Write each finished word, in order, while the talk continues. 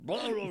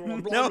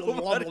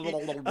Nobody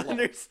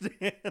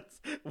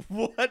understands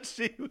what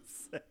she was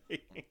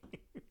saying.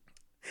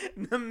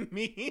 The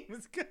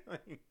memes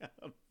coming out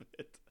of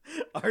it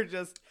are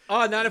just...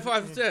 Oh,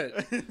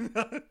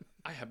 95%.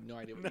 I have no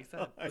idea what he said.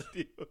 No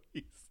idea what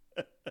he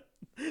said.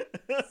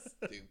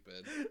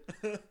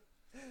 Stupid.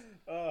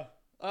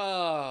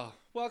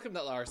 Welcome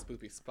to our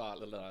spoopy spot.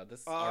 This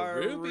is our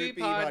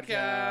Rupee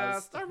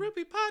podcast. Our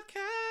Rupee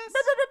podcast.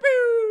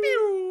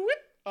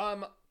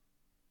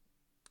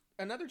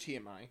 Another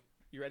TMI.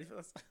 You ready for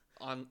this?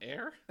 On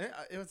air?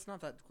 It's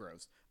not that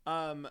gross.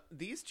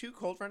 These two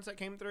cold fronts that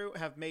came through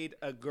have made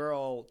a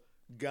girl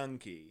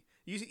gunky.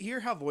 You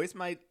hear how low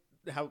sounds.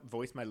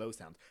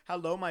 How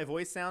low my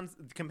voice sounds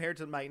compared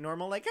to my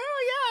normal, like, oh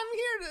yeah, I'm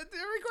here to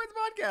record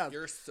the podcast.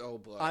 You're so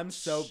butch. I'm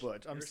so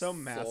butch. I'm so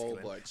masculine.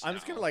 So butch I'm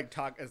just gonna like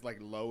talk as like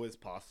low as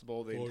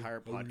possible the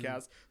entire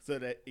podcast, so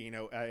that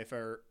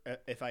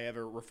if I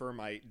ever refer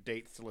my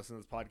dates to listen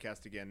to this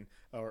podcast again,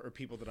 or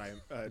people that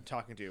I'm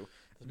talking to,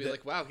 it'll be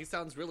like, wow, he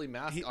sounds really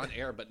masked on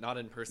air, but not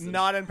in person.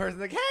 Not in person.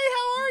 Like, hey,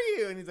 how are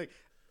you? And he's like,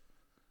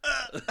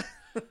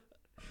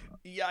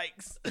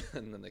 yikes.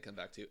 And then they come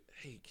back to,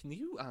 hey, can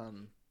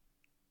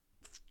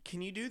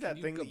you do that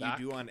thing that you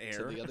do on air?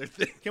 To the other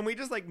thing? Can we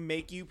just like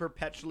make you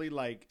perpetually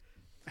like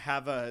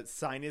have a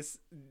sinus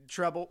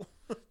trouble?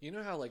 You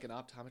know how like an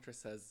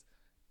optometrist says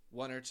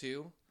 1 or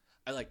 2?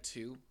 I like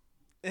 2.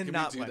 And can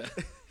not we do one.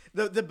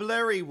 That? The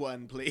blurry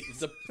one,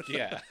 please.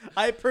 Yeah.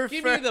 I prefer.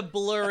 Give me the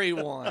blurry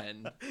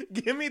one.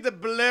 Give me the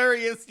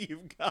blurriest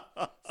you've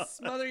got.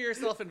 Smother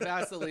yourself in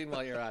Vaseline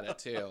while you're at it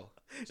too.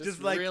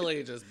 Just like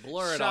really just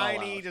blur it all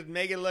shiny, out. just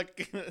make it look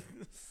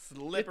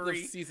slippery.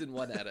 Get the season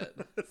 1 edit.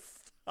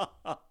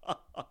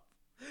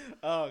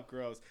 Oh,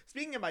 gross.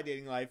 Speaking of my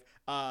dating life,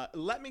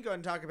 let me go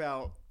and talk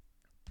about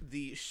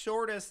the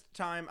shortest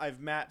time I've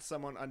matched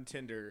someone on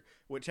Tinder,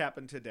 which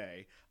happened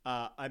today.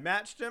 I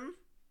matched him,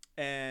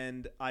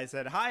 and I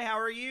said, "Hi, how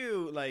are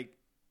you? Like,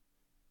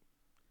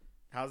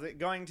 how's it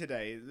going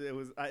today?"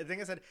 I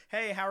think I said,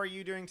 "Hey, how are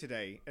you doing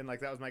today?" And like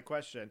that was my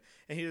question,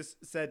 and he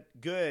just said,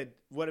 "Good.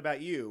 What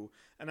about you?"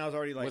 And I was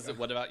already like, was it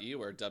 "What about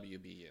you" or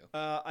WBU?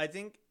 I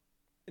think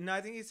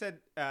he said,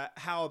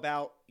 "How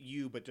about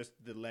you?" but just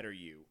the letter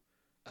U.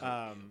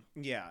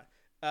 Yeah.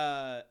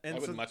 And I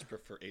would much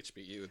prefer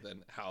HBU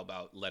than how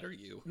about letter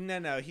U.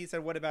 No. He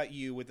said, "What about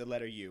you?" with the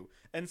letter U.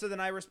 And so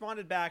then I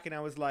responded back, and I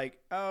was like,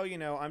 "Oh,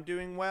 I'm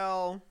doing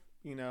well.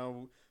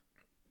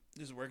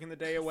 Just working the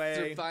day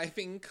away,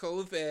 surviving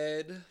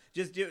COVID.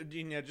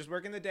 Just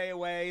working the day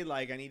away.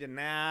 Like I need a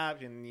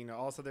nap, and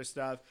all this other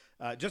stuff.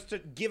 Just to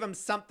give him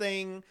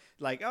something.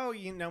 Like, oh,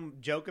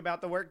 joke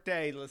about the work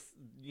day. Let's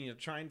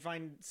try and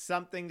find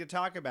something to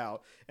talk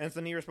about." And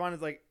so then he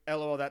responded like,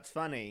 "LOL, that's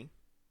funny."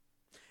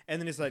 And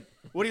then he's like,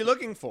 "What are you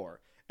looking for?"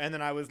 And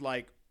then I was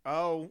like,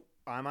 "Oh,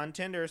 I'm on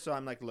Tinder, so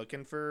I'm like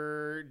looking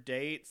for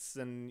dates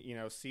and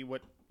see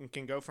what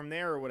can go from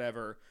there or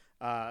whatever."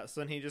 So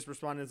then he just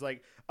responded as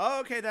like, "Oh,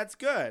 okay, that's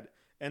good."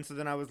 And so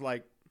then I was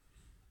like,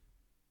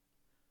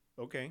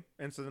 "Okay."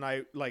 And so then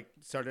I like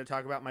started to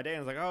talk about my day. And I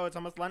was like, "Oh, it's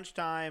almost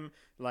lunchtime.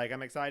 Like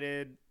I'm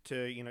excited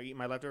to eat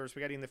my leftover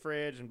spaghetti in the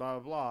fridge and blah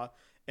blah blah."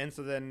 And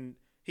so then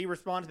he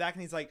responds back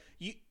and he's like,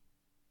 "You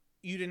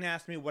didn't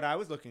ask me what I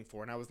was looking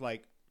for." And I was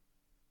like,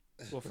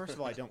 "Well, first of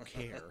all, I don't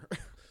care."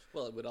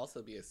 Well, it would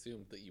also be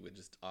assumed that you would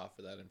just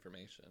offer that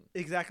information.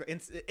 Exactly.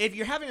 And if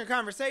you're having a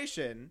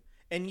conversation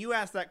and you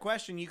ask that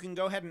question, you can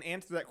go ahead and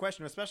answer that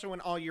question, especially when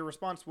all your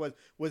response was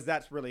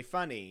 "That's really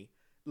funny."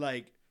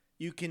 Like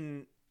you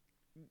can.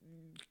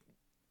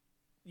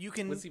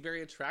 Was he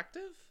very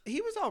attractive? He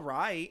was all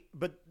right,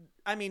 but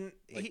I mean,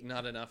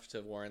 not enough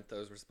to warrant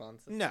those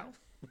responses. No,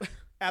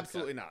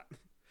 absolutely not.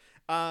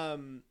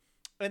 And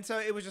so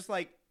it was just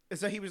like.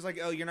 So he was like,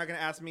 "Oh, you're not going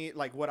to ask me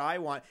like what I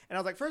want." And I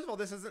was like, first of all,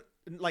 this isn't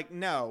like,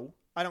 no,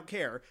 I don't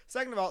care.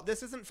 Second of all,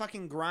 this isn't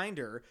fucking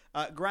Grindr.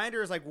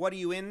 Grindr is like, what are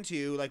you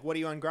into? Like, what are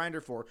you on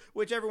Grindr for?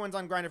 Which everyone's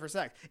on Grindr for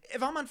sex.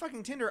 If I'm on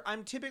fucking Tinder,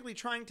 I'm typically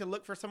trying to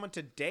look for someone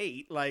to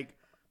date. Like,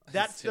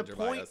 that's the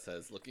point. Bio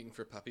says looking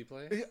for puppy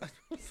play.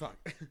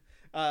 Fuck.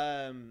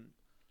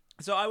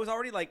 So I was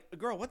already like,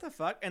 "Girl, what the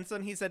fuck?" And so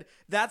then he said,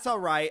 "That's all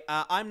right.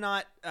 I'm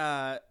not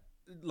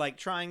like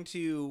trying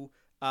to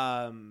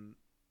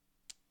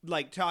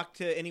like talk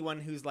to anyone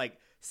who's like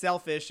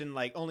selfish and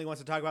like only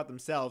wants to talk about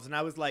themselves." And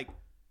I was like,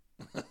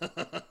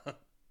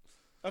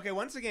 "Okay,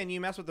 once again, you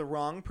mess with the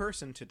wrong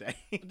person today."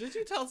 Did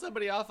you tell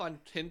somebody off on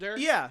Tinder?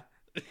 Yeah.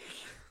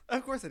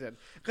 Of course I did.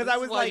 Because I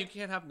was why like, you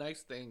can't have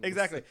nice things.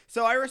 Exactly.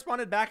 So I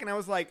responded back and I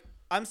was like,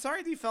 "I'm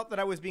sorry that you felt that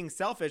I was being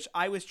selfish.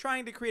 I was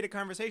trying to create a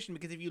conversation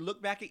because if you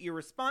look back at your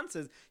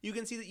responses, you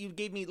can see that you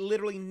gave me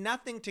literally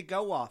nothing to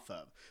go off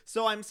of.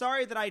 So I'm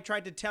sorry that I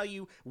tried to tell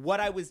you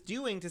what I was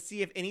doing to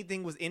see if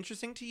anything was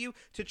interesting to you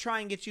to try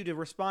and get you to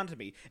respond to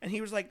me." And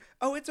he was like,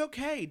 "Oh, it's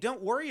okay.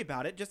 Don't worry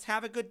about it. Just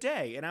have a good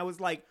day." And I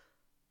was like,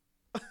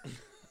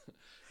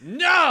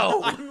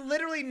 "No, I'm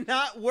literally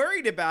not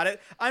worried about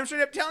it. I'm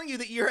straight up telling you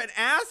that you're an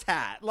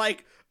asshat."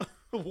 Like,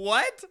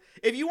 what?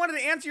 If you wanted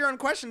to answer your own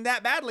question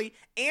that badly,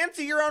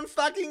 answer your own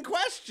fucking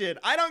question.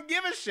 I don't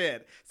give a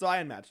shit. So I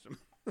unmatched him.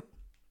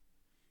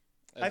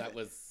 And that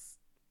was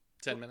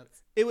 10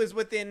 minutes? It was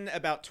within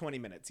about 20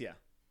 minutes, yeah.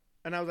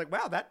 And I was like,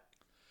 wow, that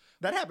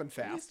happened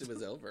fast. At least it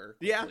was over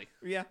quickly.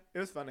 Yeah, it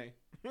was funny.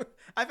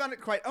 I found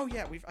it quite, I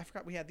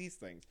forgot we had these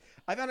things.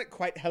 I found it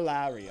quite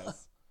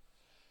hilarious.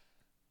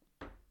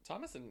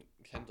 Thomas and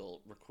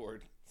Kendall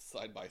record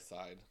side by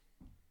side.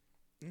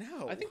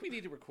 No. I think we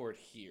need to record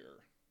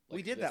here.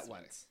 We did that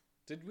once.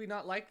 Did we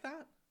not like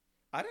that?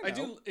 I don't know. I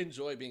do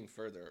enjoy being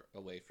further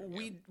away from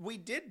you. We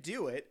did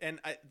do it, and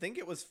I think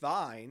it was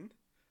fine.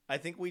 I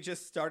think we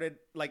just started,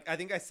 like, I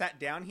think I sat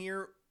down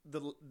here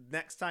the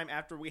next time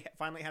after we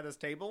finally had this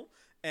table,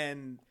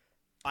 and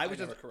I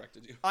never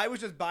corrected you. I was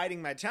just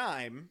biding my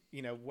time,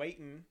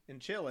 waiting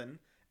and chilling,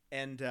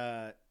 and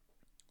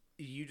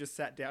you just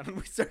sat down and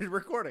we started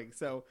recording.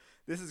 So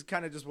this is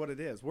kind of just what it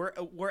is. We're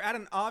at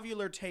an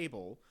ovular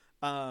table.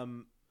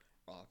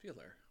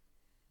 Ovular.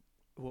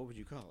 What would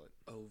you call it?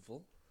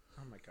 Oval.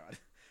 Oh my god.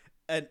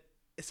 And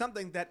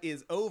something that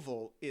is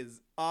oval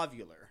is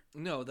ovular.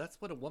 No, that's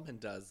what a woman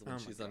does when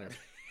she's on her.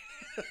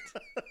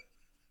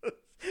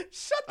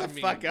 Shut the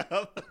fuck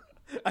up.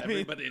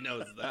 Everybody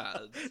knows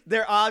that.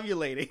 They're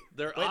ovulating.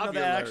 They're Wait, ovulating. no,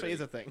 that actually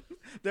is a thing.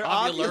 They're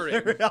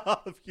ovulating.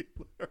 Ovulating.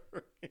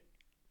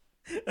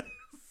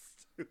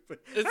 Stupid.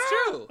 It's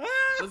true.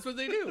 That's what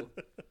they do.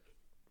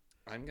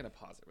 I'm going to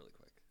pause it really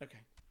quick. Okay.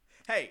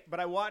 Hey, but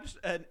I watched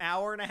an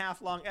hour and a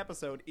half long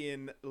episode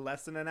in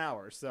less than an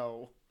hour,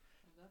 so...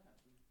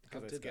 How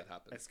did that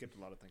happen? I skipped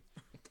a lot of things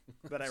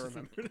that I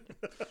remembered.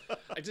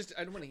 I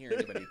don't want to hear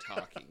anybody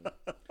talking.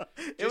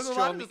 It was a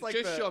lot of just like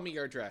show me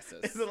your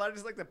dresses. It was a lot of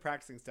just like the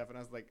practicing stuff, and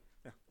I was like,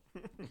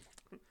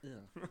 yeah.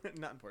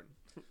 Not important.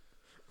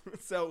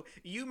 So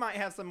you might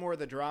have some more of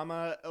the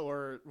drama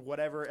or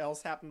whatever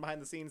else happened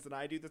behind the scenes than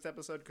I do this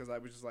episode, because I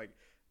was just like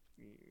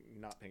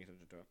not paying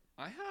attention to it.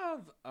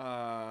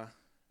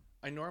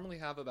 I normally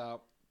have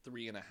about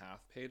 3.5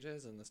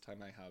 pages, and this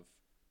time I have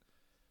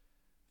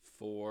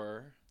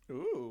 4.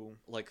 Ooh.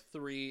 Like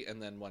 3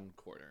 and then 1/4.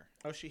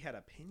 Oh, she had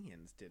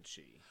opinions, did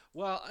she?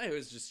 Well, it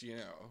was just,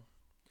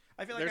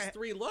 I feel like there's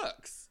 3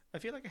 looks. I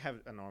feel like I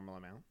have a normal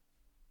amount.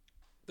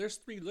 There's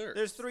 3 looks.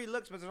 There's 3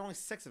 looks, but there's only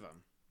 6 of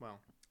them.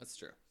 Well, that's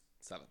true.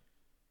 7,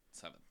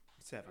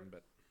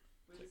 but...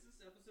 Wait, is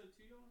this episode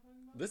 2 y'all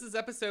talking about? This is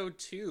episode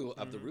 2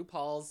 of the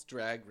RuPaul's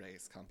Drag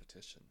Race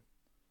competition.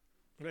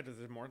 Wait, is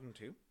there more than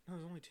 2? No,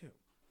 there's only 2.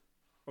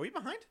 Are we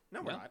behind?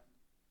 No, we're not.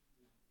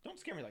 Don't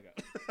scare me like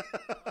that.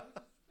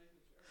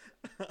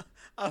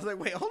 I was like,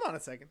 wait, hold on a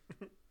second.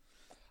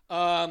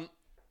 And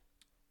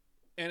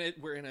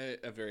we're in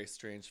a very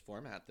strange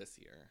format this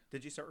year.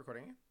 Did you start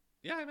recording it?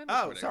 Yeah, I'm in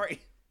recording. Oh,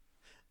 sorry.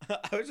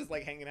 I was just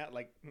like hanging out,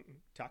 like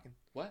talking.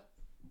 What?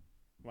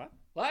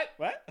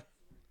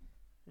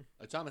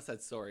 Thomas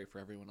said sorry for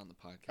everyone on the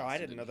podcast. Oh, I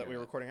didn't know that we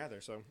were recording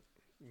either, so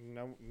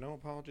no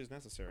apologies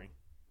necessary.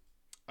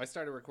 I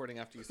started recording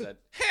after you said,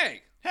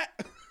 hey!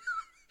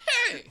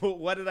 Hey!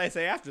 What did I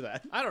say after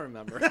that? I don't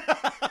remember.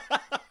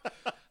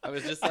 I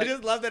was just like, I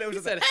just love that it was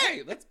just said,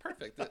 hey, that's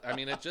perfect. I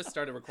mean, it just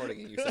started recording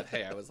and you said,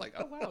 hey. I was like,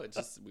 oh, wow. We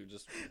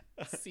just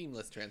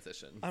seamless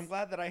transition. I'm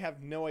glad that I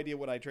have no idea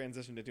what I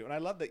transitioned into. And I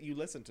love that you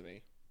listened to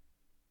me.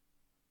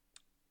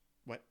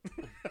 What?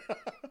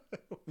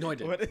 No, I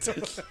didn't. What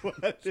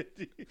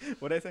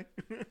did I say?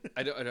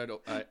 I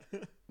don't.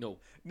 No.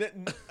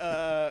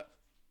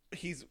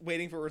 He's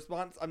waiting for a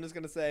response. I'm just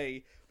going to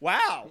say,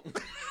 wow.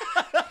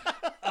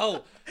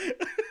 Oh,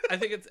 I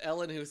think it's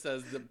Ellen who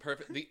says the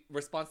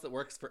response that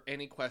works for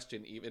any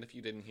question, even if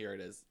you didn't hear it,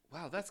 is,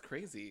 wow, that's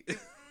crazy.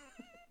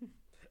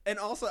 And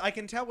also, I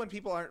can tell when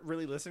people aren't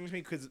really listening to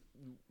me because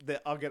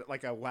I'll get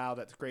like a wow,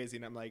 that's crazy.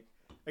 And I'm like,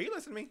 are you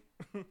listening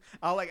to me?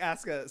 I'll like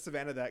ask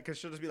Savannah that because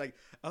she'll just be like,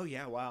 oh,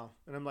 yeah, wow.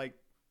 And I'm like,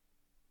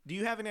 do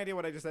you have any idea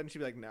what I just said? And she'd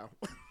be like, no.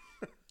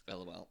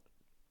 LOL.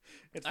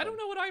 I don't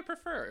know what I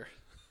prefer.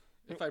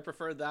 If I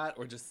prefer that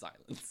or just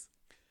silence.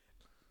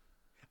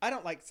 I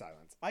don't like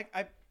silence.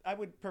 I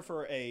would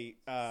prefer a...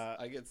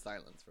 I get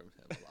silence from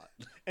him a lot.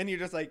 And you're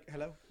just like,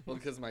 hello? Well,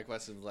 because my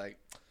question's like,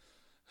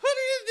 who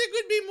do you think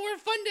would be more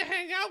fun to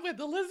hang out with,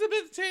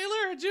 Elizabeth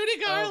Taylor or Judy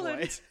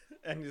Garland? Oh,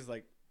 and he's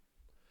like...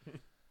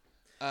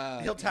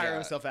 he'll tire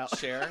himself out.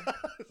 Cher?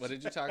 What are you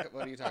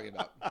talking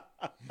about?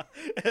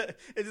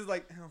 It's just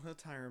like, oh, he'll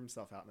tire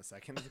himself out in a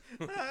second.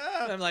 And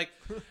I'm like,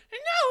 no,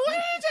 what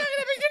are you talking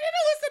about? You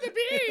didn't listen to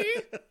me.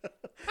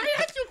 I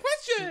asked you a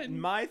question.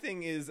 My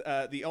thing is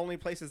the only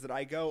places that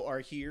I go are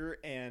here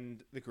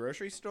and the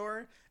grocery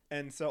store.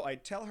 And so I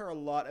tell her a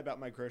lot about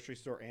my grocery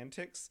store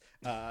antics.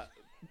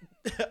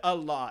 A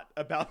lot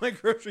about my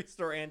grocery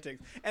store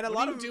antics. And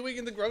what are you doing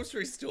in the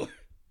grocery store?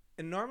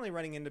 And normally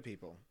running into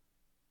people.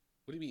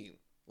 What do you mean?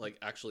 Like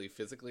actually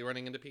physically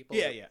running into people?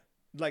 Yeah.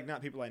 Like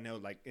not people I know.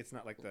 Like it's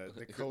not like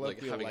the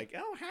colloquial like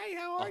oh hey,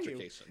 how are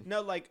you?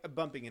 No, like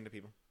bumping into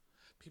people.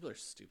 People are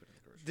stupid in the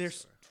grocery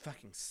store. They're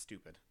fucking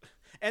stupid.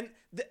 And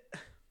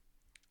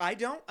I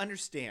don't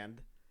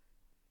understand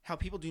how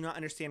people do not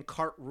understand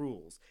cart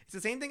rules. It's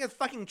the same thing as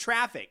fucking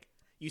traffic.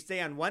 You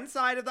stay on one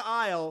side of the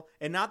aisle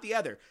and not the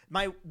other.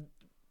 My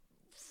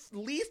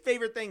least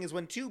favorite thing is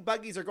when 2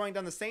 buggies are going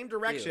down the same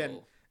direction.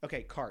 Ew.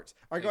 okay, carts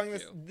are Thank going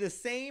you. the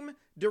same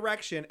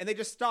direction, and they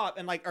just stop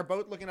and like are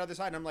both looking the other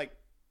side. And I'm like,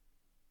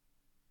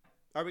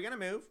 are we gonna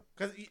move?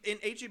 Because in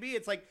HEB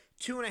it's like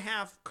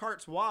 2.5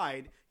 carts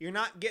wide. You're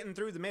not getting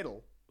through the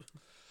middle.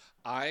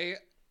 I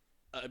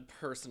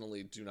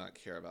personally do not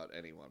care about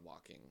anyone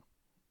walking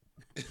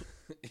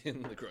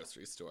in the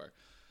grocery store.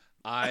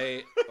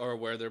 Or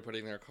where they're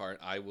putting their cart.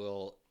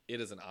 It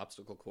is an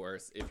obstacle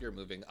course. If you're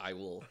moving, I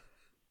will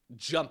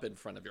jump in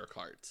front of your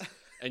cart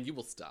and you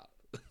will stop.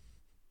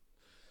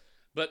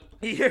 But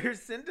Your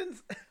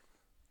sentence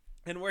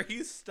and where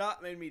you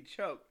stopped made me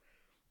choke.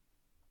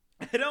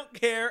 I don't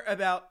care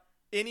about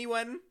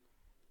anyone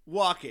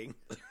walking.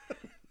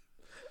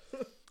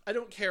 I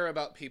don't care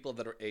about people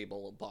that are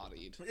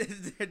able-bodied.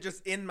 They're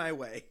just in my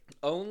way.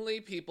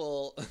 Only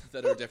people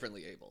that are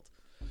differently abled.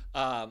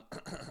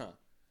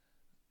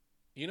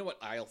 You know what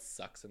aisle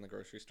sucks in the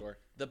grocery store?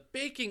 The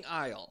baking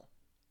aisle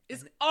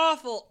is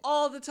awful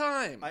all the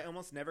time. I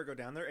almost never go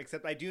down there,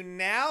 except I do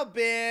now,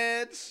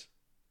 bitch.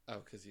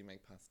 Oh, because you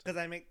make pasta. Because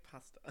I make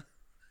pasta.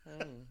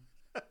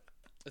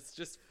 It's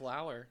just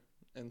flour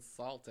and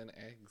salt and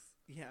eggs.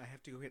 Yeah, I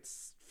have to go get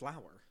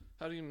flour.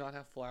 How do you not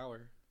have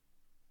flour?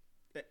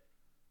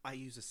 I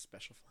use a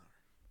special flour.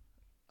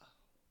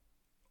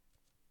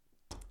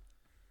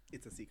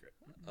 It's a secret.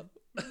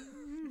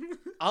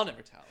 I'll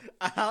never tell.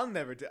 I'll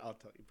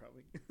tell you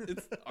probably.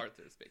 It's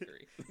Arthur's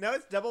Bakery. No,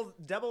 it's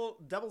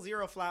double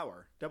zero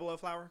flour. Double O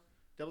flour?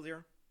 Double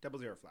zero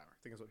flour. I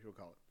think is what people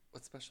call it.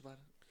 What's special about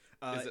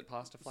it? Is it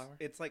pasta flour?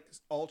 It's like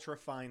ultra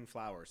fine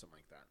flour or something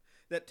like that.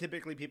 That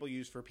typically people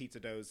use for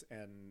pizza doughs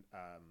and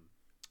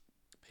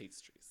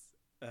Pastries.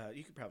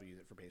 you could probably use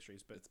it for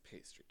pastries, but It's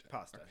pastry dough.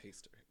 Pasta. Or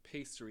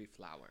pastry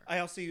flour. I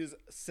also use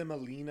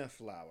semolina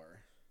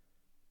flour.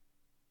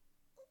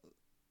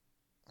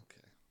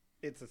 Okay.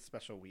 It's a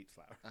special wheat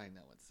flour. I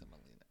know what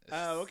semolina is.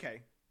 Oh,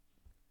 okay.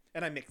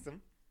 And I mix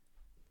them.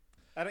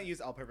 I don't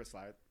use all-purpose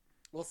flour.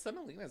 Well,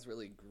 semolina is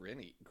really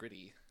gritty.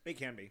 It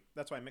can be.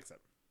 That's why I mix it.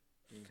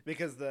 Mm.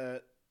 Because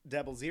the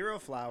double zero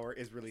flour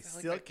is really I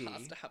like silky. my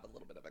pasta have a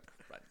little bit of a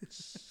crunch.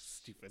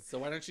 Stupid. So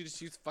why don't you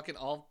just use fucking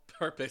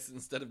all-purpose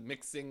instead of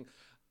mixing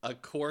a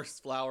coarse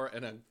flour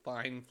and a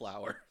fine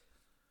flour?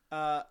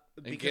 Because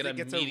get a it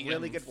gets a medium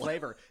really good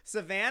flavor.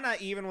 Savannah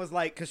even was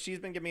like, because she's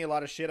been giving me a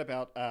lot of shit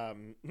about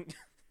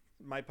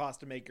my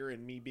pasta maker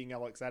and me being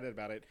all excited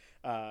about it,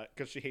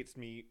 because she hates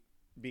me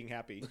being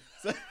happy.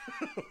 So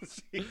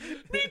Me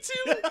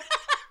too.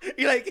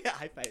 You're like, yeah,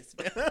 high five,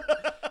 Savannah.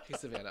 Hey,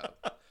 Savannah,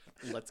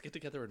 let's get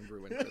together and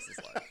ruin Chris's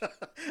life.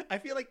 I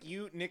feel like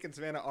you, Nick, and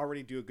Savannah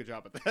already do a good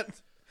job at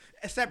that.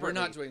 Separately. We're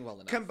not doing well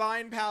enough.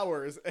 Combine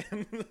powers,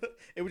 and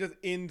it would just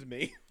end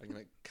me. I'm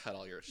going to cut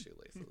all your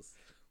shoelaces.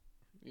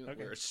 You don't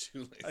Okay. wear a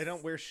shoelace. I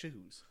don't wear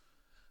shoes.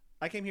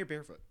 I came here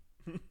barefoot.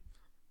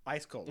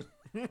 Ice cold.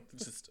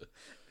 Just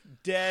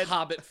Dead.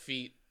 hobbit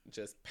feet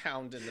just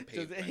pounding the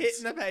Just pavement.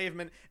 hitting the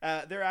pavement.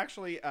 They're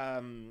actually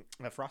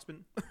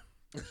frostbitten.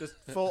 Just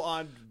full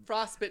on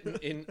Frostbitten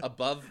in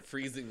above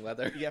freezing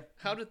weather. Yep.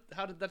 How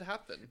did that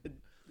happen?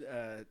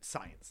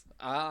 science.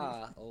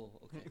 Oh,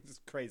 okay. It's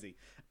crazy.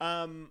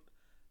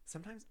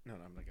 Sometimes I'm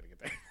not gonna get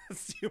there.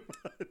 That's too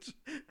much.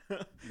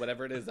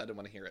 Whatever it is, I don't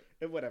want to hear it.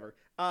 Whatever.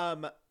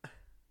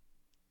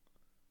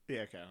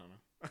 Yeah, okay, I don't know.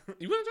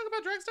 You want to talk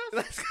about drag stuff?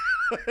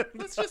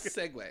 Let's just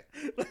segue.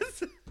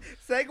 Let's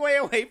segue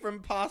away from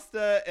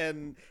pasta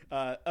and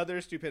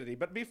other stupidity.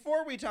 But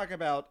before we talk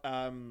about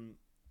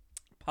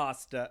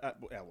pasta,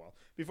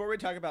 before we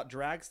talk about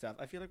drag stuff,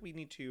 I feel like we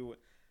need to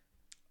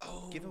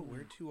give a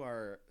word to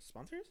our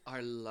sponsors.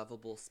 Our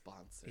lovable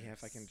sponsors. Yeah,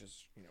 if I can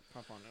just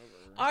pop on over.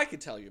 I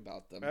could tell you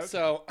about them. Okay.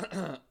 So,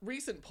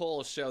 recent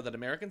polls show that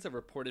Americans have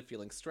reported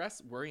feeling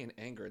stress, worry, and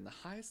anger in the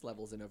highest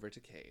levels in over a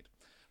decade.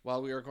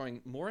 While we are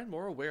growing more and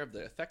more aware of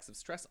the effects of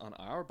stress on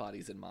our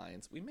bodies and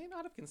minds, we may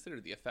not have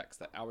considered the effects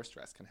that our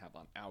stress can have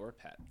on our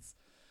pets.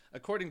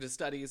 According to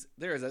studies,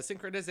 there is a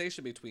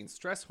synchronization between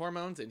stress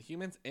hormones in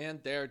humans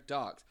and their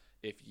dogs.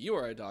 If you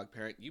are a dog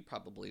parent, you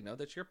probably know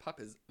that your pup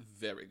is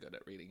very good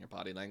at reading your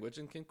body language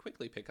and can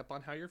quickly pick up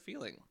on how you're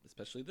feeling,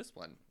 especially this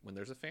one, when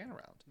there's a fan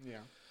around. Yeah.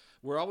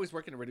 We're always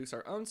working to reduce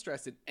our own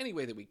stress in any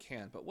way that we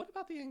can, but what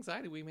about the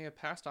anxiety we may have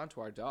passed on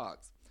to our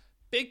dogs?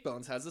 Big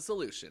Bones has a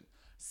solution.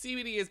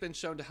 CBD has been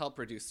shown to help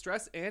reduce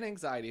stress and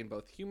anxiety in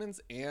both humans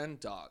and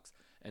dogs,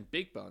 and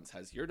Big Bones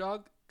has your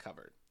dog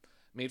covered.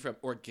 Made from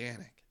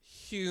organic,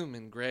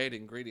 human-grade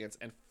ingredients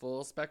and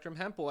full-spectrum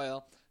hemp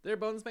oil, their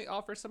bones may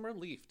offer some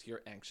relief to your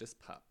anxious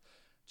pup.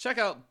 Check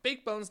out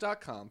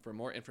BakeBones.com for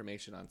more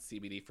information on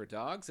CBD for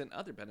dogs and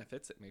other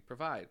benefits it may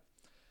provide.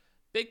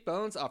 Big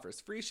Bones offers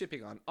free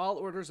shipping on all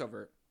orders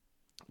over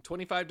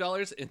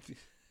 $25,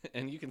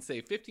 and you can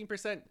save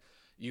 15%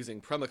 using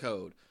promo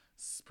code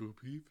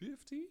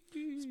SPOOPY50.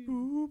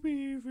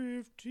 Spoopy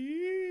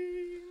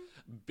 15.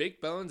 Big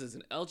Bones is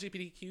an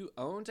LGBTQ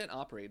owned and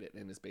operated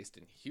and is based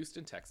in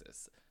Houston,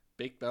 Texas.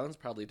 Big Bones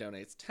proudly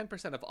donates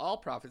 10% of all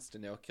profits to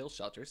no-kill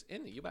shelters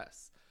in the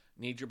U.S.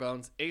 Need your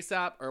bones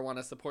ASAP or want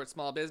to support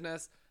small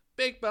business?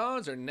 Big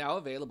Bones are now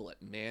available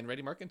at Man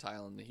Ready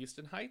Mercantile in the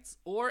Houston Heights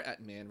or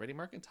at Man Ready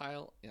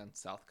Mercantile on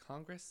South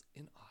Congress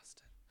in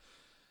Austin.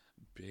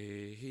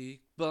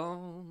 Big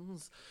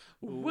Bones.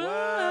 Woof.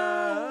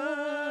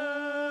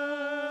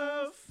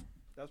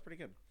 That was pretty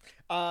good.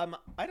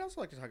 I'd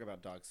also like to talk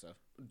about dog stuff.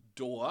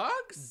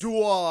 Dogs?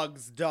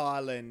 Dogs,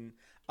 darling.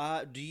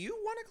 Do you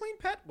want a clean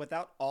pet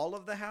without all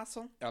of the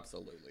hassle?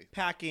 Absolutely.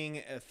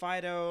 Packing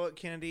Fido,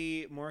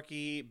 Kennedy,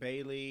 Morky,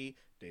 Bailey,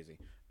 Daisy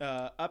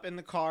up in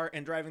the car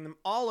and driving them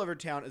all over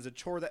town is a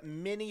chore that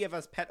many of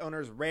us pet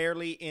owners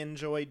rarely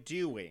enjoy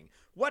doing.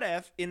 What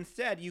if,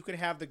 instead, you could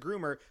have the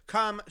groomer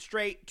come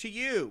straight to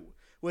you?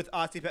 With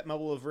Aussie Pet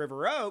Mobile of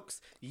River Oaks,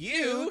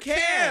 you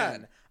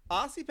can!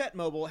 Aussie Pet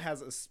Mobile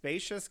has a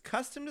spacious,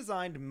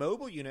 custom-designed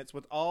mobile units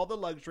with all the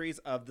luxuries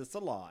of the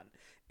salon.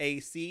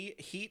 AC,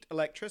 heat,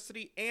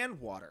 electricity, and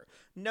water.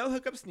 No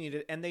hookups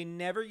needed, and they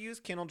never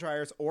use kennel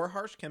dryers or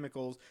harsh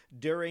chemicals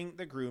during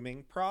the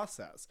grooming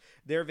process.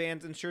 Their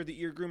vans ensure that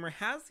your groomer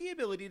has the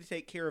ability to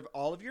take care of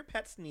all of your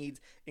pet's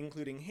needs,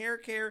 including hair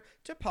care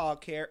to paw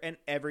care and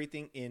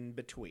everything in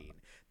between.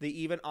 They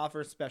even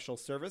offer special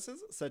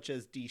services such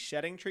as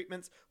de-shedding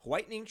treatments,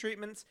 whitening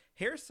treatments,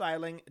 hair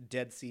styling,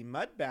 Dead Sea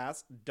mud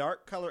baths,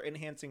 dark color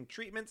enhancing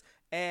treatments,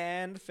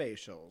 and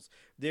facials.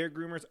 Their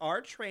groomers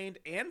are trained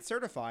and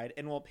certified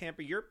and will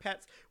pamper your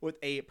pets with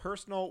a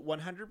personal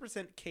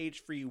 100%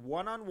 cage-free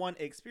one-on-one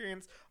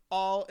experience,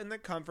 all in the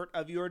comfort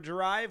of your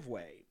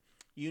driveway.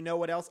 You know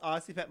what else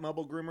Aussie Pet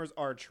Mobile groomers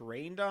are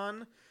trained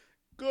on?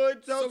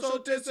 Good social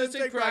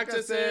distancing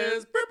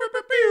practices. Pew, pew,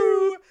 pew,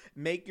 pew.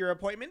 Make your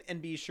appointment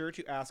and be sure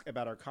to ask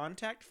about our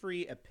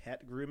contact-free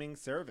pet grooming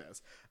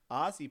service.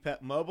 Aussie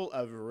Pet Mobile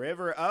of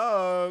River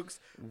Oaks.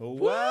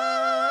 Whoa!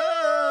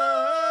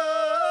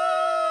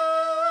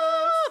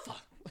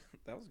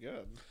 That was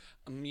good.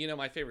 You know,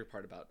 my favorite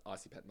part about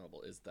Aussie Pet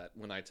Mobile is that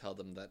when I tell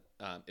them that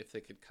if they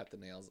could cut the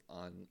nails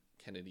on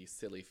Kennedy's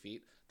silly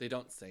feet, they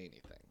don't say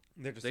anything.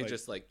 They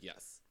just like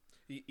yes.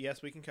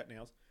 Yes, we can cut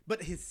nails,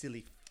 but his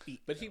silly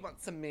feet. But he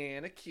wants a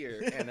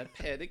manicure and a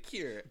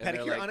pedicure. And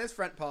Pedicure on his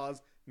front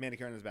paws,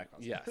 manicure on his back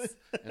paws. Yes.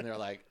 And they're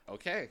like,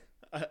 okay.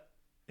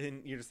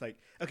 And you're just like,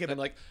 okay, but I'm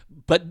like,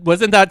 but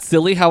wasn't that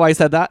silly how I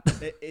said that?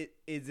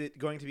 Is it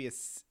going to be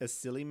a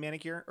silly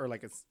manicure or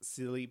like a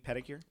silly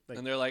pedicure? Like,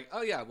 and they're like,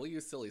 oh yeah, we'll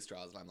use silly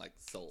straws. And I'm like,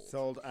 sold.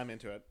 Sold. I'm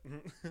into it.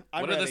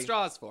 What are the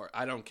straws for?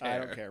 I don't care. I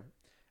don't care.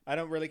 I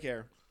don't really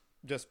care.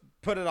 Just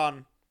put it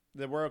on.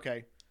 Then we're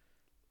okay.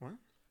 What?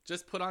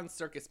 Just put on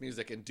circus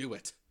music and do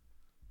it.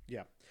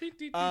 Yeah. And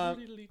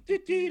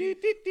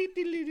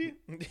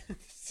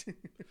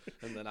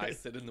then I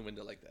sit in the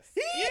window like this.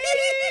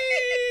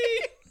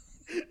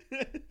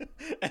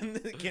 And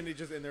then Kenny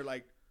just in there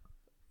like,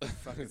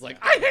 it's like,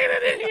 I hate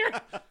it in here.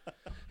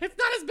 It's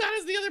not as bad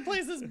as the other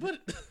places, but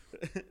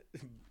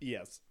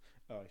yes.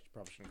 Oh, I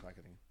probably shouldn't clack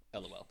anything.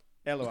 LOL.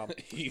 LOL.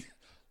 He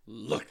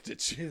looked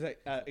at you. He's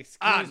like,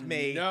 excuse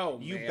me. No,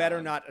 you man.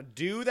 better not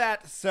do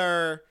that,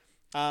 sir.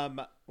 What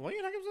are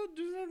you talking about?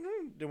 Do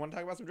you want to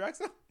talk about some drag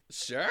stuff?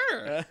 Sure.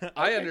 Okay.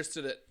 I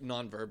understood it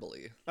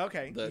non-verbally.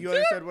 Okay. The- You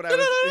understood what I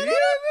was...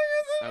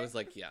 I was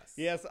like, yes.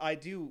 Yes, I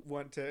do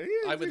want to...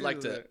 I would like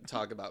to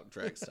talk about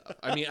drag stuff.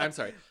 I mean, I'm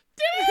sorry.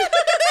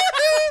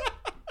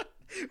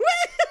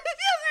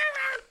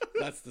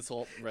 That's this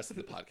whole rest of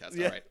the podcast.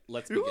 Yeah. All right,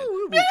 let's begin.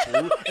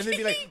 And then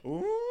be like,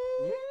 ooh.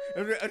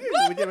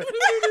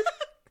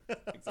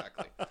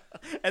 Exactly.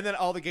 And then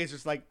all the gays are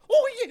just like,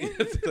 oh yeah.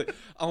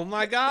 Oh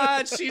my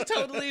God, she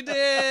totally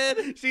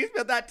did. She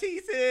spilled that tea,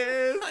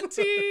 sis.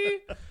 Tea.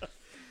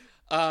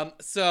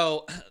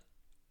 So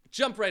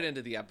jump right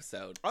into the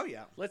episode. Oh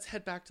yeah. Let's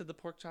head back to the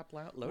pork chop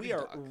loading We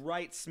are dock.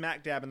 right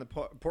smack dab in the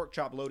pork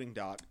chop loading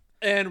dock.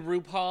 And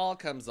RuPaul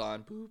comes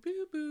on. Boo,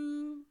 boo,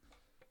 boo.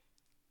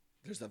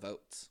 There's a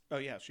vote. Oh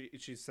yeah,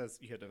 she says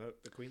you had to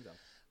vote the queen though.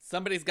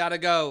 Somebody's got to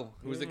go.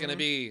 Who's it going to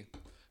be?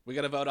 We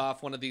got to vote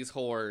off one of these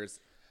whores.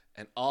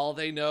 And all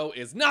they know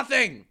is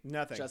nothing.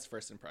 Nothing. Just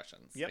first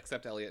impressions. Yep.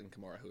 Except Elliot and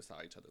Kimura, who saw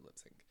each other lip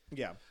sync.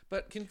 Yeah.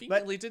 But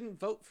conveniently didn't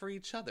vote for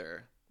each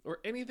other or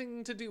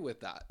anything to do with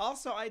that.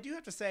 Also, I do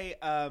have to say,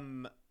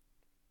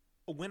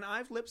 when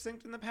I've lip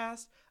synced in the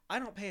past, I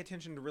don't pay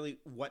attention to really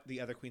what the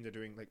other queens are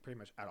doing, like pretty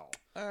much at all.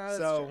 That's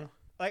so, true.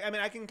 like, I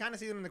mean, I can kind of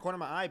see them in the corner of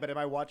my eye, but am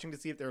I watching to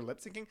see if they're lip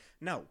syncing?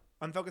 No,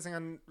 I'm focusing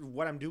on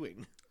what I'm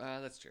doing.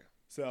 That's true.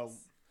 So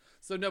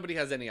nobody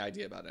has any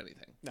idea about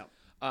anything. No.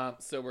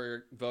 So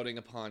we're voting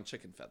upon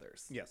chicken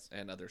feathers. Yes.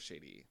 And other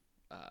shady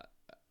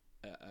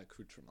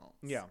accoutrements.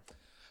 Yeah.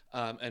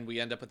 And we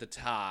end up with a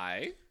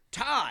tie.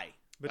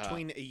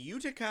 Between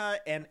Utica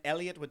and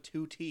Elliot with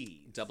 2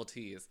 T's. Double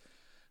T's.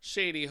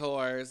 Shady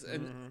whores.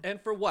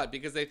 And for what?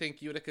 Because they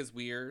think Utica's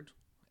weird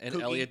and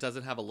Kooky. Elliot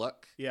doesn't have a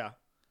look? Yeah.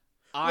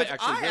 I Which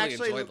actually really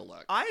enjoy the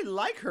look. I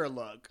like her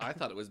look. I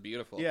thought it was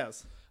beautiful.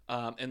 Yes.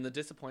 And the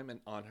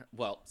disappointment on her.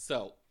 Well,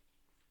 so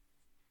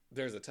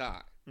there's a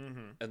tie.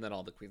 Mm-hmm. And then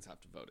all the queens have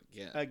to vote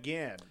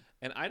Again.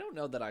 And I don't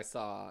know that I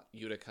saw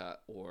Utica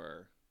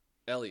or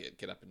Elliot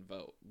get up and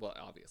vote. Well,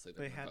 obviously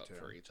They they had vote to.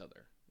 for each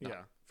other. Not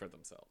Yeah. for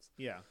themselves.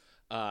 Yeah.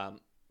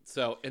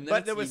 So, and then But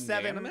it's there was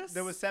unanimous?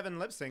 seven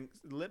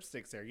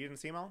lipsticks there. You didn't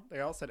see them all? They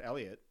all said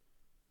Elliot.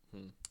 No,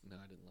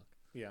 I didn't look.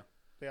 Yeah,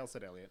 they all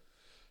said Elliot.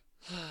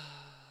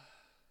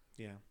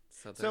 Yeah.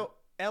 So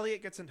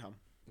Elliot gets sent home.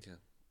 yeah.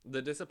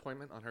 The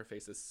disappointment on her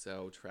face is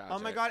so tragic. Oh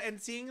my god!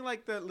 And seeing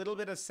like the little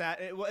bit of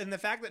and the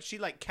fact that she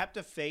like kept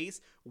a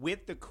face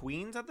with the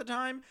queens at the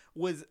time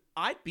was,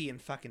 I'd be in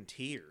fucking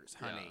tears,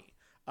 honey.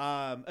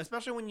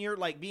 Especially when you're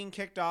like being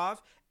kicked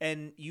off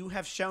and you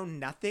have shown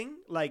nothing.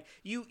 Like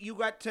you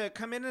got to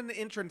come in an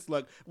entrance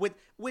look with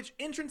which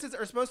entrances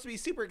are supposed to be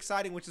super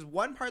exciting, which is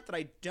one part that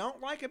I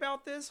don't like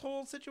about this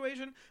whole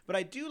situation. But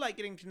I do like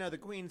getting to know the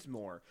queens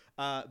more.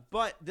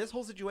 But this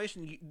whole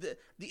situation,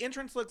 the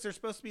entrance looks are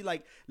supposed to be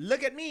like,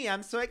 look at me,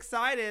 I'm so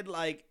excited,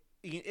 like.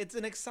 It's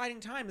an exciting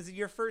time. This is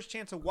your first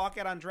chance to walk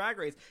out on Drag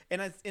Race,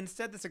 and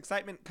instead, this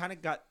excitement kind of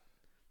got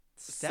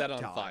set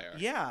on fire.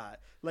 Yeah,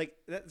 like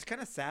that's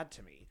kind of sad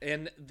to me.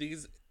 And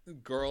these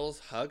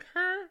girls hug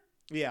her?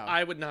 Yeah,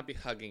 I would not be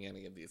hugging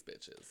any of these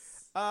bitches.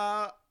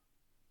 I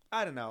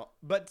don't know,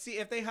 but see,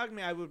 if they hugged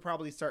me, I would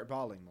probably start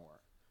bawling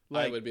more.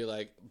 I would be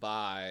like,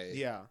 bye.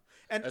 Yeah,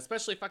 and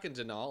especially fucking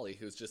Denali,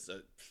 who's just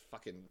a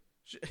fucking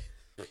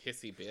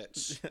pissy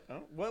bitch.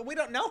 Well, we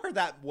don't know her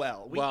that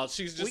well.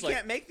 She's just we like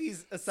can't make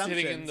these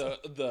assumptions. sitting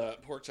in the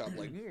pork chop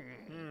like.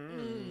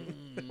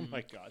 Oh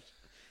my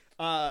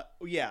gosh.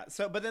 Yeah.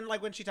 So, but then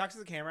like when she talks to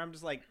the camera, I'm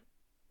just like,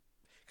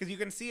 because you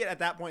can see it at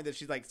that point that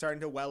she's like starting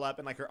to well up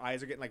and like her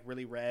eyes are getting like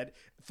really red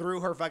through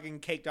her fucking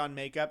caked on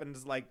makeup, and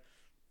just like,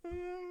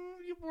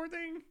 you poor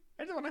thing,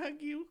 I just want to hug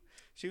you.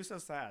 She was so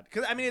sad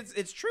because I mean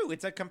it's true.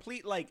 It's a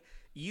complete like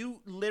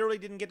you literally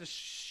didn't get to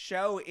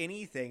show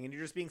anything, and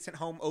you're just being sent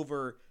home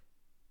over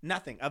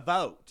nothing. A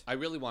vote. I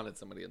really wanted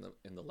somebody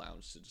in the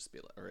lounge to just be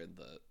like, or in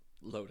the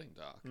loading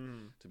dock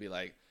to be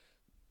like,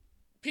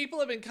 people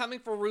have been coming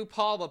for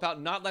RuPaul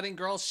about not letting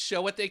girls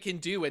show what they can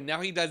do, and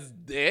now he does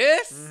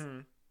this? Mm-hmm.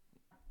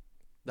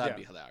 That'd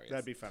be hilarious.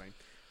 That'd be funny.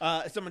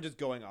 Someone just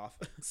going off.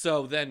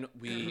 So then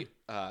we,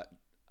 I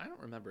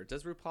don't remember.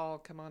 Does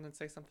RuPaul come on and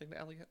say something to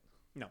Elliot?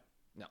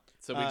 No.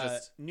 So we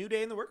just... New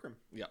day in the workroom.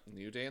 Yeah,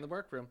 new day in the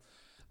workroom.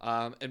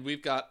 And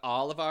we've got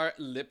all of our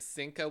lip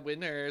synca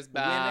winners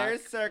back.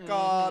 Winner's circle,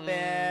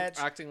 bitch.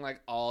 Acting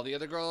like all the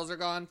other girls are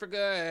gone for good.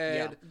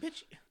 Yeah.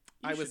 Bitch.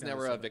 I was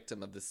never a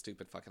victim of this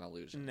stupid fucking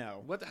illusion.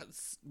 No. What the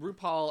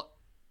RuPaul,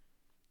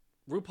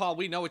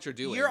 we know what you're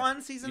doing. You're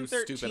on season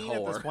 13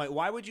 at this point.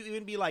 Why would you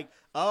even be like,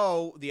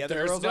 oh, the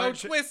other girls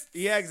There's no twists.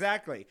 Yeah,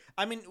 exactly.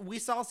 I mean, we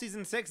saw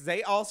season 6.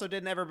 They also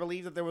didn't ever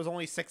believe that there was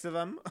only 6 of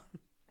them.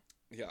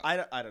 Yeah.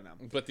 I don't know.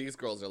 But these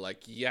girls are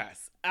like,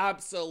 yes,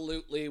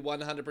 absolutely,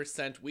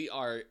 100%. We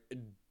are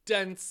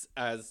dense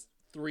as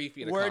 3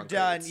 feet of concrete. We're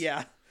done,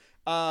 yeah.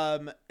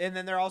 And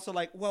then they're also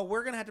like, well,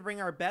 we're going to have to bring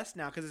our best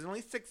now because there's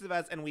only 6 of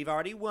us and we've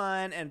already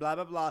won and blah,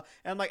 blah, blah.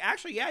 And I'm like,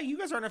 actually, yeah, you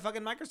guys are under a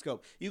fucking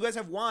microscope. You guys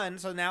have won,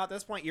 so now at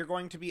this point, you're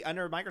going to be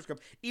under a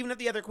microscope. Even if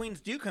the other queens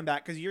do come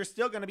back, because you're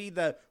still going to be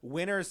the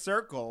winner's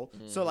circle.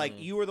 Mm-hmm. So, like,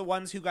 you were the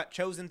ones who got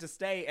chosen to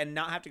stay and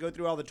not have to go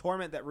through all the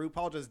torment that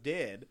RuPaul just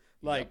did.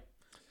 Like... Yep.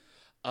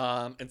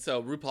 And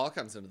so RuPaul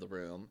comes into the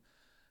room,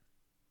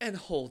 and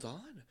hold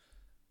on,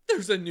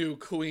 there's a new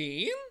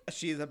queen.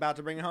 She's about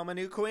to bring home a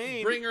new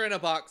queen. Bring her in a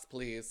box,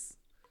 please.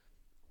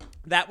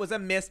 That was a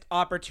missed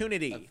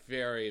opportunity. A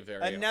very,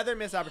 very another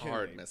missed opportunity.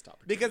 Hard missed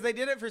opportunity. Because they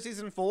did it for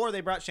season 4.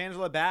 They brought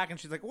Shangela back, and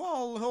she's like,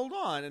 "Well, hold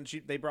on," and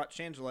they brought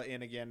Shangela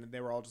in again, and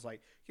they were all just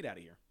like, "Get out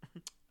of here!"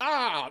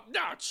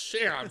 Not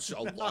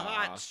Shangela.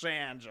 Not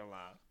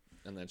Shangela.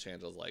 And then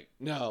Shangela's like,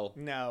 no,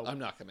 I'm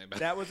not coming back.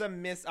 That was a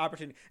missed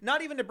opportunity.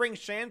 Not even to bring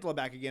Shangela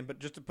back again, but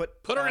just to put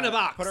her in a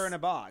box. Put her in a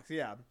box,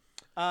 yeah.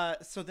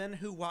 So then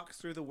who walks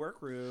through the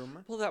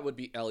workroom? Well, that would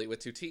be Elliot with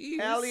 2 T's.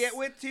 Elliot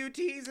with 2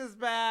 T's is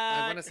back.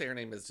 I want to say her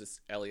name is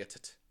just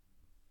Elliot.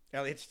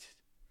 Elliot.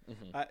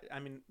 Mm-hmm. I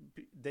mean,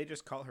 they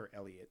just call her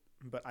Elliot,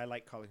 but I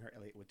like calling her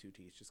Elliot with 2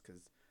 T's just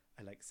because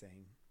I like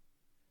saying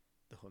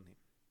the whole name.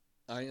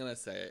 I'm going to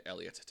say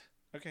Elliot.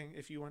 Okay,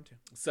 if you want to.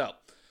 So...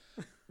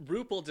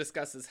 RuPaul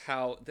discusses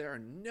how there are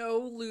no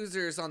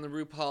losers on the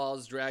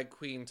RuPaul's Drag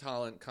Queen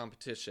Talent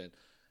Competition.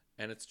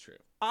 And it's true.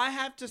 I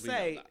have to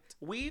say,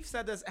 we've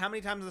said this how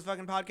many times in this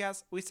fucking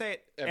podcast? We say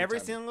it every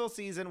single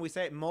season. We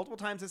say it multiple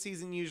times a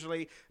season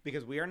usually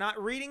because we are not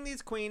reading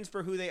these queens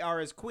for who they are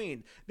as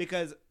queens.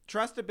 Because,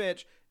 trust a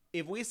bitch,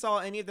 if we saw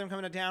any of them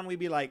coming to town, we'd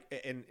be like,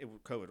 and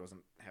COVID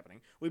wasn't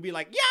happening, we'd be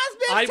like, yes,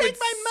 bitch, take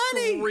my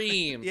money! I would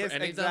scream yes, for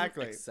any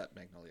exactly. of them except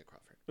Magnolia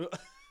Crawford.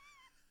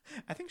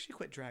 I think she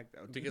quit drag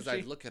though. Because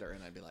I'd look at her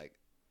and I'd be like,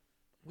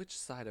 which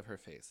side of her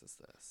face is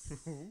this?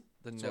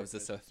 The nose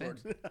is so thin.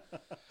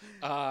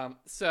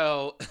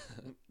 So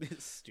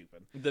it's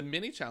stupid. The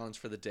mini challenge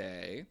for the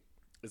day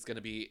is going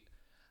to be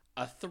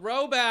a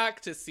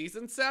throwback to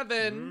season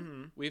 7.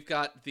 Mm-hmm. We've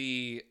got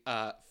the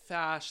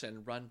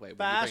fashion runway.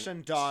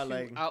 Fashion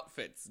darling. 2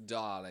 outfits,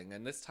 darling.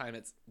 And this time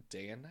it's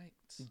day and night.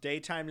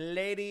 Daytime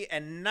lady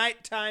and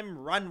nighttime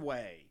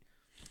runway.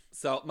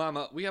 So,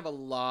 Mama, we have a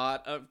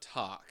lot of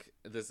talk.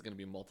 This is going to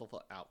be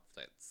multiple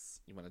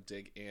outfits. You want to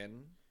dig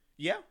in?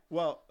 Yeah.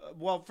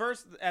 Well,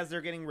 first, as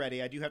they're getting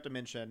ready, I do have to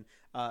mention,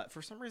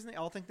 for some reason, they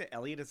all think that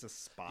Elliot is a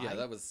spy. Yeah,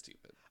 that was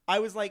stupid. I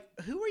was like,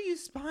 who are you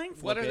spying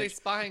for? What are they bitch?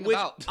 spying Which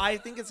about? I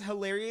think it's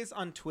hilarious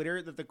on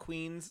Twitter that the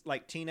queens,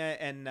 like Tina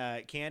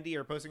and Candy,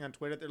 are posting on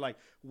Twitter. They're like,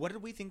 what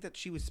did we think that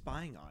she was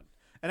spying on?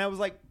 And I was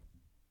like,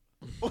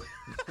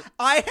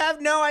 I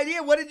have no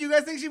idea. What did you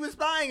guys think she was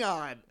spying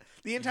on?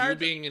 The entire You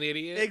being an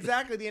idiot?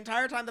 Exactly. The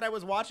entire time that I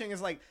was watching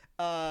is like,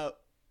 why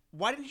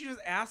didn't you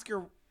just ask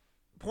her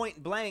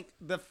point blank?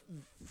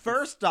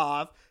 First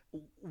off,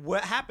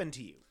 what happened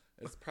to you?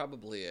 It's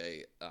probably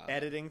a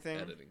Editing thing.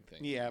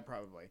 Yeah,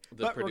 probably.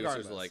 The But producers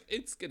regardless. are like,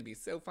 it's gonna be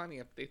so funny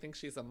if they think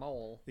she's a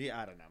mole. Yeah,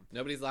 I don't know.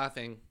 Nobody's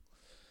laughing.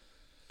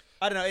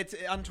 I don't know. It's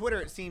on Twitter.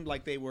 It seemed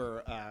like they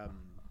were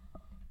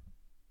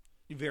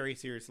very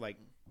serious. Like,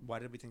 why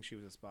did we think she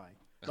was a spy?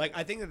 Like,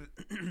 I think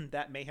that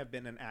that may have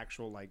been an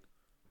actual like.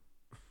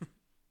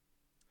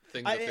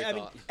 Thing that they I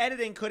mean, thought.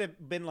 editing could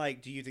have been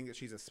like, "Do you think that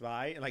she's a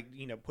spy?" And like,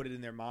 put it in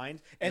their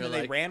mind, and You're then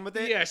they like, ran with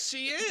it. Yeah,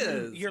 she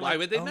is. You're Why like,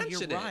 would they oh,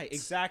 mention you're it? right,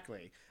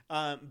 exactly.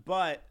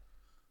 But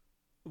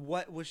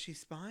what was she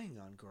spying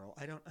on, girl?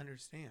 I don't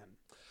understand.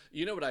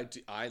 You know what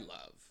I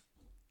love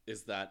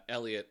is that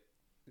Elliot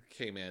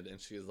came in and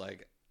she was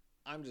like,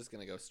 I'm just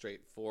gonna go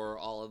straight for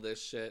all of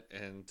this shit,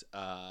 and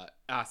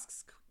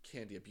asks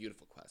Candy a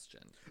beautiful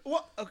question.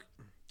 Well, okay.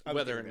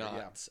 Whether or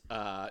not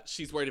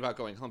she's worried about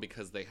going home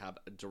because they have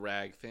a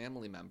drag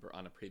family member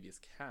on a previous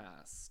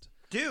cast.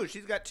 Dude,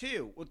 she's got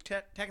two. Well,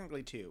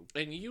 technically two.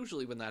 And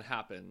usually when that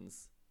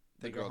happens,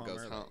 the They go girl home goes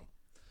early. home.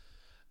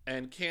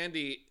 And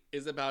Candy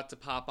is about to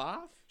pop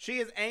off. She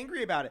is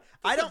angry about it.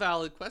 That's a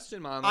valid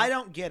question, Mama. I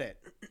don't get it.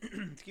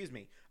 Excuse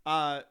me.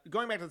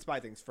 Going back to the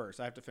spy things first,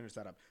 I have to finish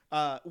that up.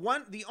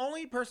 The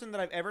only person that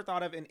I've ever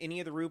thought of in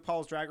any of the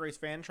RuPaul's Drag Race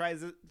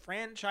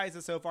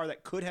franchises so far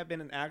that could have been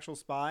an actual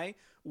spy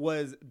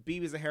was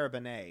Bibi Zahara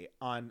Benet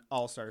on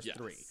All Stars Yes.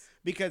 3,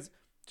 because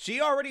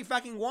she already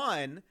fucking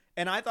won,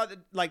 and I thought that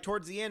like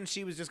towards the end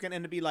she was just gonna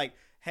end up be like,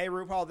 "Hey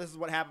RuPaul, this is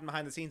what happened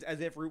behind the scenes,"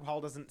 as if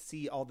RuPaul doesn't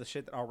see all the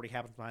shit that already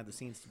happens behind the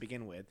scenes to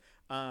begin with.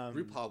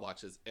 RuPaul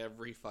watches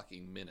every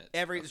fucking minute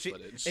of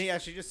footage. Yeah,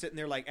 she's just sitting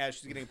there like as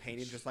she's getting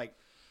painted, just like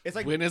it's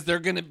like When is there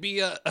going to be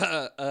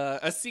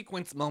a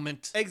sequence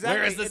moment? exactly.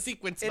 Where is the It's-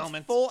 sequence it's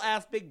moment? full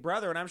ass Big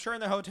Brother, and I'm sure in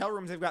the hotel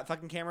rooms they've got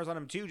fucking cameras on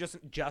them too,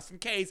 just in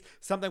case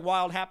something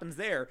wild happens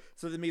there.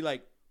 So they'd be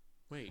like,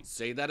 "Wait,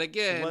 Say that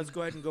again. let's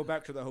go ahead and go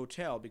back to the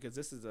hotel because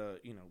this is a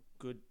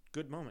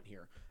good moment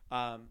here."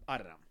 I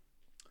don't know,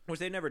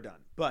 which they've never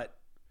done, but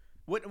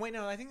wait,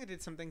 no, I think they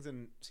did some things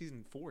in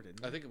season 4,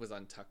 didn't they? I think it was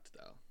Untucked,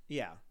 though.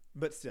 Yeah,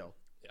 but still.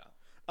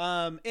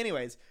 Yeah.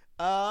 Anyways,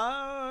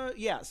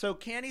 yeah. So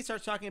Candy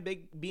starts talking a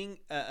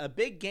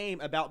big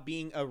game about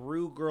being a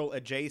Ru girl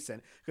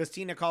adjacent because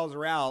Tina calls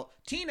her out.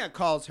 Tina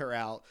calls her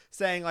out,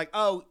 saying like,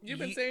 "Oh, You've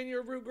been saying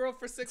you're a Rue girl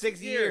for 6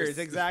 6 years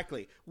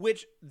exactly."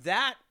 Which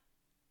that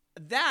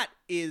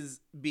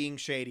is being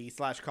shady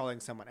 / calling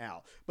someone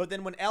out. But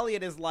then when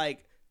Elliot is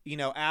like,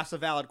 asks a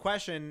valid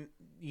question,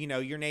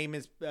 your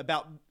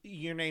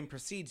name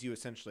precedes you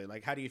essentially.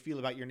 Like, how do you feel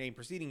about your name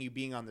preceding you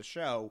being on the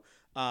show?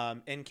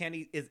 And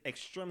Candy is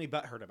extremely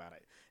butthurt about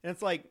it. And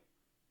it's like,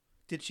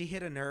 did she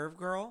hit a nerve,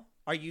 girl?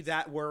 Are you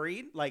that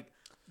worried? Like,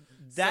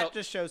 that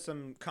just shows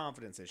some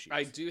confidence issues.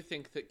 I do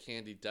think that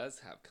Candy does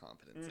have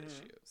confidence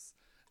issues.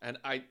 And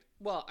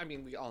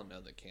we all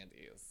know that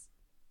Candy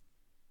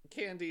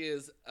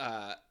is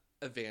a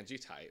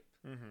Vanjie type.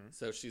 Mm-hmm.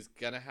 So she's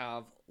going to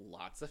have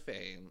lots of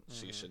fame.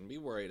 She shouldn't be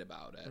worried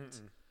about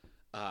it.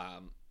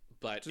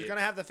 But She's going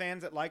to have the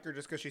fans that like her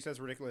just because she says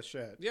ridiculous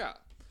shit. Yeah.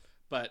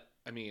 But,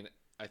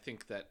 I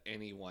think that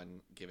anyone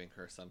giving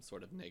her some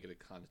sort of negative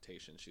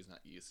connotation, she's not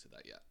used to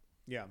that yet.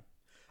 Yeah.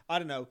 I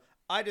don't know.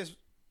 I just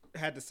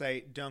had to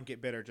say, don't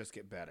get bitter, just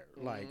get better.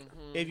 Like,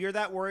 if you're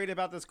that worried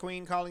about this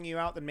queen calling you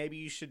out, then maybe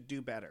you should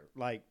do better.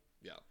 Like,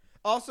 Yeah.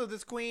 also,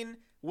 this queen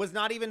was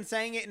not even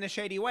saying it in a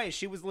shady way.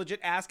 She was legit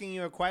asking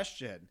you a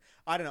question.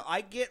 I don't know.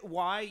 I get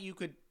why you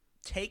could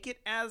take it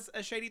as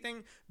a shady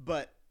thing,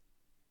 but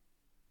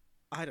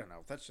I don't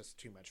know. That's just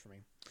too much for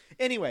me.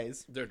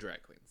 Anyways. They're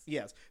drag queens.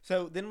 Yes.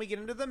 So then we get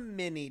into the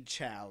mini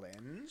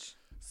challenge.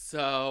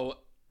 So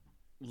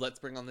let's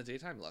bring on the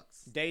daytime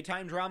looks.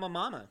 Daytime drama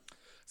mama.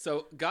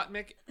 So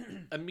Gottmik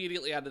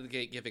immediately out of the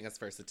gate giving us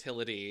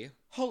versatility.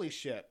 Holy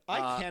shit.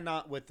 I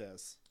cannot with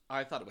this.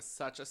 I thought it was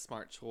such a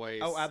smart choice.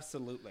 Oh,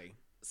 absolutely.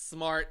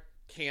 Smart,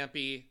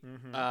 campy.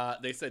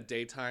 They said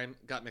daytime.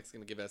 Gottmik's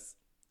going to give us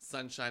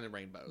sunshine and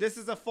rainbows. This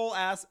is a full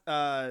ass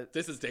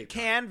This is daytime.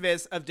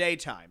 canvas of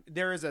daytime.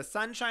 There is a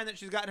sunshine that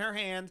she's got in her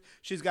hands.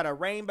 She's got a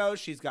rainbow.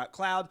 She's got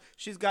clouds.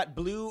 She's got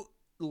blue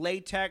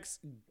latex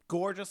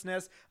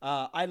gorgeousness.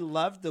 I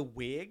loved the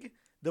wig.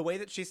 The way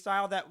that she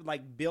styled that,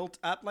 like, built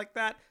up like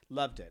that,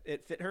 loved it.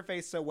 It fit her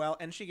face so well,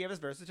 and she gave us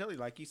versatility,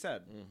 like you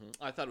said.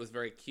 I thought it was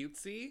very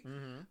cutesy,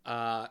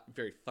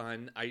 very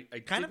fun. I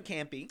Kind of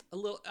campy. a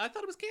little. I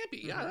thought it was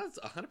campy. Yeah, that's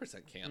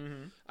 100%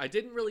 camp. I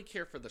didn't really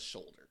care for the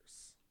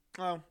shoulders.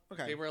 Oh,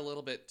 okay. They were a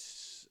little bit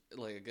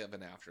of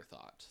an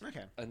afterthought.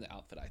 Okay. In the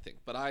outfit, I think,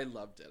 but I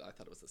loved it. I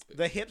thought it was a spook.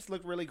 The hips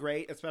look really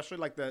great, especially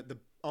like the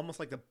almost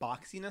like the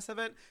boxiness of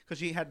it, because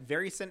she had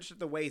very cinched at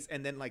the waist,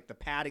 and then like the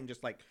padding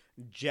just like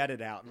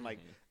jetted out, and like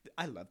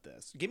I love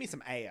this. Give me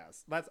some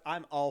ass.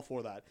 I'm all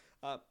for that.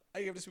 I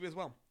give it to Swoop as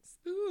well.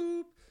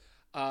 Swoop.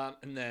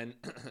 And then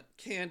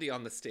Candy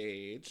on the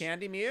stage.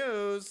 Candy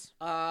Muse.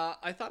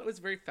 I thought it was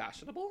very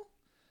fashionable.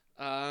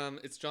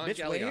 It's John Bitch,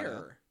 Galliano.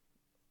 where?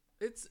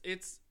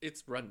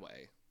 It's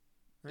runway.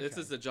 Okay. This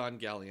is a John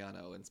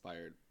Galliano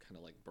inspired kind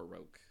of like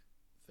Baroque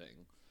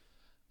thing.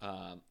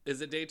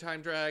 Is it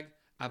daytime drag?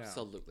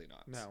 Absolutely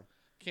not. No.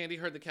 Candy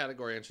heard the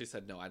category and she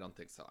said, no, I don't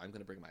think so. I'm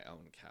going to bring my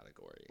own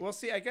category. Well,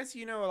 see, I guess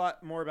you know a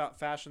lot more about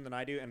fashion than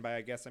I do, and by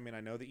I guess I mean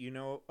I know that you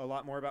know a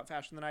lot more about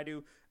fashion than I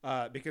do,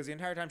 because the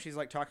entire time she's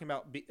like talking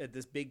about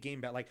this big game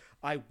about like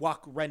I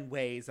walk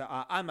runways,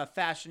 I'm a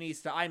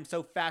fashionista, I'm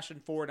so fashion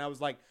forward, and I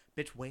was like,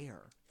 bitch,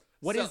 where?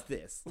 What is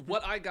this?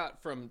 What I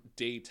got from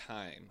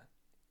daytime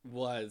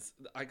was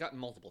I got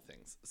multiple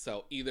things.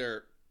 So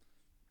either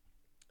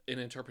an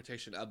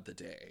interpretation of the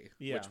day,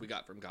 which we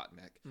got from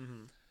Gottmik,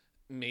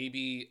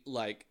 maybe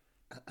like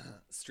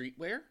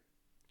streetwear,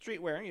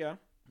 yeah,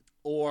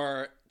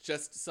 or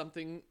just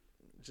something,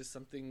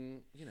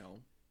 you know,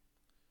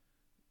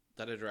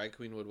 that a drag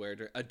queen would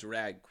wear. A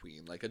drag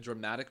queen, like a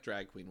dramatic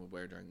drag queen, would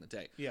wear during the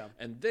day. Yeah,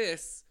 and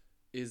this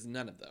is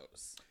none of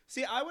those.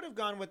 See, I would have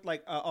gone with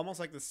like almost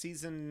like the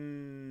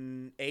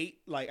season 8,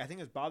 like I think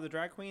it's Bob the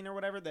Drag Queen or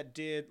whatever, that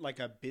did like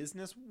a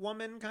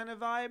businesswoman kind of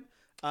vibe.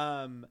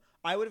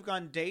 I would have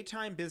gone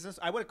daytime business.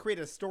 I would have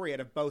created a story out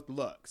of both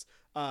looks,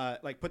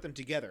 like put them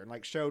together and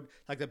like showed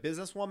like the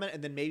businesswoman,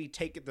 and then maybe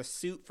take the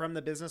suit from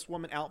the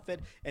businesswoman outfit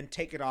and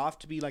take it off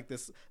to be like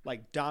this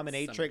like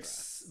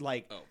dominatrix,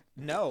 like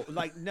no,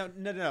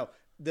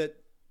 the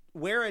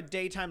wear a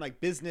daytime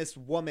like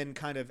businesswoman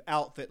kind of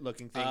outfit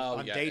looking thing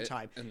on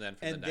daytime, and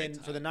then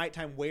for the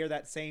nighttime wear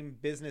that same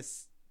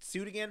business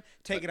suit again,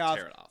 take it off,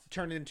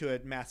 turn it into a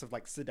massive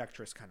like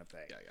seductress kind of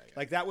thing. Yeah.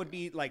 Like that would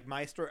be like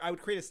my story. I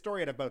would create a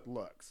story out of both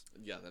looks.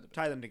 Yeah, that'd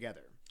tie them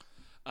together.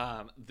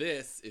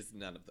 This is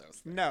none of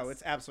those things. No,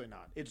 it's absolutely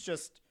not. It's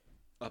just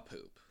a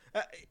poop.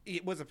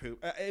 It was a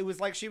poop. It was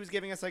like she was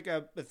giving us like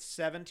a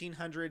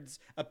 1700s,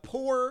 a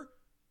poor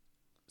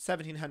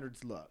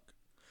 1700s look.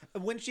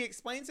 When she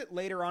explains it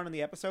later on in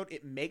the episode,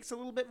 it makes a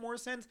little bit more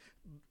sense.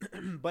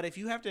 But if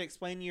you have to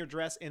explain your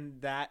dress in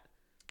that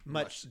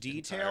much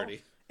detail,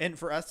 entirety. And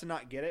for us to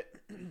not get it,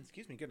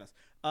 excuse me, goodness,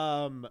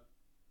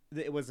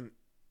 it wasn't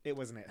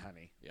it,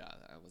 honey. Yeah,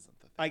 that wasn't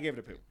the thing. I gave it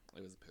a poop.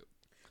 It was a poop.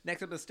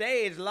 Next up the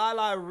stage,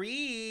 LaLa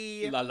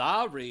Ri.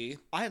 LaLa Ri.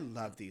 I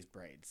love these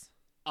braids.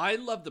 I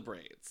love the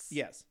braids.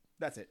 Yes,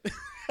 that's it.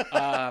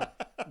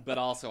 But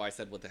also I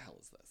said, what the hell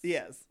is this?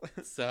 Yes.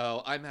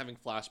 So I'm having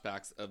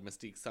flashbacks of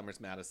Mystique Summers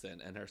Madison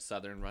and her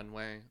Southern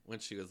runway when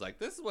she was like,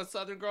 this is what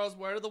Southern girls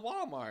wear to the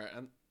Walmart.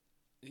 And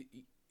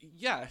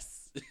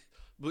yes,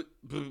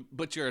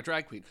 but you're a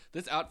drag queen.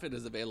 This outfit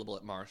is available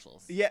at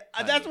Marshall's. Yeah,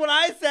 that's what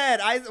I said.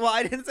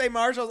 I didn't say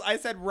Marshall's. I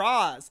said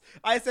Ross.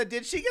 I said,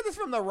 did she get this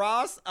from the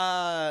Ross?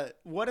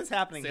 What is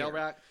happening Sale here?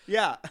 rack?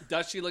 Yeah.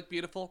 Does she look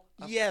beautiful?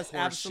 Yes,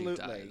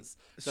 absolutely.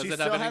 Does she it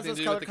still have has anything those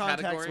to do color with the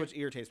contacts, category? which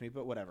irritates me,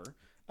 but whatever.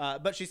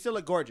 But she still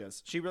looked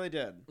gorgeous. She really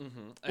did.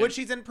 Mm-hmm. Which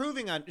she's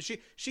improving on. She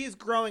is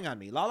growing on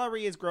me. LaLa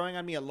Ri is growing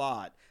on me a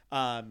lot.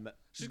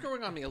 She's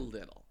growing on me a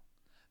little,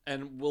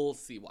 and we'll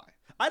see why.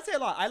 I'd say a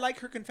lot. I like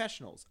her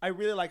confessionals. I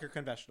really like her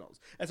confessionals,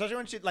 especially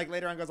when she like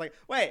later on goes like,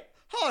 "Wait,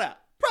 hold up,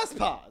 press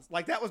pause."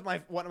 Like that was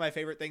one of my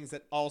favorite things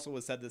that also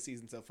was said this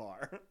season so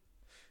far,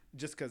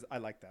 just because I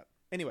like that.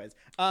 Anyways,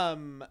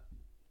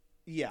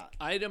 yeah,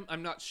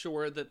 I'm not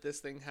sure that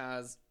this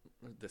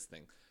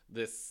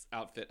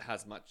outfit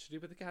has much to do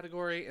with the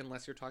category,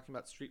 unless you're talking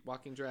about street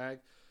walking drag.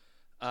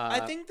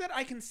 I think that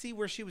I can see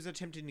where she was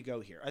attempting to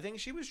go here. I think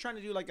she was trying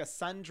to do like a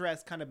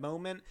sundress kind of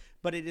moment,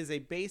 but it is a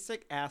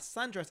basic ass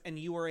sundress, and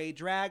you are a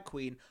drag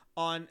queen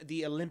on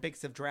the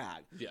Olympics of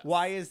drag. Yes.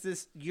 Why is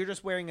this? You're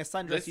just wearing a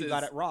sundress you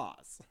got at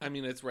Ross. I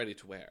mean, it's ready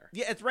to wear.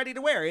 Yeah, it's ready to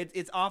wear.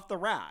 It's off the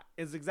rack.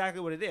 Is exactly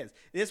what it is.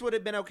 This would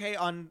have been okay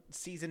on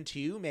season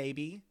 2,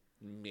 maybe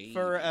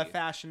for a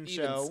fashion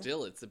show. Even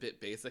still, it's a bit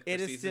basic. For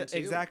season 2.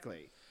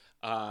 Exactly.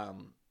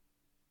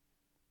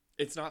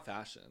 It's not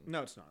fashion.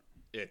 No, it's not.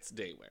 It's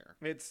day wear.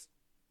 It's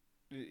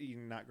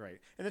not great.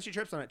 And then she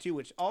trips on it too,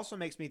 which also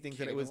makes me think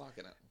that it was,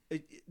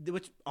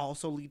 which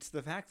also leads to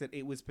the fact that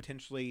it was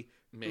potentially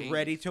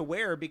ready to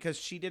wear because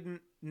she didn't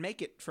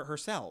make it for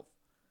herself.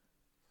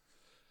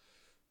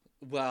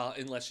 Well,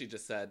 unless she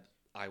just said,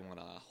 I want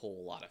a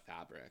whole lot of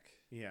fabric.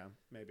 Yeah,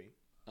 maybe.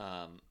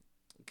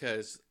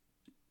 Because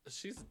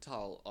she's a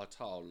tall.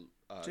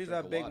 She's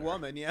a big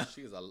woman, yeah.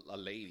 She's a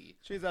lady.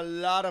 She's a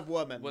lot of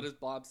woman. What does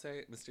Bob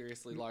say?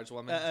 Mysteriously large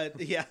woman?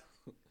 Yeah.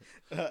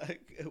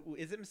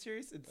 Is it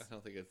mysterious? I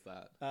don't think it's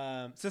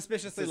that.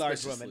 Suspiciously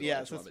large woman.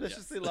 Yeah,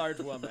 suspiciously large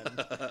woman.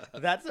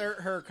 That's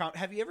her.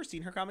 Have you ever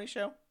seen her comedy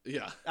show?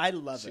 Yeah, I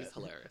love it. She's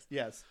hilarious.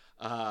 Yes.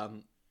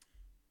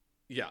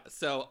 Yeah.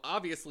 So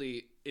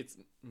obviously, it's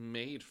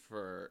made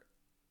for.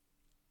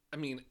 I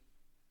mean,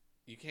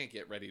 you can't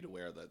get ready to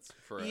wear that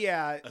for a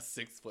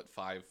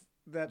 6'5"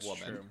 that's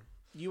woman. true.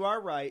 You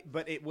are right,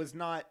 but it was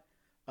not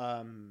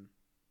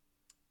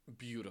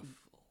Beautiful.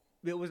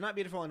 It was not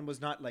beautiful and was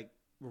not like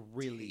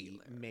really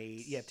Tailored.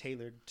 made,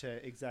 tailored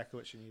to exactly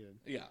what she needed.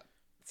 Yeah.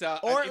 So,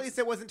 Or at least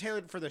it wasn't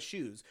tailored for the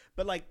shoes.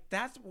 But like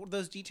that's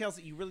those details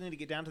that you really need to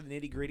get down to the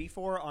nitty gritty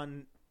for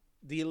on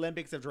the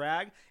Olympics of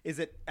drag. Is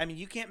that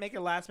you can't make a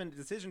last minute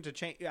decision to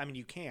change. I mean,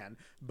 you can,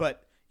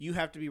 but you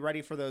have to be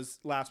ready for those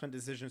last minute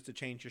decisions to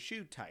change your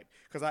shoe type.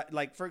 Because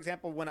for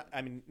example,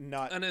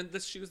 not. And then the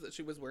shoes that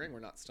she was wearing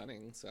were not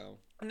stunning. So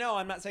No,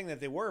 I'm not saying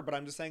that they were, but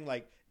I'm just saying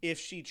like if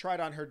she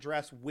tried on her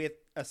dress with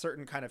a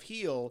certain kind of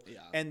heel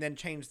and then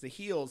changed the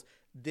heels,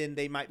 then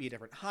they might be a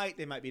different height,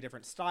 they might be a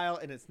different style,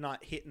 and it's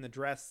not hitting the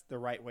dress the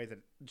right way that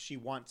she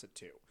wants it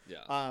to.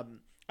 Yeah. A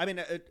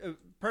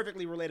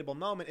perfectly relatable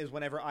moment is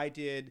whenever I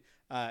did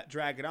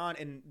Drag It On.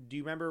 And do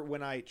you remember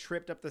when I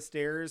tripped up the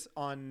stairs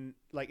on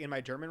in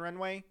my German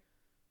runway?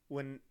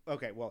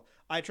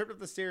 I tripped up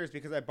the stairs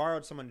because I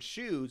borrowed someone's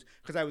shoes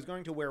because I was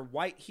going to wear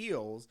white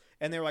heels,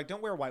 and they were like,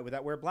 "Don't wear white with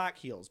that, wear black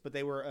heels." But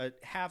they were a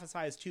half a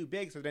size too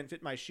big, so they didn't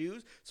fit my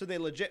shoes, so they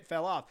legit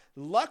fell off.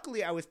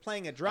 Luckily, I was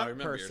playing a drunk I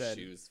remember person.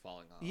 your shoes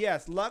falling off.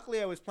 Yes,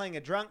 luckily I was playing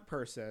a drunk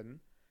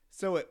person,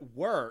 so it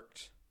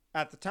worked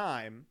at the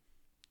time,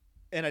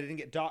 and I didn't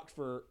get docked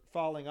for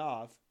falling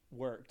off.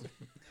 Worked.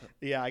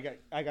 Yeah, I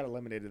got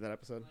eliminated that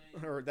episode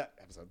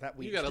that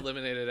week. You got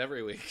eliminated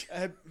every week.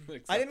 I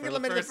didn't get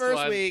eliminated the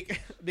first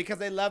week because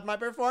they loved my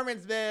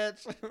performance,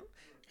 bitch.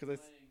 Because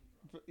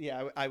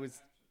I was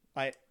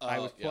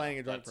playing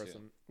a drunk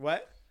person. Too.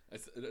 What?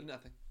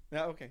 Nothing.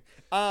 No, okay.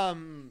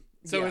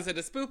 So is it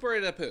a spoop or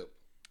a poop?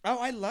 Oh,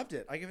 I loved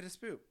it. I give it a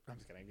spoop. I'm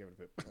just kidding. I give it a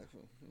poop.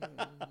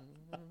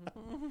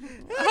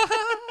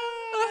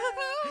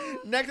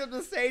 Next up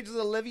the stage is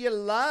Olivia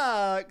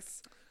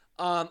Lux.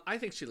 I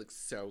think she looks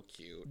so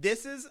cute.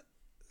 This is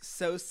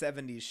so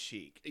 70s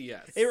chic.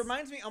 Yes. It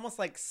reminds me almost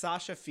like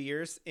Sasha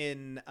Fierce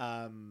in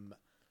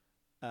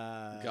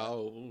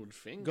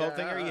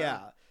Goldfinger.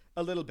 Yeah.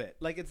 A little bit.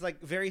 Like it's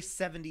like very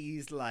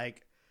 70s,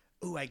 like,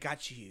 "Ooh, I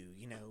got you,"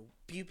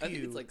 pew pew. I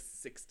think it's like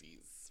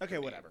 60s. Okay,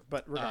 whatever.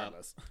 But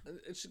regardless.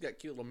 And she's got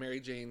cute little Mary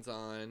Janes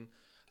on.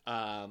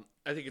 I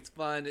think it's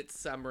fun. It's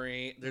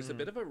summery. There's a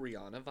bit of a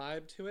Rihanna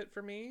vibe to it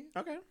for me.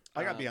 Okay.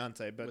 I got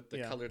Beyonce, but with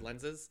the colored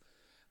lenses.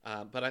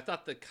 But I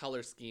thought the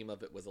color scheme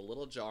of it was a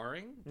little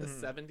jarring. The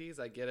 70s,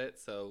 I get it.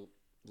 So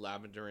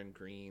lavender and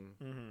green.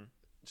 Mm-hmm.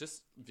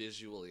 Just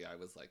visually, I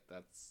was like,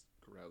 that's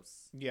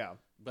gross. Yeah.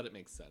 But it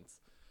makes sense.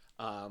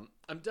 I'm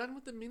done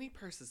with the mini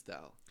purses,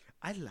 though.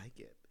 I like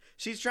it.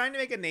 She's trying to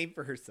make a name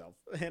for herself,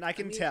 and I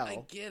can tell.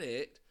 I get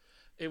it.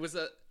 It was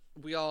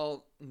we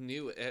all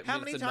knew it. How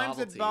many times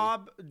did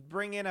Bob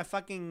bring in a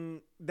fucking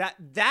that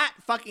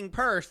fucking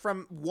purse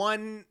from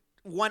one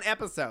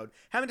episode?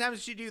 How many times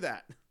did she do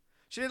that?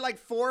 She did like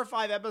 4 or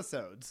 5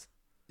 episodes.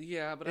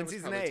 Yeah, but I was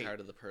probably tired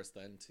of the purse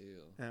then too.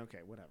 Okay,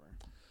 whatever.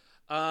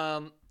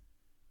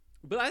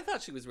 But I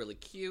thought she was really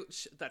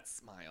cute. That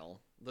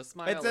smile, the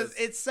smile.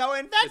 It's so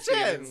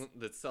infectious.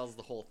 That sells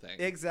the whole thing.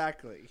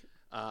 Exactly.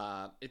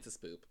 It's a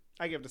spoop.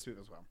 I give it a spoop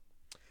as well.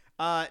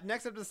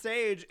 Next up to the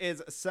stage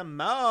is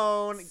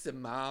Simone.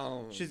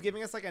 She's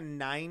giving us like a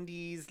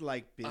 90s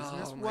like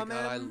businesswoman. Oh my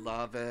God, I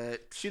love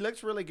it. She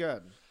looks really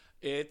good.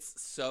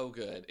 It's so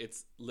good.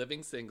 It's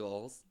living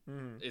singles.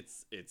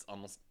 It's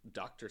almost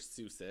Dr.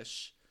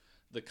 Seuss-ish.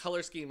 The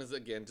color scheme is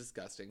again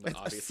disgusting, but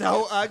obviously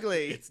so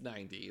ugly. It's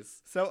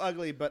 90s. So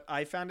ugly, but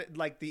I found it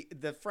like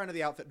the front of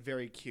the outfit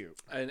very cute.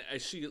 And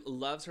she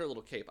loves her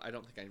little cape. I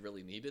don't think I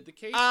really needed the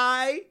cape.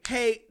 I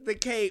hate the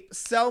cape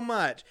so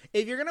much.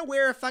 If you're gonna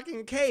wear a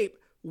fucking cape,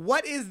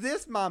 what is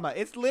this, mama?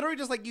 It's literally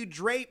just like you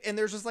drape and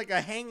there's just like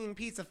a hanging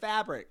piece of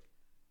fabric.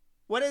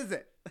 What is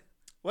it?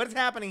 What is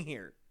happening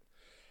here?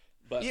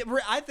 But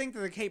I think that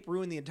the cape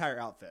ruined the entire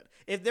outfit.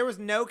 If there was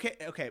no cape,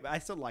 okay, but I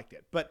still liked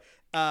it. But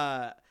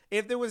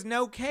if there was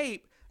no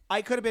cape,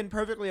 I could have been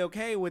perfectly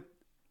okay with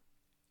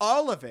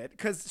all of it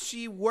because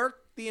she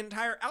worked the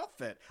entire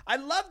outfit. I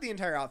love the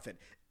entire outfit,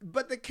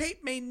 but the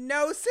cape made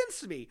no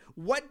sense to me.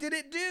 What did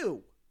it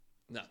do?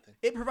 Nothing.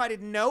 It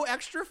provided no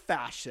extra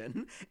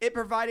fashion. It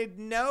provided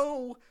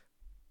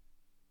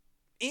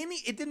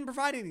it didn't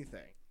provide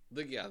anything.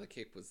 The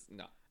cape was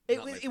not.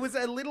 It was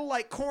a little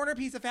like corner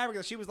piece of fabric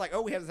that she was like,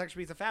 "Oh, we have this extra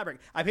piece of fabric.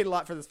 I paid a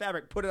lot for this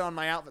fabric. Put it on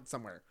my outfit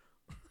somewhere."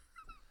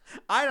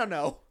 I don't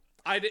know.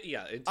 I didn't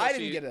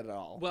get it at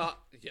all. Well,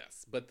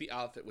 yes, but the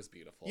outfit was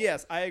beautiful.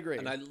 Yes, I agree.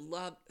 And I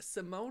love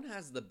Simone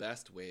has the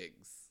best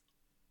wigs.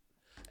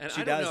 And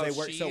she I don't does. know they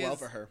work so well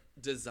for her.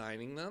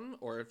 Designing them,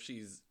 or if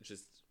she's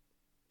just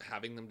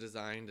having them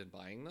designed and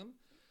buying them.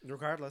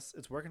 Regardless,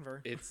 it's working for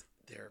her.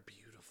 They're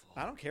beautiful.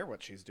 I don't care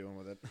what she's doing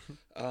with it.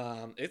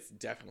 It's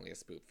definitely a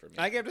spoop for me.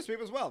 I gave it a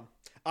spoop as well.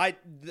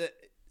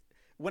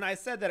 When I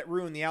said that it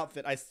ruined the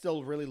outfit, I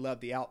still really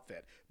loved the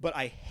outfit, but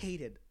I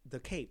hated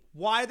the cape.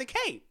 Why the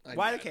cape?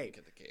 Why the cape?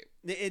 Get the cape.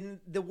 In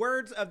the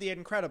words of the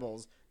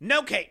Incredibles,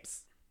 no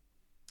capes.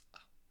 I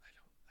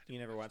don't You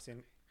never watched the?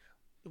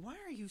 Why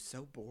are you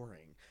so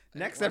boring? I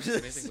Next don't up watch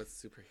to anything with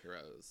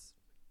superheroes.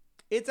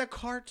 It's a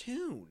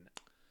cartoon.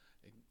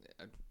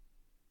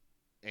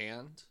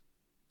 And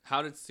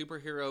how did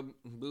superhero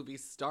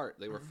movies start?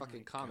 They were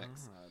fucking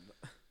comics.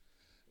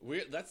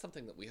 God. That's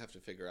something that we have to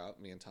figure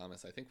out, me and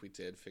Thomas. I think we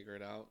did figure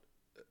it out.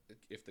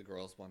 If the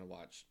girls want to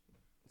watch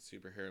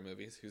superhero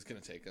movies, who's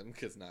going to take them?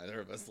 Because neither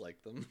of us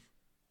like them.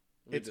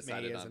 It's me,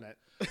 isn't it?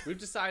 We've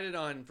decided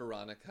on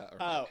Veronica or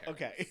Oh, my parents.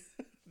 okay.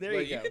 There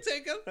Well, you go. can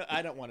take them.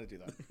 I don't want to do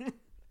that.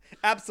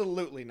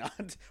 Absolutely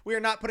not. We are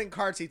not putting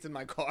car seats in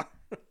my car.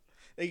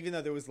 Even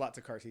though there was lots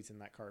of car seats in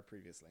that car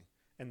previously.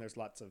 And there's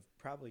lots of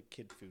probably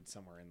kid food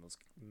somewhere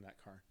in that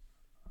car.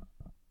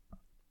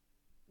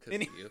 Because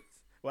Any- of you.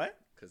 What?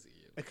 Because of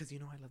you. Because you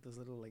know I love those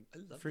little like I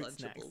love fruit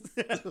Lunchables.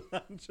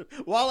 snacks.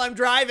 While I'm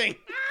driving.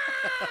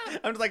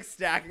 I'm just like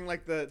stacking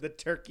like the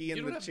turkey and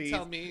You don't the have cheese. to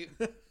tell me,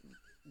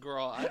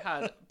 girl. I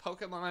had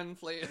Pokemon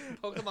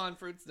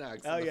fruit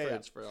snacks in the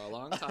fridge for a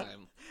long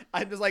time.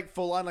 I'm just like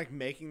full on like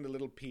making the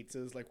little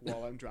pizzas like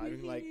while I'm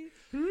driving like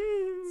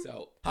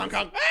So Hong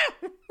Kong.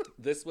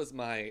 this was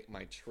my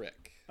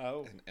trick.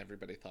 Oh. And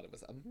everybody thought it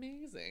was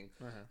amazing.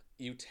 Uh-huh.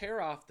 You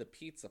tear off the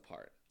pizza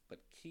part, but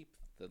keep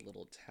the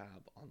little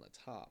tab on the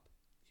top.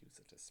 Use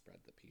it to spread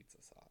the pizza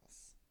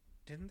sauce.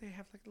 Didn't they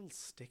have like a little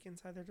stick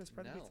inside there to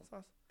spread the No. pizza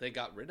sauce? They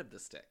got rid of the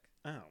stick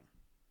Oh.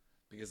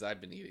 because I've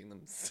been eating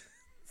them.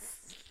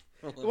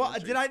 Well,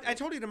 did I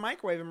told you to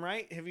microwave them,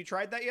 right? Have you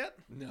tried that yet?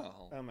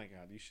 No. Oh my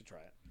god, you should try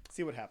it.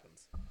 See what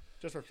happens.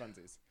 Just for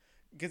funsies.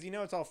 Because you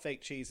know it's all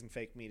fake cheese and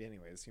fake meat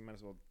anyways. You might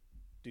as well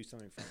do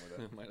something fun with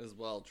it. Might as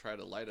well try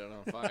to light it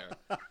on fire.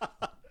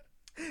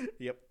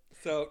 Yep.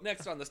 So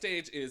next on the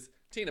stage is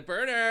Tina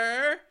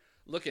Burner,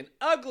 looking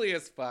ugly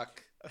as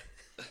fuck.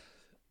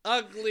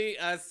 Ugly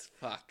as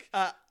fuck.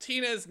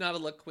 Tina's not a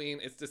look queen.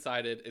 It's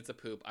decided. It's a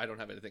poop. I don't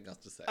have anything else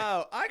to say.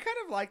 Oh, I kind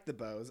of like the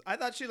bows. I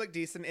thought she looked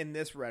decent in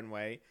this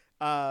runway.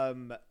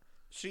 The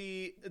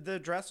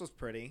dress was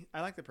pretty.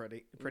 I like the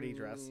pretty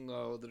dress.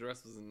 No, the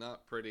dress was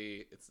not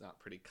pretty. It's not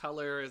pretty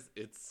colors.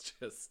 It's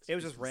just. It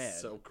was just red.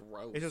 So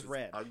gross. It's just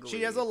red. Ugly.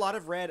 She has a lot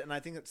of red, and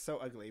I think it's so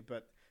ugly.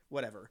 But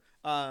whatever.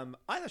 I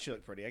thought she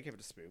looked pretty. I gave it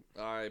a spoop.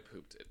 I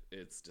pooped it.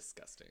 It's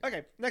disgusting.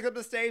 Okay, next up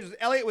the stage is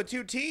Elliot with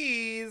 2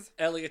 T's.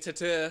 Elliot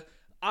Tata.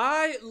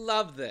 I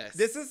love this.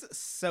 This is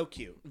so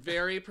cute.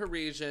 Very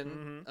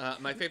Parisian.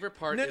 My favorite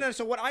part. No.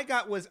 So what I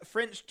got was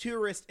French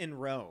tourist in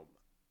Rome.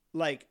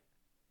 Like,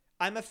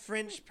 I'm a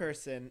French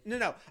person.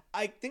 No.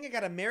 I think I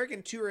got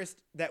American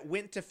tourist that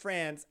went to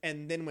France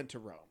and then went to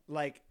Rome.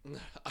 Like,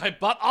 I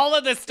bought all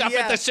of this stuff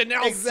at the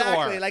Chanel exactly.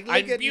 store. Like, look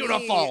I'm at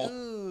beautiful. Me.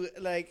 Ooh,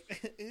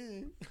 like,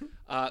 ooh.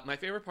 My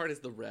favorite part is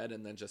the red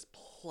and then just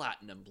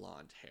platinum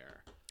blonde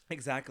hair.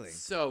 Exactly.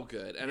 So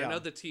good. And Yeah. I know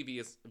the TV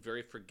is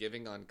very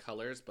forgiving on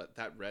colors, but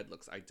that red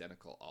looks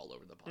identical all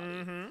over the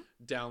body.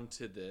 Down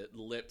to the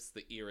lips,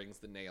 the earrings,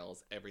 the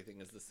nails. Everything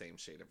is the same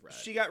shade of red.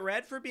 She got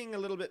red for being a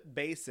little bit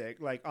basic,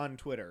 like on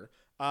Twitter,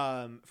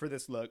 for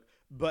this look,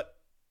 but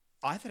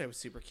I thought it was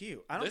super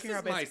cute. I don't This care how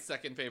is my basic.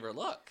 second favorite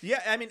look.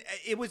 Yeah, I mean,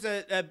 it was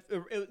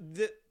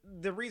the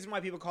reason why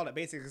people call it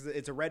basic is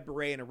it's a red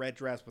beret and a red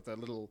dress with a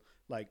little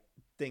like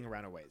thing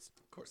around her waist.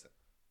 Of course.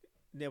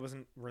 It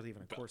wasn't really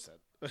even a corset.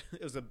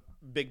 It was a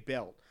big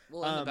belt.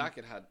 Well, in the back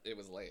it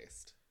was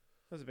laced.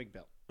 It was a big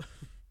belt.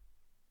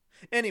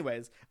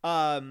 Anyways,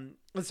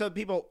 so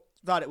people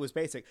thought it was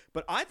basic,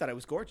 but I thought it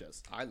was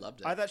gorgeous. I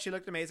loved it. I thought she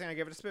looked amazing. I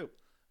gave it a spoop.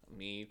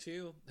 Me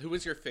too. Who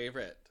was your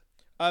favorite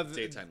Of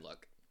daytime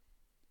look?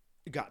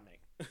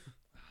 Gottmik.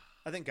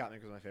 I think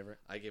Gottmik was my favorite.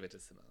 I gave it to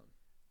Simone.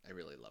 I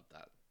really loved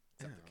that.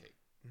 Except the cake.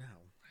 No.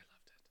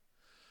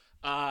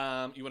 I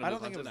loved it. You want I to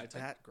don't move on think it to was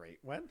nighttime? that great.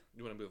 What?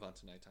 You want to move on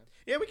to nighttime?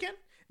 Yeah, we can.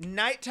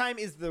 Nighttime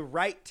is the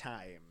right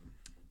time.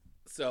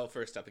 So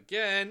first up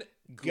again,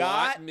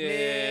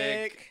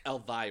 Gottmik.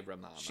 Elvira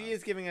Mama. She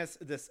is giving us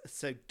this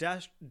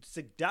seductress,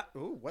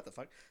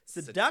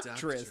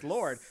 Seductress.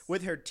 Lord,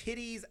 with her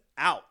titties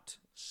out.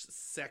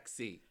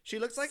 Sexy. She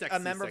looks like Sexy, a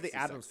member of the sexy,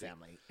 Addams sexy.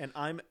 family, and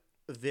I'm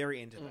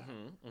very into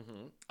that.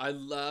 I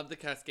love the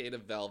cascade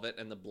of velvet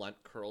and the blunt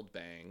curled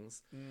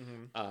bangs.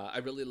 I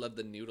really love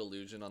the nude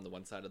illusion on the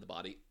one side of the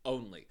body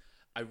only.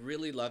 I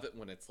really love it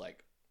when it's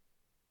like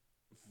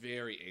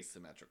very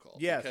asymmetrical.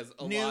 Yes, because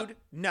nude,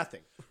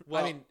 nothing.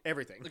 Well, I mean,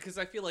 everything. Because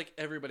I feel like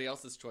everybody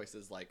else's choice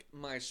is like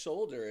my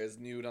shoulder is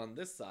nude on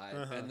this side,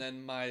 and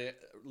then my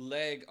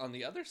leg on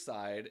the other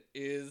side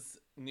is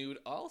nude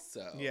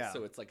also. Yeah.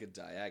 So it's like a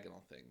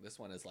diagonal thing. This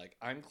one is like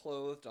I'm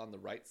clothed on the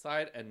right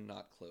side and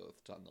not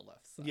clothed on the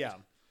left side. Yeah,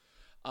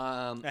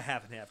 A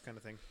half and half kind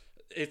of thing.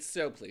 It's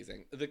so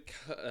pleasing.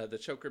 The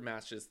choker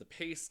matches the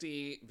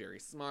pasty. Very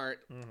smart.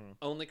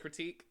 Only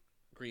critique: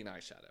 green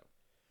eyeshadow.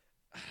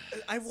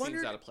 I Seems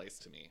wondered. out of place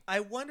to me.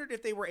 I wondered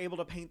if they were able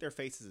to paint their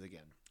faces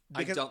again.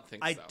 I don't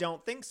think I so.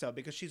 don't think so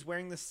because she's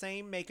wearing the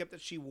same makeup that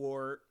she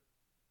wore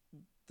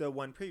the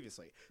one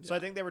previously. So I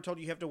think they were told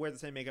you have to wear the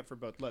same makeup for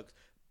both looks.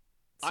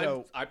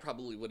 So I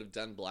probably would have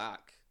done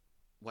black,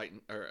 white,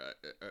 or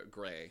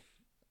gray.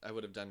 I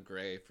would have done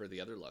gray for the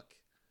other look,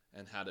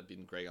 and had it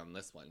been gray on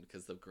this one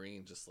because the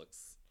green just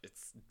looks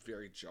it's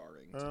very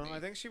jarring to me. I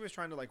think she was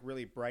trying to like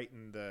really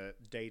brighten the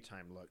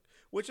daytime look,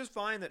 which is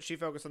fine that she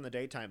focused on the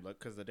daytime look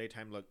because the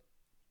daytime look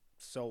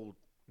sold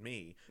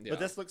me. Yeah. But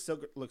this looks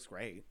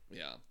great.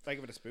 Yeah. I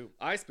give it a spoop.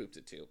 I spooped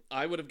it too.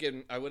 I would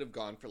have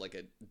gone for like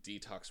a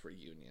detox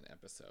reunion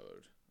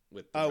episode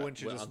with the, when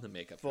she just on the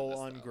makeup for full this,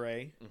 on though.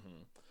 gray.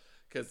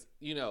 Because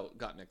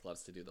Gottmik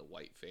loves to do the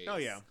white face. Oh,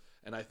 yeah.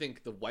 And I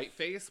think the white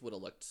face would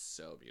have looked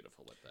so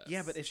beautiful with this.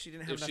 Yeah, but if she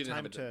didn't have enough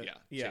time to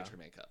change her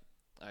makeup.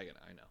 I know.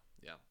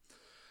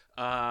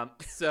 Yeah.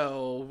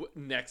 So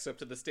next up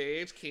to the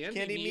stage,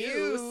 Candy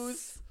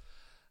Muse.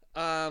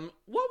 What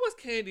was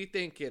Candy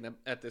thinking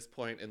at this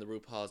point in the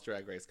RuPaul's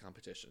Drag Race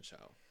competition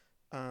show?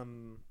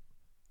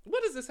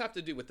 What does this have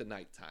to do with the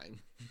nighttime?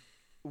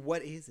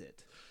 What is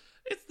it?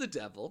 It's the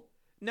devil.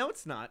 No,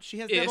 it's not. She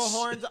has Ish. devil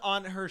horns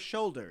on her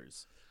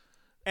shoulders.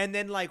 And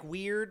then like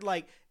weird,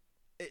 like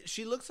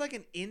she looks like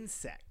an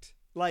insect.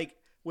 Like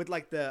with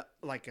like the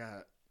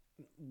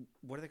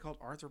what are they called?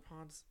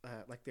 Arthropods?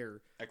 Like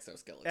they're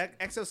Exoskeleton.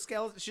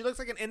 exoskeleton. She looks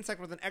like an insect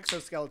with an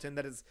exoskeleton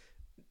that is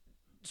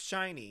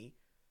shiny,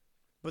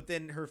 but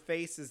then her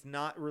face is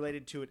not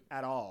related to it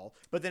at all.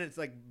 But then it's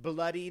like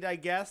bloodied, I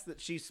guess, that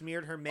she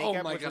smeared her makeup,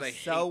 oh my which god, was I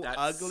so hate that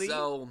ugly.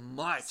 so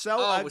much. So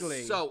oh, ugly.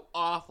 It's so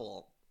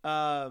awful.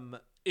 Um,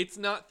 It's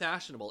not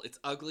fashionable. It's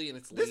ugly and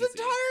it's this lazy.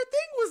 entire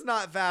thing was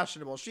not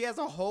fashionable. She has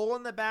a hole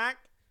in the back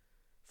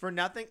for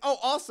nothing. Oh,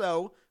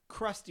 also,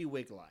 crusty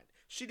wig line.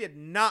 She did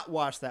not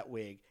wash that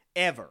wig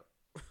ever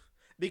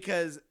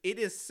because it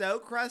is so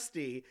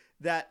crusty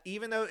that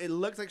even though it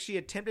looks like she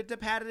attempted to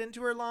pat it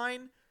into her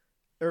line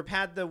or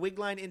pat the wig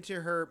line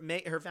into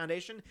her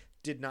foundation,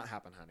 did not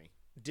happen, honey.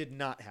 Did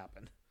not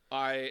happen.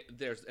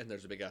 There's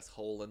a big ass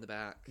hole in the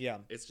back. Yeah.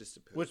 It's just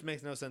a poop. Which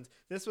makes no sense.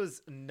 This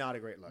was not a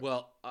great look.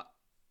 Well,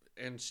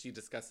 and she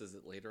discusses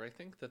it later, I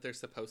think, that there's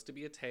supposed to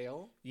be a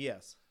tail.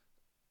 Yes.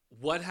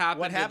 What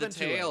happened to the to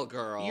tail, it?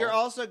 girl? You're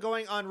also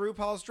going on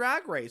RuPaul's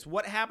Drag Race.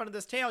 What happened to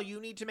this tail?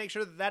 You need to make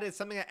sure that is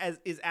something that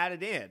is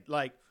added in.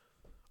 Like,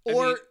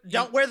 or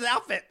don't wear the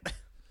outfit.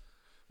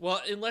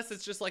 Well, unless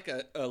it's just like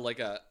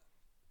a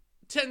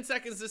 10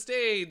 seconds to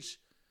stage,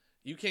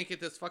 you can't get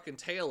this fucking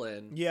tail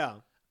in. Yeah.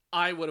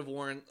 I would have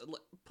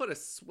put a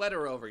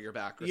sweater over your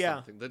back or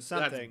something. That's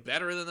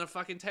better than a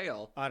fucking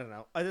tail. I don't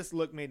know. This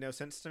look made no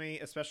sense to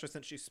me, especially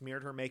since she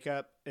smeared her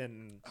makeup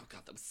and oh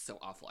god, that was so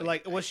awful.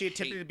 Was she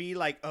attempting to be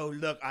like, oh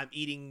look, I'm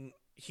eating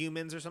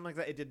humans or something like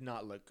that? It did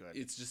not look good.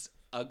 It's just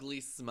ugly,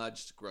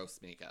 smudged,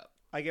 gross makeup.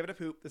 I gave it a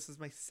poop. This is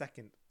my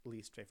second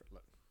least favorite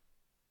look.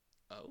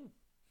 Oh.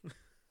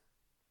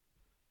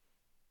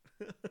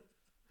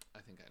 I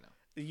think I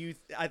know.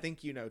 I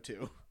think you know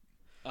too.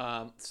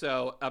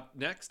 So up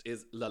next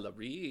is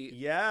Lalaurie.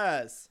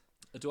 Yes.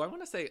 Do I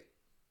want to say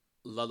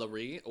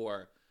Lalaurie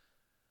or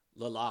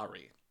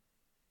Lalaurie?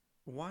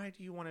 Why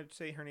do you want to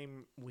say her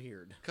name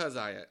weird? Because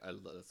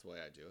that's the way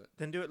I do it.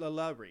 Then do it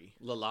Lalaurie.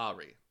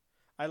 Lalaurie.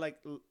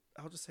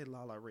 I'll just say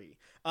Lalaurie.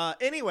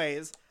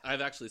 Anyways.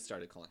 I've actually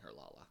started calling her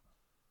Lala.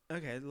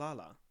 Okay,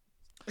 Lala.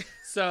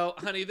 So,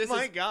 honey, this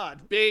My is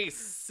God.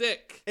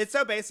 basic. It's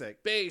so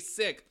basic.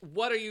 Basic.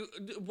 What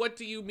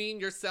do you mean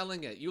you're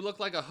selling it? You look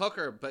like a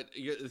hooker, but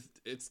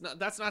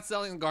that's not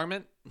selling a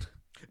garment.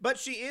 But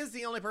she is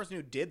the only person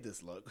who did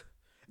this look.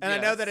 And Yes.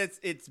 I know that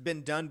it's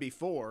been done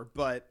before,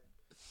 but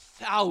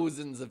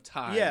Thousands of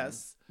times.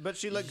 yes, but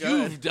she looked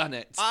good. You've done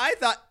it. I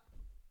thought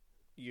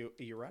you're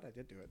right, I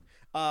did do it.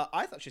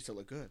 I thought she still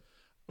looked good.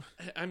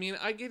 I mean,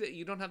 I get it.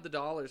 You don't have the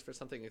dollars for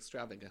something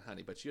extravagant,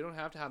 honey, but you don't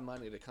have to have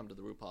money to come to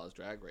the RuPaul's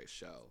Drag Race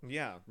show.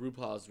 Yeah.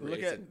 RuPaul's Look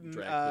Race at and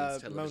Drag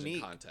Queens television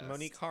Monique. contest.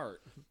 Monique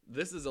Hart.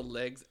 This is a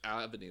Legs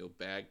Avenue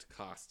bagged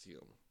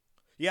costume.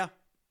 Yeah.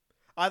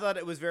 I thought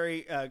it was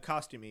very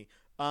costumey.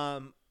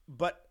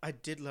 But I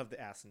did love the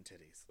ass and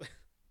titties.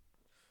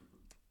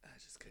 I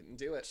just couldn't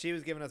do it. She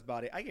was giving us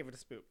body. I gave it a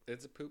spoop.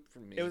 It's a poop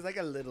from me. It was like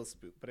a little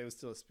spoop, but it was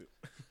still a spoop.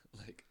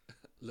 like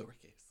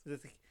lowercase.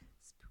 It's like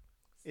spoop.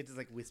 It just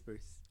like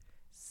whispers.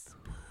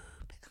 Spoop.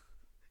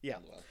 Yeah.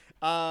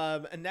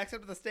 Well. And next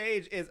up to the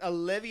stage is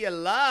Olivia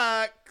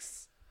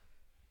Lux.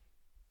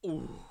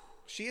 Ooh.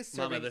 She is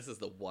serving. Mama, this is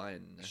the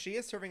one. She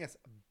is serving us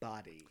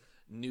body.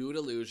 Nude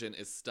Illusion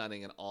is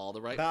stunning in all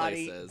the right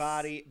Body, places.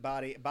 body,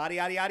 yaddy,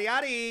 yaddy,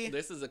 yaddy.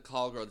 This is a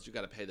call girl that you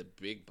got to pay the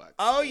big bucks.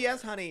 Oh, for.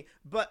 yes, honey.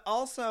 But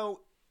also,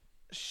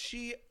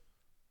 she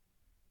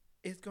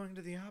is going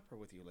to the opera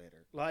with you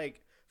later.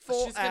 Like,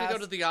 full She's going to ass, go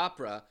to the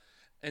opera,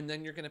 and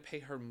then you're going to pay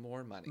her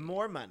more money.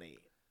 more money.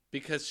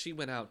 Because she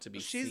went out to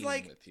be She's seen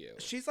like, with you.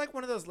 she's like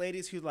one of those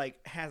ladies who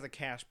like has a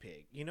cash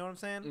pig. You know what I'm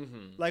saying?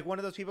 Mm-hmm. Like one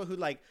of those people who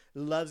like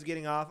loves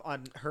getting off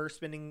on her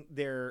spending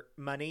their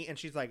money, and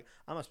she's like,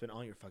 I'm gonna spend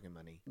all your fucking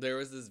money. There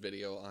was this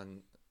video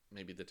on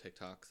maybe the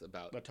TikToks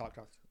about The talk.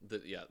 the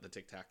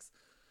TikToks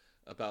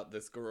about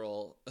this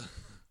girl.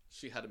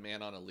 She had a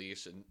man on a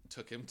leash and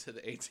took him to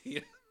the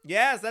ATM.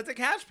 Yes, that's a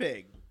cash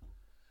pig.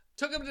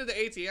 Took him to the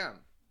ATM.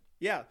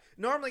 Yeah,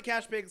 normally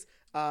cash pigs,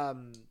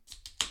 from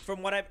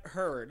what I've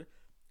heard,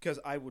 because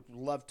I would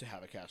love to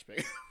have a cash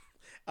pig.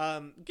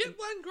 Get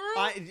one,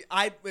 girl.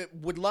 I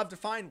would love to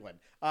find one.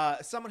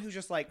 Someone who's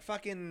just like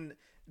fucking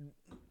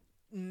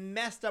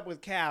messed up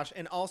with cash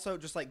and also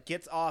just like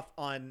gets off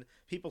on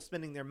people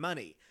spending their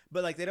money,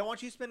 but like they don't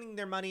want you spending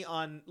their money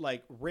on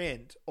like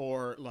rent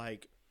or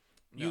like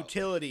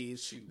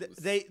utilities. Shoes.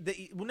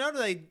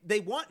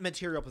 They want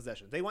material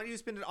possessions. They want you to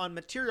spend it on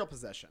material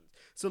possessions.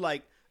 So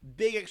like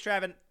big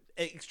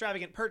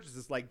extravagant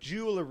purchases like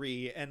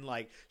jewelry and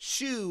like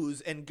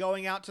shoes and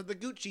going out to the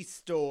Gucci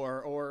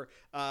store or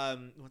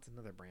what's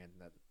another brand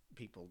that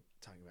people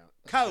talking about?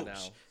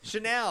 Coach,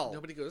 Chanel.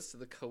 Nobody goes to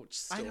the Coach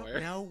store. I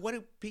don't know. What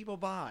do people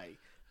buy?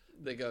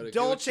 They go to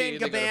Dolce Gucci,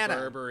 and they go Gabbana. to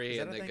Burberry, Is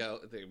that and a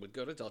thing? they would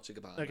go to Dolce &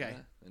 Gabbana. Okay.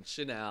 And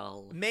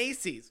Chanel.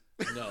 Macy's.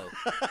 No.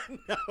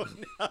 No.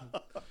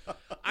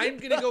 I'm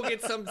gonna go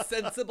get some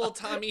sensible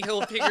Tommy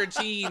Hilfiger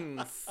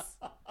jeans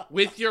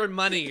with your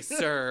money,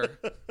 sir.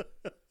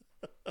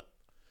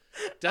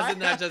 Doesn't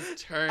that just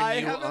turn I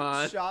you haven't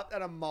on? shopped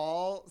at a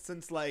mall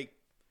since like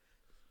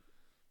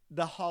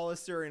the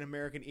Hollister and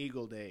American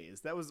Eagle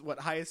days. That was what,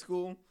 high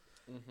school?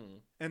 Mm-hmm.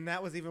 And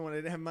that was even when I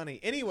didn't have money.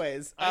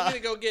 Anyways, I'm gonna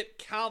go get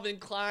Calvin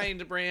Klein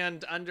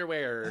brand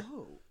underwear.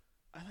 oh,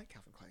 I like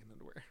Calvin Klein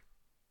underwear.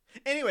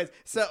 Anyways,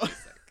 so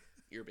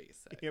You're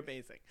basic. you're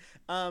basic.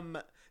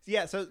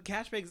 Yeah. So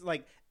cash bags,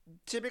 like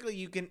typically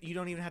you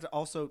don't even have to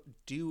also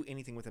do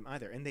anything with them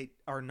either, and they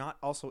are not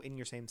also in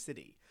your same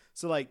city.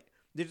 So like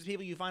they're just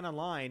people you find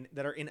online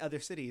that are in other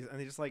cities, and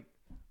they just like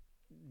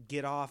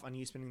get off on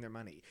you spending their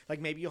money. Like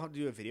maybe you'll have to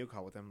do a video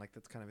call with them. Like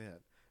that's kind of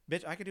it.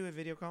 Bitch, I could do a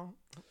video call.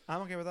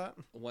 I'm okay with that.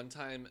 One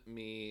time,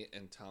 me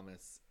and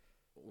Thomas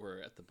were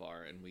at the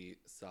bar, and we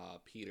saw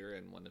Peter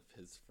and one of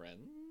his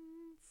friends,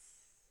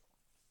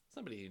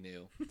 somebody he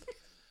knew.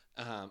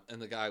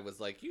 And the guy was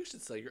like, "You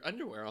should sell your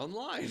underwear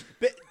online."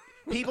 But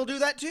people do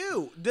that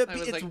too. I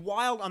was It's like-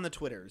 wild on the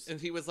Twitters. And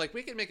he was like,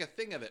 "We can make a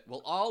thing of it.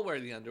 We'll all wear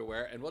the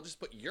underwear, and we'll just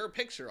put your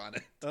picture on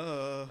it."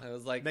 I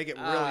was like, Make it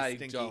really I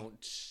stinky.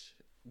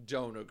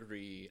 don't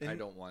agree. I And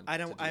don't want. I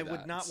don't. To do I would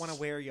that. not want to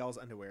wear y'all's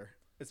underwear,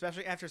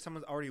 especially after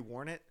someone's already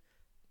worn it,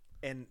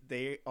 and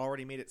they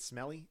already made it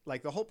smelly.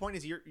 Like the whole point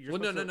is you're. Well,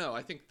 no. supposed to-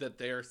 I think that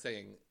they're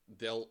saying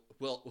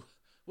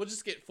we'll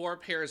just get 4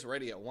 pairs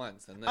ready at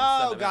once, and then.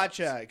 Oh, send them out.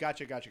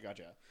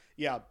 gotcha.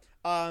 Yeah.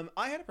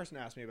 I had a person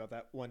ask me about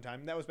that one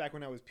time. That was back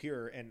when I was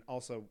pure and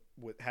also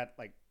had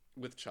like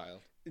With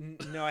child.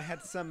 no, I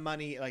had some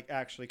money like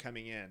actually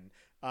coming in.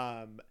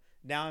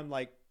 Now I'm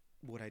like,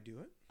 would I do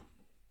it?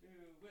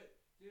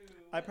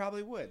 I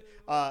probably would.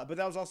 But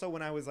that was also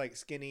when I was like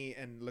skinny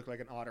and looked like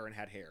an otter and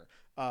had hair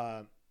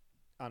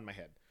on my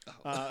head.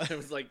 Oh. I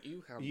was like,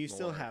 you have. You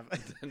still more have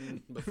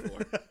than before.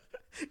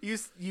 you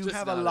Just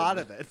have a not lot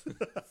in- of it.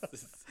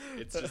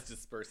 It's just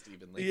dispersed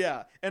evenly.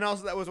 Yeah, and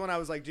also that was when I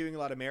was like doing a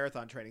lot of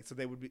marathon training. So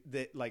they would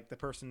be like the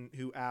person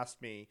who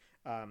asked me.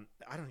 I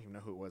don't even know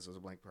who it was. It was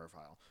a blank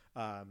profile.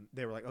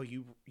 They were like, "Oh,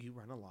 you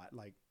run a lot.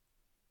 Like,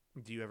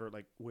 do you ever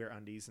like wear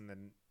undies and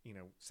then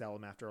sell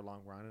them after a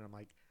long run?" And I'm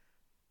like,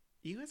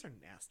 "You guys are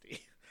nasty."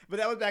 But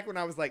that was back when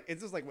I was like,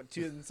 it's just like what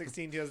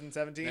 2016,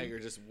 2017. Now you're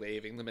just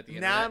waving them at the Now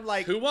internet. I'm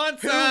like, who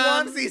wants who them?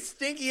 wants these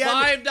stinky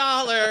undies?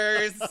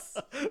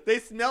 $5. They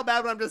smell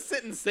bad when I'm just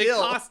sitting They still.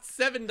 cost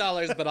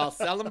 $7, but I'll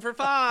sell them for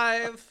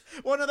 $5.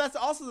 Well, no, that's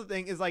also the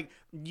thing is like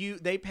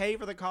they pay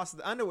for the cost of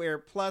the underwear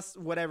plus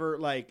whatever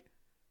like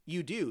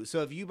you do.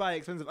 So if you buy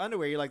expensive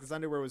underwear, you're like, this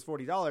underwear was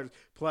 $40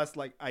 plus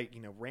like I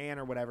ran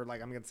or whatever.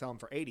 Like I'm gonna sell them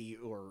for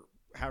 $80 or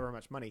however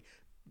much money.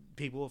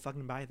 People will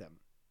fucking buy them.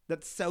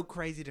 That's so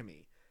crazy to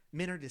me.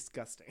 Men are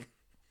disgusting.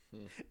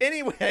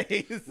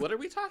 Anyways, What are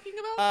we talking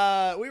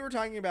about? we were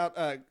talking about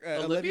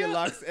Olivia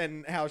Lux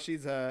and how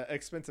she's a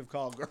expensive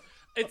call girl.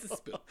 It's a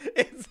spoof.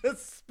 It's a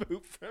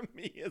spook for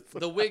me.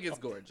 The wig is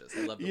gorgeous.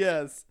 I love the wig.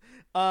 Yes.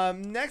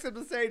 Next up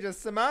the stage is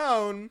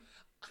Simone.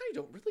 I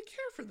don't really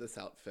care for this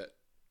outfit.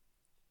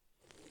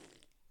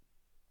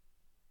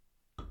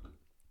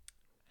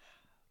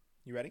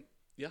 You ready?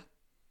 Yeah.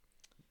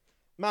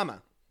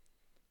 Mama.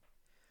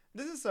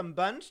 This is some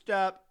bunched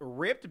up,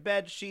 ripped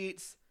bed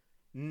sheets,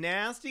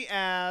 nasty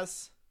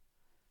ass.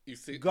 You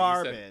see,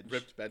 Garbage. You said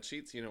ripped bed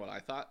sheets. You know what I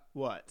thought?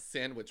 What?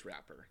 Sandwich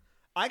wrapper,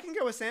 I can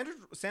go with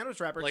sandwich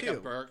wrapper like too. a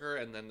burger,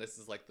 and then this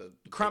is like the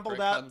Crumpled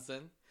paper it up. comes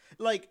in.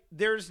 Like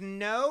there's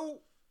no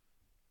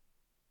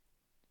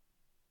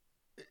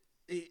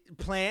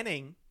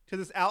planning to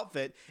this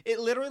outfit. It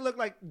literally looked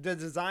like the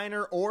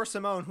designer or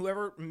Simone,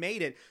 whoever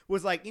made it,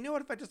 was like, you know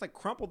what? If I just like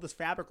crumpled this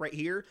fabric right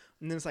here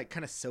and then it's like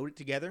kind of sewed it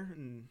together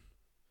and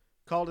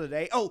called it a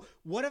day. Oh,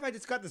 what if I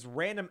just got this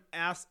random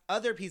ass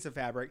other piece of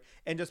fabric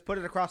and just put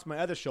it across my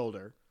other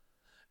shoulder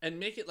And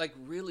make it like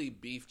really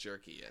beef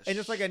jerky-ish. and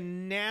just like a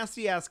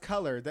nasty ass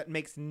color that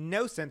makes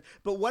no sense.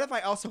 But what if I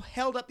also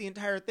held up the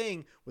entire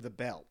thing with a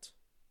belt?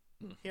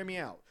 Hear me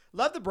out.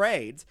 Love the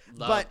braids,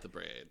 Love but the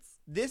braids.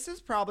 this is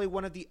probably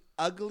one of the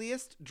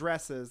ugliest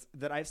dresses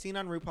that I've seen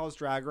on RuPaul's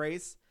Drag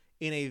Race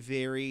in a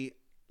very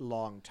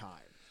long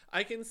time.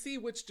 I can see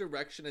which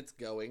direction it's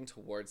going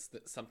towards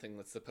something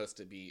that's supposed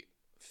to be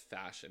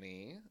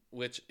fashion-y,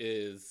 which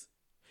is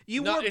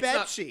You No, wore it's bed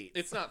not- sheets.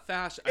 It's not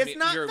fashion. It's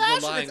not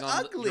fashion, it's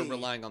ugly. You're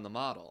relying on the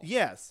model.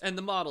 Yes. And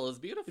the model is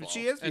beautiful.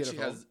 She is And she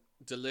beautiful. has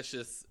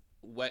delicious,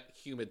 wet,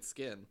 humid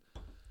skin.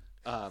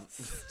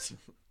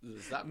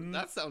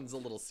 That sounds a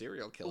little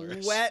serial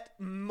killerish. Wet,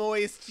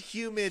 moist,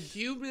 humid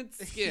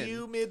skin.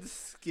 Humid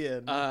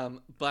skin.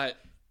 But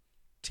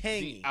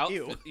Tangy. the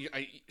outfit. Ew.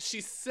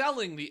 She's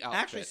selling the outfit,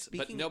 Actually, but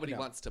speaking- nobody no.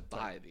 wants to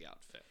buy the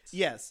outfit.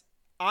 Yes.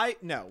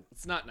 No.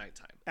 It's not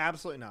nighttime.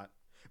 Absolutely not.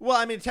 Well,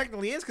 I mean, it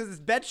technically is because it's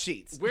bed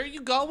sheets. Where are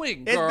you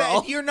going, It's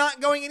girl? you're not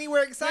going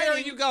anywhere exciting. Where are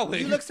you going?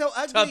 You look so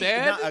ugly. To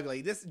bed? Not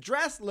ugly. This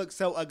dress looks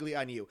so ugly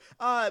on you.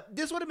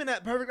 This would have been a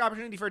perfect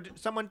opportunity for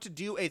someone to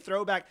do a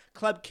throwback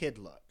Club Kid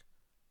look.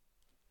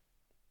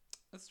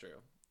 That's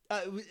true.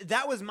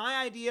 That was my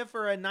idea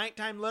for a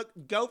nighttime look.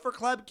 Go for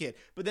Club Kid.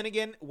 But then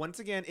again, once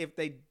again, if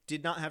they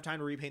did not have time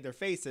to repaint their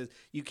faces,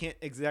 you can't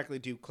exactly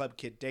do Club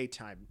Kid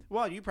daytime.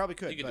 Well, you probably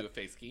could. You could but- do a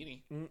face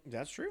skinny.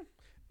 That's true.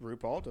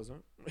 RuPaul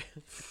doesn't.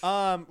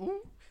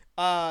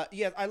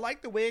 Yes, I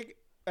like the wig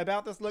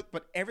about this look,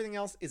 but everything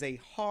else is a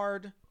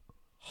hard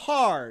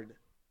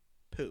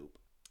poop.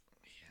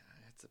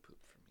 Yeah, it's a poop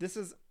for me. This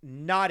is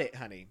not it,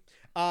 honey.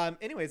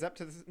 Anyways, up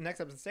to the next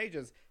episode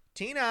stages.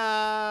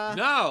 Tina.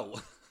 No,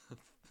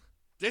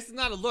 this is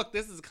not a look.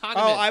 This is a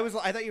condiment.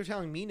 I thought you were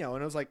telling me no,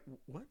 and I was like,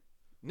 what?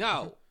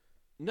 No.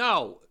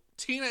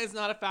 Tina is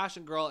not a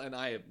fashion girl, and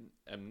I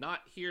am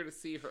not here to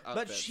see her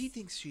outfits. But she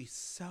thinks she's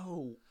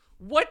so.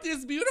 What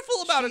is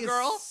beautiful about she a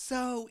girl? Is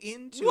so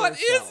into What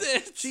herself. is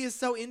it? She is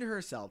so into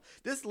herself.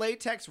 This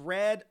latex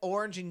red,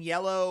 orange, and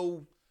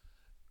yellow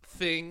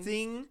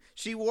thing.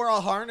 She wore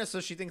a harness, so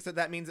she thinks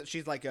that means that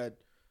she's like a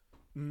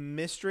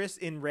mistress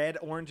in red,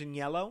 orange, and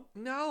yellow.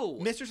 No.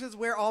 Mistresses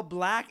wear all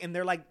black, and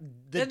they're like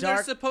the and dark.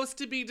 they're supposed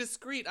to be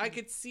discreet. I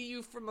could see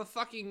you from a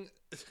fucking.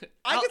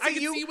 I could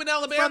see you in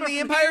Alabama from the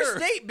Empire here.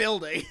 State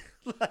Building.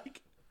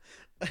 Like,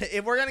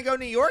 if we're gonna go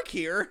New York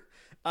here,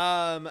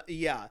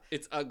 yeah,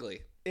 It's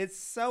ugly. it's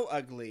so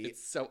ugly.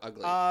 It's so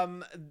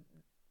ugly.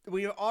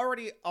 We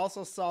already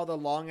also saw the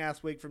long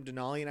ass wig from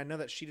Denali, and I know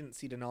that she didn't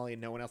see Denali,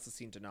 and no one else has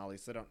seen Denali,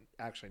 so I don't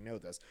actually know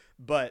this.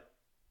 But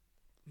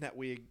that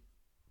wig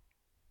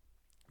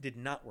did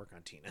not work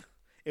on Tina.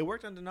 It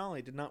worked on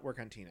Denali, did not work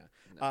on Tina.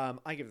 No.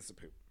 I give this a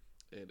poop.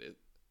 It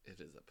is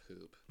a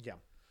poop. Yeah.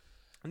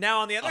 Now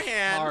on the other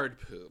hand, hard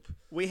poop.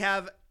 we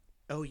have.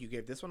 Oh, you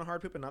gave this one a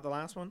hard poop and not the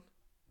last one?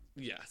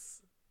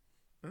 Yes.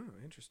 Oh,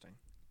 interesting.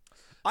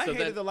 I So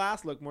hated then- the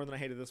last look more than I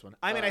hated this one.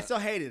 I mean, I still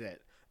hated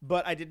it,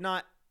 but I did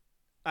not.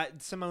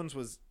 Simone's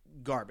was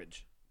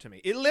garbage to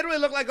me. It literally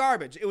looked like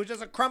garbage. It was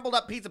just a crumpled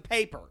up piece of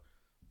paper.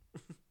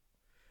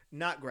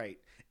 Not great.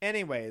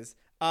 Anyways,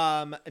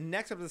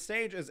 next up to the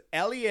stage is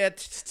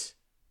Elliot.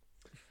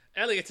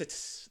 Elliot,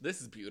 this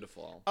is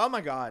beautiful. Oh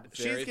my God,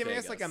 Very she's giving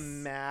us like a Vegas.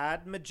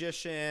 mad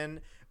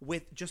magician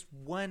with just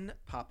one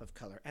pop of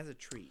color as a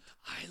treat.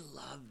 I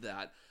love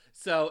that.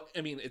 So, I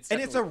mean, it's And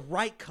it's a definitely-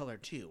 right color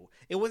too.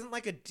 It wasn't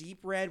like a deep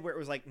red where it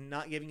was like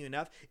not giving you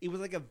enough. It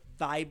was like a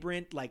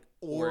vibrant, like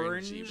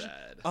orange. orangey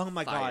red. Oh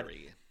my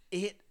Fiery. God.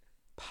 It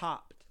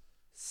popped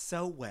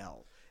so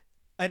well.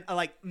 And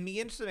like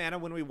me and Savannah,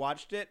 when we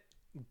watched it,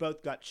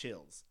 both got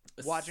chills.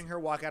 Watching her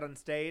walk out on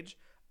stage.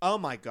 Oh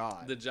my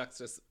God. The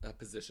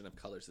juxtaposition of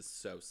colors is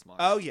so smart.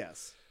 Oh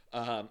yes.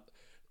 And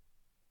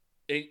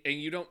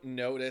you don't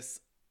notice.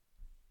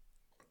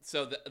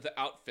 So the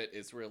outfit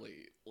is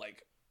really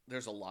like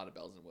there's a lot of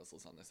bells and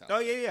whistles on this outfit. Oh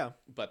yeah.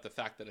 But the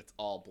fact that it's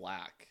all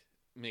black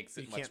makes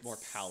it You much can't more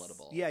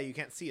palatable. Yeah, you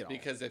can't see it all.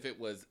 Because if it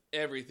was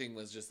everything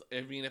was just,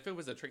 I mean, if it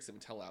was a Trixie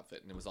Mattel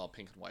outfit and it was all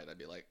pink and white, I'd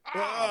be like, oh,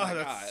 my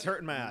that's God.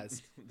 hurting my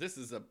eyes. This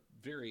is a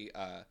very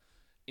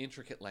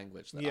intricate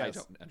language that I Yes.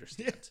 don't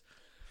understand.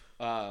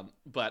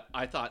 But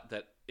I thought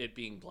that it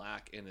being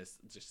black and it's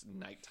just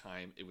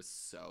nighttime, it was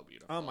so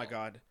beautiful. Oh my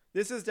God.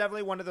 This is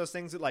definitely one of those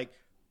things that like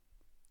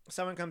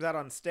someone comes out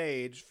on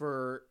stage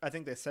for, I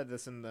think they said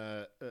this in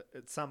the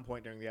at some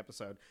point during the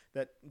episode,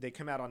 that they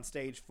come out on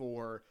stage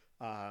for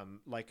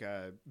like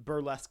a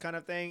burlesque kind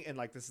of thing, and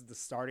like this is the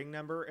starting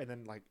number, and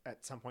then like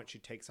at some point she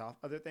takes off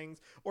other things,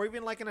 or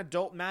even like an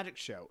adult magic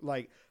show.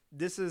 Like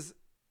this is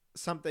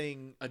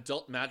something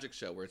Adult magic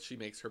show where she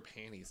makes her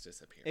panties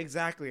disappear.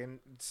 exactly, and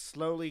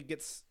slowly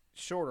gets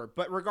shorter.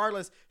 But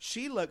regardless,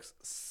 she looks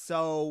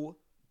so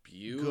good.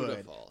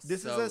 Beautiful.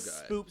 This So is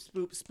a good.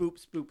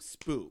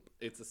 spoop.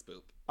 It's a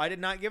spoop. I did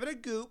not give it a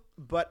goop,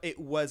 but it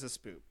was a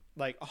spoop.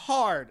 Like a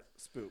hard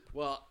spoop.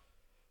 Well,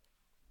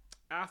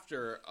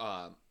 after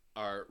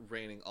our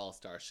reigning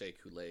all-star Shea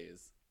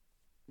Coulee's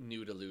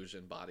Nude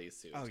Illusion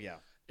bodysuit, Oh yeah.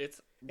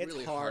 it's It's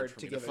really hard for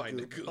to me give find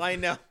a a goop. goop. I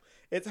know.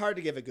 It's hard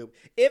to give a goop.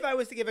 If I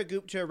was to give a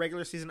goop to a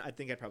regular season, I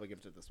think I'd probably give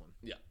it to this one.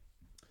 Yeah.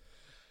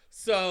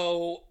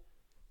 So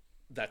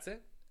that's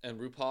it, and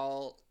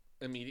RuPaul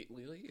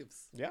immediately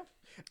leaves, Yeah.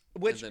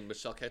 Which and then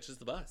Michelle catches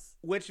the bus.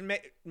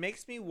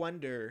 makes me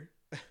wonder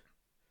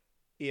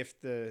if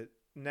the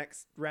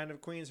next round of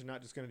queens are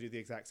not just going to do the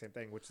exact same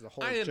thing, which is a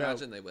whole I joke.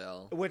 imagine they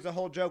will. Which the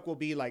whole joke will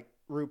be like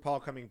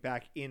RuPaul coming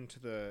back into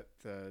the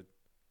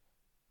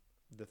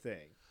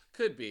thing.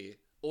 Could be.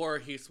 Or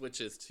he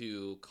switches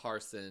to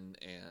Carson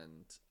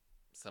and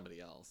somebody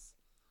else.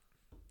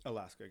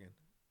 Alaska again,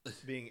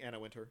 being Anna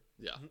Wintour.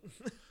 Yeah.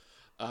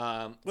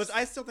 Which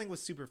I still think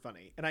was super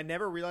funny, and I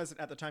never realized it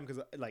at the time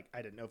because like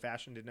I didn't know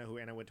fashion, didn't know who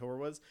Anna Wintour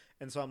was,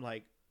 and so I'm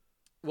like,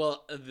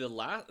 well,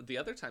 the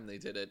other time they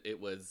did it, it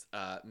was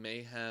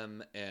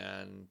Mayhem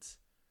and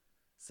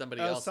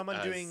somebody else. Someone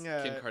as doing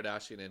Kim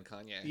Kardashian and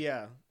Kanye.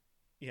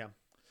 yeah.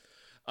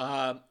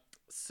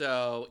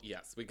 So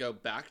yes, we go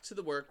back to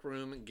the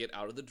workroom and get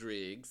out of the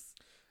dregs.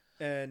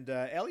 And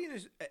Elliot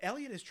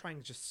is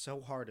trying just so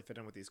hard to fit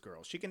in with these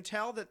girls. She can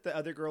tell that the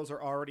other girls are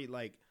already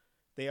like,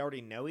 they already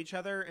know each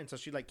other, and so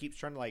she like keeps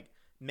trying to like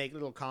make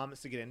little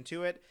comments to get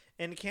into it.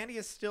 And Candy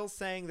is still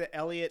saying that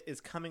Elliot is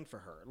coming for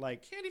her.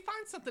 Like, Candy,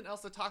 find something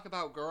else to talk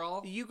about,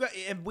 girl. you got,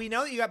 and we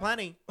know that you got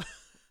plenty.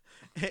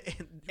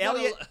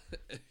 Elliot,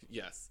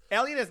 yes.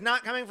 Elliot is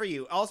not coming for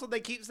you. Also,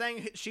 they keep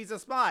saying she's a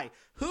spy.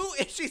 Who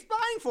is she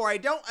spying for? I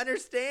don't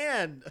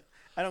understand.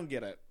 I don't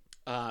get it.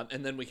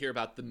 And then we hear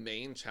about the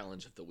main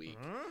challenge of the week.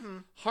 Mm-hmm.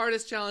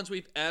 Hardest challenge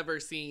we've ever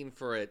seen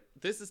for it.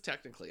 This is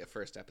technically a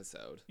first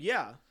episode.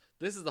 Yeah.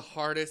 This is the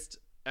hardest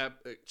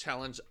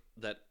challenge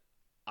that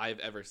I've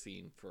ever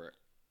seen for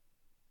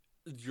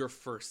your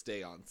first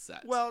day on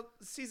set. Well,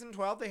 season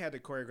 12, they had to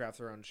choreograph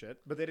their own shit,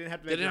 but they didn't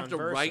have to. They didn't have to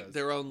write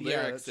their own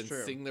Yeah, lyrics that's and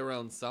true. sing their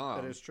own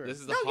song. That is true.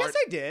 This is no, yes,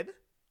 they did.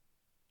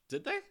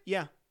 Did they?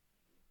 Yeah.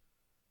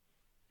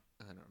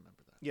 I don't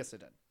remember that. Yes, they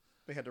did.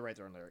 They had to write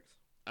their own lyrics.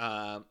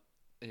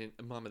 And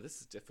Mama, this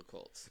is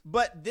difficult.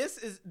 But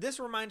this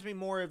reminds me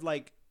more of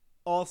like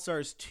All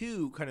Stars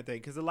 2 kind of thing,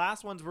 because the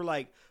last ones were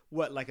like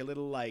what, like a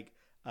little like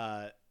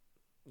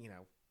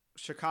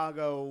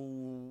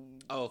Chicago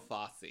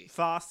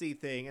Fosse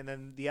thing, and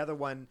then the other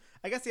one,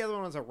 I guess the other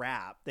one was a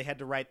rap. They had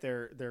to write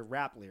their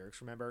rap lyrics,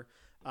 remember?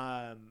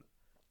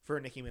 For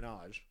Nicki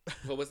Minaj.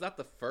 Well, was that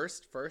the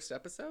first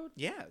episode?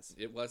 Yes.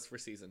 It was for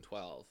season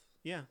 12.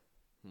 Yeah.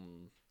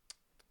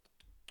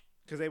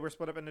 Because they were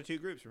split up into two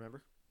groups,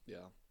 remember?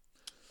 Yeah.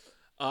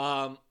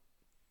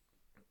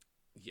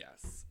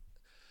 Yes.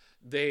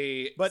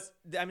 But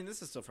I mean,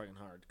 this is still fucking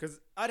hard because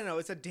I don't know.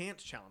 It's a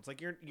dance challenge.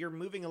 Like you're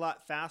moving a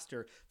lot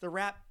faster. The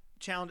rap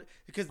challenge,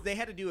 because they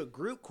had to do a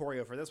group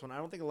choreo for this one. I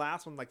don't think the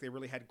last one like they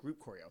really had group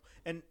choreo.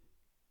 And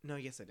no,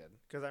 yes, I did,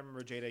 because I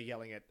remember Jada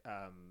yelling at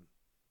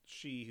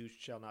 "She Who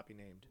Shall Not Be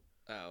Named."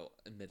 Oh,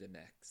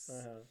 Midimix.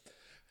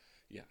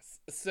 Yes.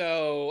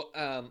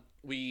 So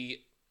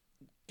we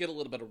get a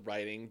little bit of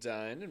writing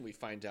done, and we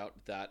find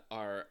out that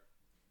our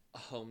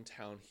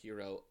hometown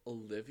hero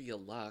Olivia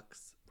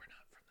Lux. We're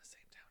not from the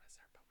same town as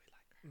her, but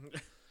we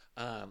like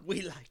her.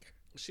 We like her.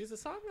 She's a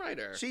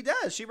songwriter. She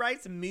does. She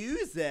writes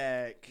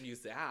music.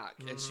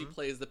 And she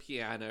plays the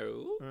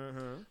piano.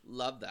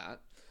 Love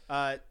that.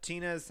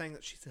 Tina is saying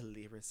that she's a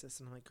lyricist,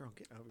 and I'm like, girl,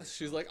 get over it.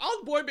 She's like, all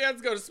the boy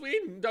bands go to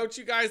Sweden. Don't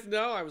you guys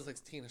know? I was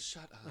like, Tina,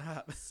 shut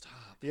up.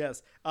 Stop.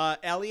 Yes.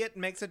 Elliot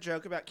makes a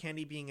joke about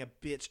Candy being a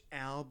bitch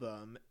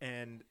album,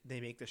 and they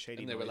make the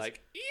shady And they noise. were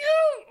like,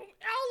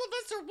 all of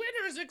us are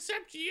winners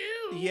except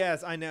you.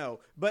 Yes, I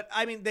know. But,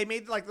 I mean, they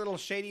made, like, little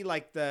shady,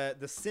 like, the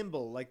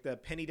symbol, like, the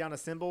penny down a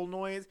cymbal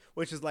noise,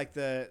 which is like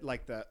the,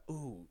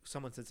 ooh,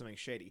 someone said something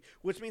shady.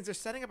 Which means they're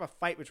setting up a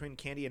fight between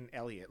Candy and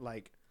Elliot.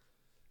 Like,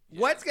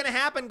 what's going to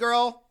happen,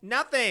 girl?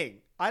 Nothing.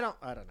 I don't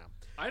know.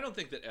 I don't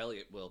think that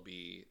Elliot will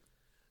be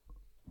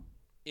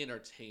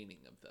entertaining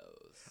of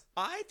those.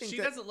 I think she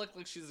doesn't look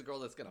like she's a girl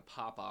that's going to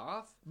pop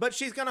off. But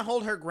she's going to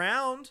hold her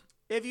ground.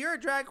 If you're a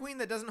drag queen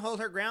that doesn't hold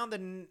her ground,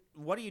 then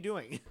what are you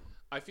doing?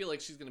 I feel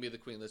like she's going to be the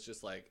queen that's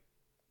just like,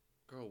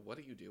 girl, what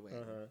are you doing?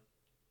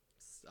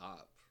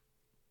 Stop.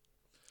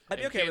 I'd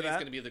be and okay with Candy's that.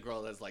 going to be the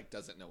girl that's like,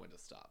 doesn't know when to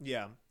stop.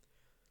 Yeah.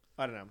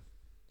 I don't know.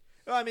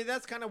 Well, I mean,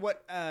 that's kind of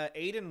what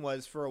Aiden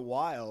was for a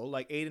while.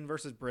 Like, Aiden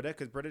versus Britta,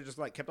 because Britta just,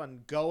 like, kept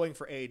on going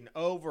for Aiden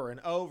over and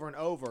over and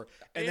over.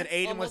 And then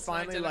Aiden was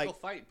finally, an like... identical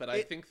fight, but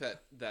I think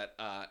that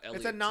Elliot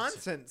it's a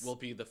nonsense. will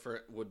be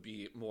would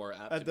be more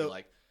apt to the- be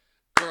like,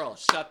 girl,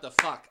 shut the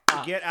fuck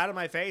up. Get out of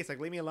my face. Like,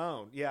 leave me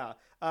alone. Yeah.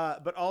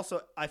 But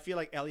also, I feel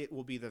like Elliot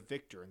will be the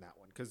victor in that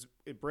one. Because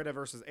Britta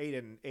versus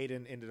Aiden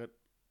ended up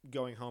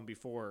going home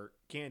before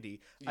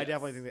Candy. Yes. I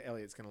definitely think that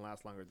Elliot's going to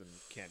last longer than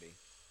Candy.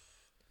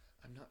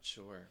 I'm not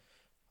sure.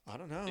 I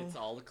don't know. It's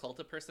all the cult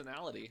of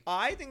personality.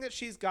 I think that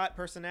she's got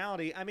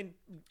personality. I mean,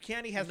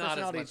 Candy has Not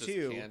personality as much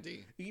too. as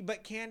Candy.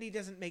 But Candy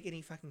doesn't make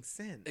any fucking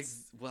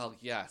sense. Well,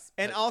 yes.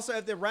 And also,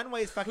 if the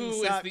runways fucking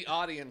who suck, is the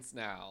audience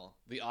now?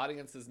 The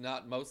audience is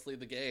not mostly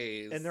the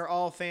gays. and they're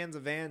all fans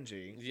of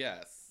Vanjie,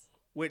 yes.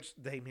 which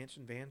they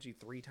mentioned Vanjie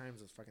 3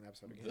 times this fucking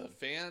episode again. The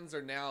fans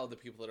are now the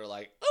people that are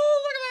like,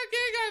 oh, look at that gay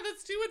guy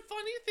that's doing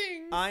funny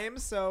things. I am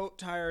so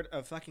tired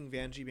of fucking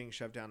Vanjie being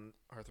shoved down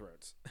our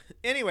throats.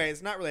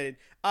 Anyways, not related.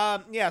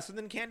 Yeah, so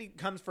then Candy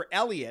comes for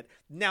Elliot.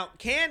 Now,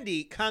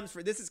 Candy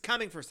this is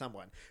coming for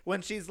someone.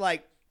 When she's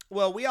like,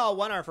 well, we all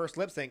won our first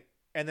lip sync.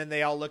 And then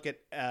they all look at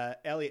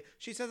Elliot.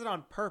 She says it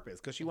on purpose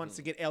because she wants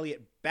to get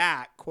Elliot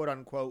back, quote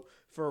unquote,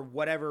 for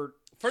whatever.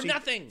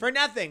 Nothing. For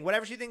nothing.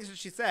 Whatever she thinks that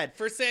she said.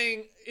 For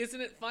saying, isn't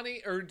it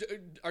funny? Or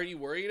are you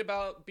worried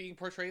about being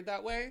portrayed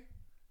that way?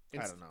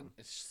 I don't know.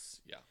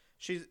 Yeah.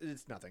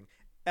 It's nothing.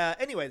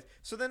 Anyways,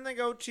 so then they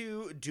go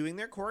to doing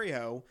their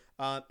choreo,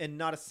 and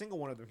not a single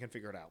one of them can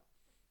figure it out.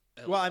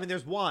 Well, I mean,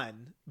 there's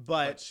one,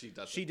 but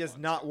she does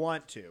not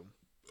want to.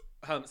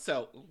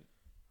 So,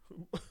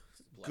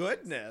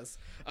 goodness.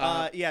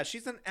 Yeah,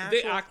 she's an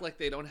actual... They act like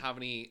they don't have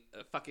any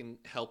fucking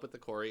help with the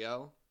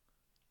choreo.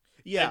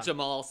 Yeah. And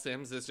Jamal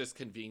Sims is just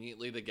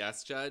conveniently the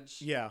guest judge.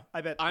 Yeah,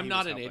 I bet I'm he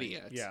not was an helping.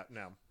 idiot. Yeah,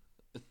 no.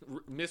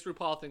 Miss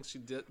RuPaul thinks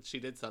she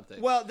did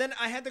something. Well, then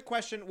I had the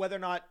question whether or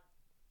not...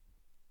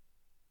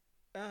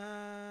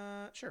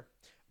 sure.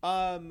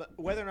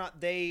 Whether or not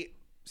they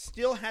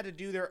still had to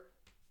do their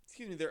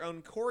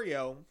own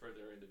choreo for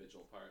their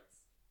individual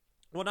parts.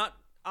 Well, not.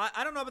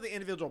 I don't know about the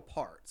individual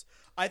parts.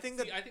 I think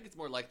that. I think it's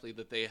more likely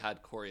that they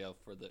had choreo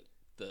for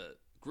the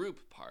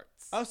group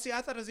parts. Oh, see,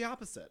 I thought it was the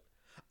opposite.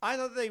 I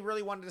thought they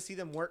really wanted to see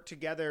them work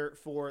together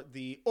for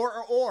the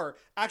or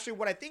actually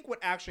what I think would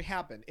actually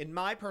happen, in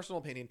my personal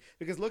opinion,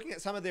 because looking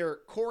at some of their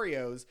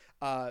choreos,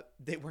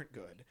 they weren't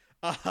good.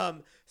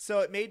 So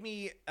it made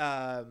me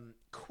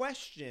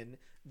question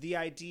the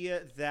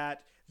idea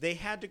that they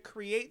had to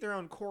create their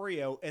own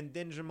choreo and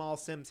then Jamal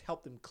Sims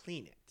helped them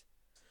clean it.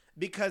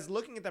 Because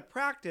looking at the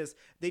practice,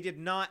 they did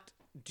not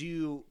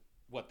do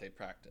what they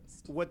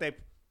practiced.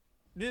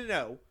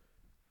 No.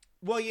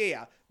 Well,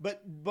 yeah.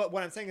 But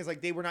what I'm saying is,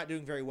 like, they were not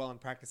doing very well in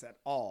practice at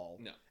all.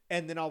 No.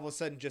 And then all of a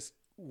sudden just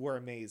were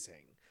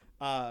amazing.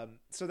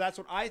 So that's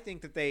what I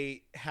think, that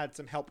they had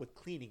some help with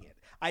cleaning it.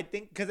 I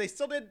think because they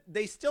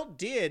still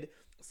did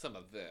some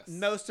of this,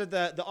 most of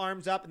the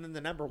arms up and then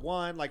the number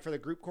one, like for the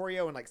group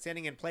choreo and like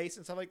standing in place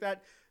and stuff like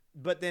that.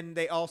 But then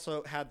they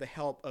also had the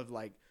help of,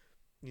 like,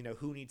 you know,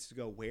 who needs to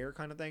go where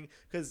kind of thing.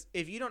 Because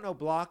if you don't know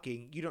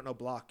blocking, you don't know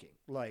blocking.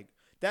 Like,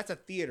 that's a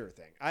theater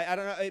thing. I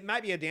don't know. It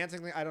might be a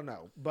dancing thing. I don't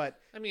know. But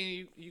I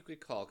mean, you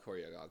could call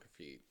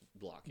choreography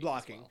blocking.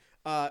 Blocking.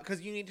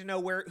 Because you need to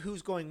know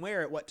who's going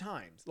where at what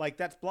times. Like,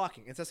 that's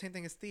blocking. It's the same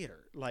thing as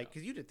theater. Like,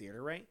 because you did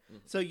theater, right?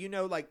 Mm-hmm. So you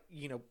know, like,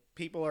 you know,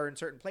 people are in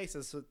certain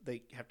places, so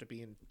they have to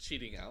be in...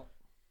 Cheating out?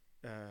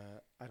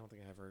 I don't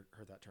think I ever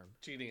heard that term.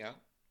 Cheating out?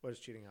 What does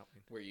cheating out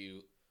mean? Where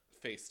you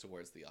face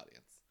towards the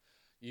audience.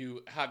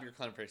 You have your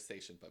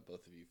conversation, but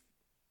both of you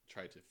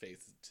try to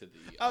face to the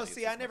audience. Oh,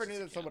 see, I never knew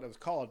that's what it was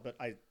called, but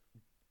I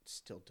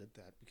still did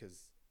that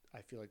because I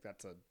feel like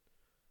that's a...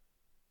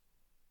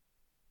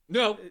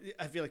 No.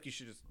 I feel like you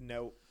should just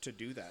know to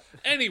do that.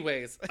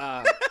 Anyways,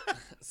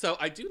 so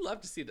I do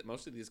love to see that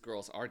most of these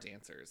girls are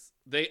dancers.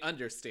 They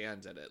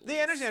understand it, at least.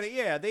 They understand it,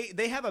 yeah.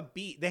 They have a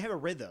beat. They have a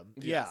rhythm.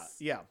 Yes.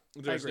 Yeah.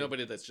 There's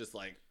nobody that's just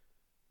like...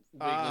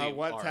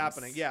 what's arms.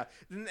 happening? Yeah.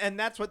 And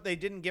that's what they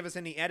didn't give us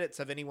any edits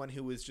of anyone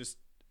who was just...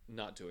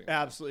 not doing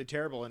absolutely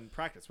terrible in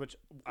practice, which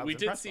we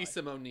did see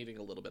Simone needing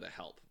a little bit of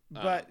help.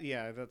 But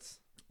yeah, that's...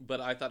 But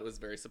I thought it was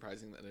very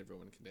surprising that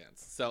everyone can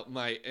dance. So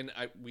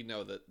we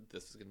know that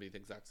this is going to be the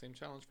exact same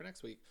challenge for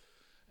next week.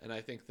 And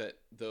I think that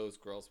those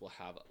girls will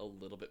have a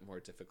little bit more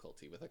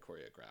difficulty with a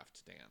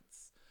choreographed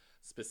dance.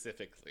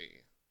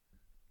 Specifically,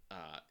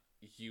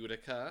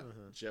 Utica,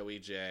 Joey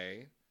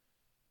J,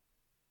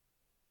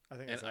 I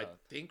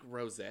think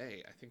Rose. I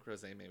think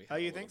Rose maybe have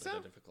a little bit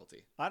of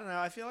difficulty. I don't know.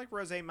 I feel like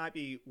Rose might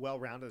be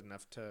well-rounded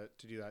enough to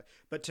do that.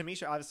 But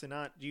Tamisha, obviously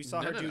not. You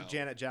saw her do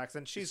Janet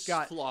Jackson. She's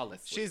got...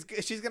 flawlessly.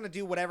 She's going to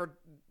do whatever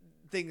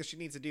things she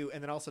needs to do.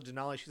 And then also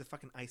Denali, she's a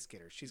fucking ice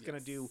skater. She's going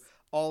to do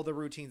all the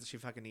routines that she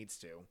fucking needs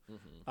to.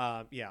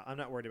 Mm-hmm. Yeah, I'm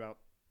not worried about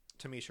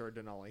Tamisha or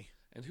Denali.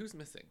 And who's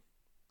missing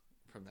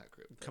from that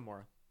group?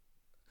 Kimura.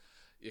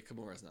 Yeah,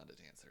 Kimura's not a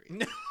dancer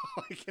either.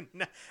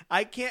 No,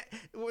 I can't.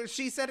 Well,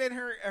 she said in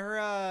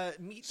her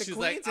Meet the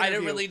Queens interview, I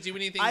don't really do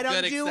anything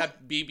good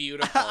except be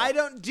beautiful. I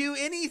don't do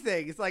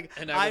anything. It's like,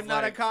 I'm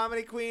not a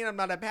comedy queen. I'm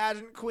not a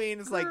pageant queen.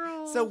 It's like,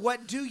 so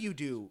what do you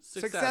do?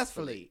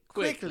 Successfully.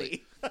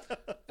 Quickly.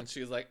 And she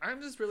was like, I'm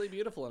just really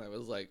beautiful. And I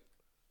was like,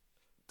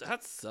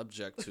 that's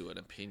subject to an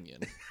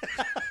opinion.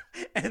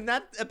 And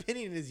that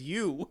opinion is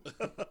you.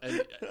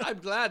 And I'm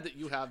glad that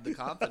you have the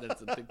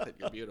confidence and think that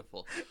you're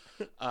beautiful.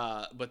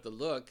 But the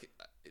look,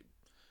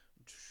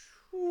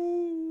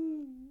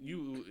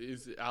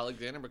 is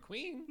Alexander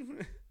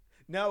McQueen?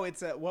 No,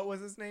 it's what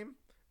was his name?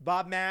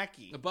 Bob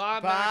Mackey.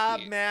 Bob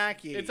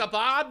Mackey. It's a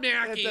Bob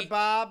Mackey. It's a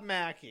Bob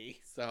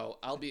Mackey. So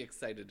I'll be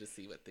excited to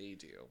see what they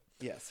do.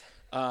 Yes.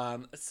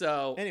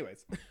 So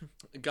anyways,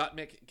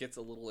 Gottmik gets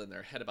a little in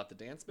their head about the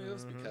dance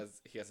moves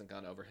because he hasn't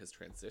gone over his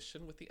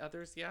transition with the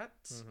others yet.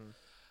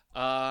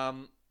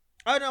 Oh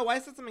no, I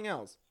said something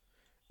else.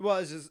 Well,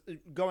 it's just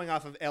going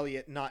off of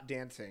Elliot not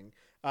dancing,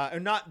 or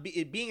not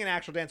being an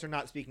actual dancer,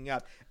 not speaking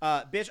up.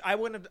 Bitch, I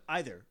wouldn't have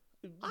either.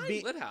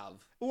 I would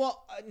have.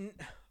 Well,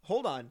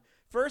 hold on.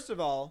 First of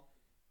all,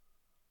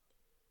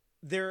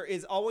 there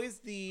is always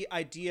the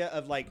idea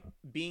of like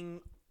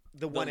being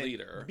the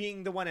leader,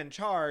 being the one in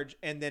charge,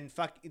 and then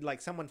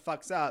someone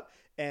fucks up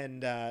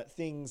and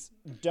things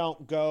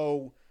don't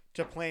go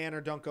to plan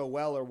or don't go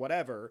well or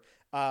whatever.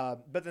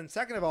 But then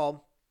second of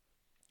all,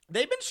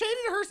 they've been shading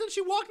her since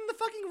she walked in the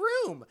fucking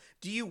room.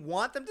 Do you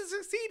want them to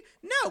succeed?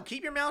 No,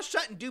 keep your mouth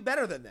shut and do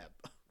better than them.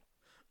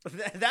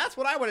 That's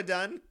what I would have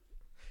done.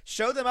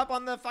 show them up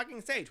on the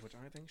fucking stage, which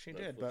I think she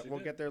That's did, what but she we'll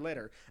did. get there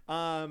later.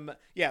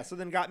 Yeah. So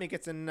then Got Me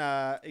gets in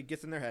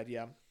their head.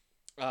 Yeah.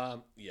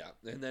 Yeah,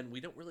 and then we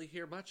don't really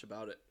hear much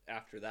about it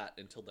after that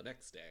until the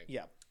next day.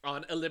 Yeah.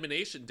 On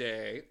Elimination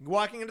Day,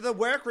 Walking into the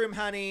workroom,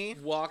 honey.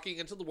 walking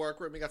into the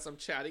workroom, we got some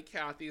chatty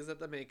Cathys at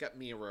the makeup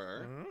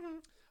mirror.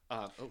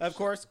 Of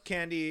course,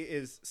 Candy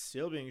is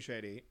still being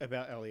shady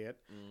about Elliot,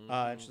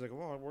 and she's like,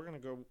 "Well, we're gonna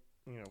go,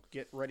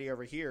 get ready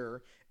over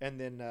here." And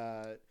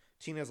then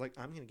Tina's like,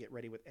 "I'm gonna get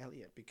ready with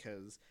Elliot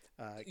because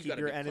keep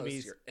gotta your be close to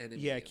enemies, your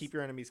enemies. yeah, keep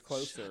your enemies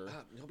closer." Shut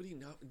up.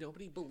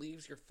 Nobody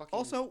believes your fucking.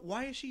 Also,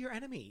 why is she your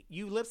enemy?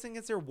 You lip sync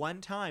against her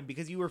one time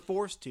because you were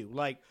forced to.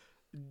 Like,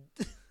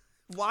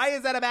 why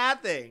is that a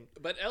bad thing?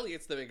 But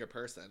Elliot's the bigger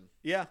person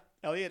Yeah,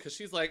 Elliot. because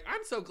she's like,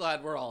 I'm so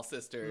glad we're all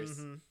sisters.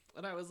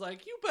 And I was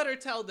like, you better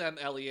tell them,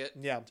 Elliot.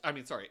 Yeah. I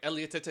mean, sorry,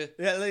 Elliot.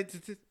 Yeah,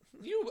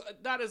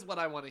 That is what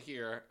I want to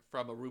hear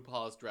from a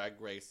RuPaul's Drag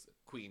Race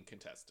queen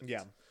contestant.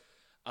 yeah.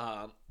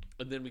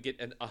 And then we get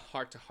a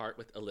heart-to-heart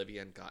with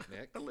Olivia and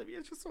Gottmik.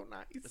 Olivia's just so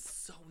nice. It's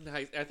so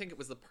nice. I think it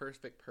was the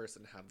perfect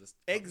person to have this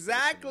conversation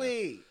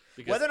Exactly. with,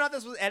 because Whether or not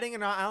this was editing or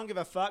not, I don't give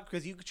a fuck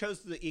because you chose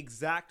the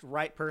exact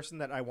right person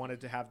that I wanted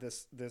to have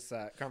this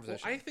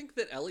conversation. I think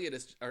that Olivia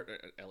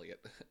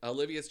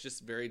is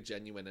just very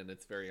genuine, and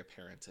it's very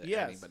apparent to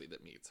Yes. anybody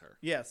that meets her.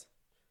 Yes.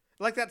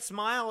 Like that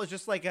smile is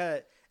just like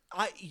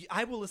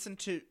I will listen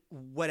to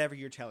whatever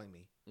you're telling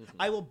me.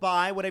 I will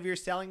buy whatever you're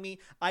selling me.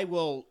 I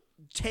will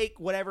take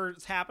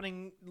whatever's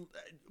happening,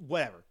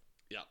 whatever.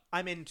 Yeah.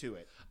 I'm into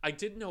it. I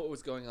didn't know what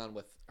was going on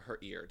with her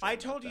ear. I during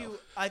that, told though. you,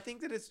 I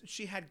think that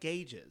she had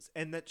gauges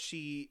and that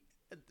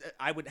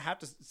I would have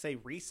to say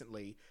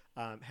recently,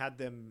 had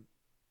them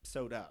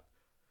sewed up.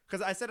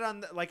 Because I said it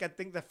on, I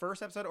think the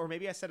first episode, or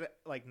maybe I said it,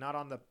 not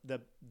on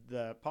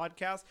the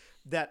podcast,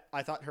 that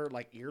I thought her,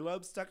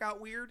 earlobes stuck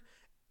out weird.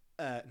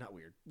 Not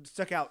weird.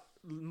 Stuck out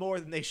more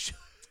than they should.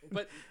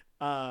 But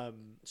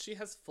Um, she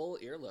has full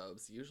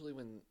earlobes. Usually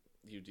when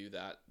you do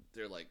that,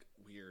 they're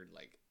weird,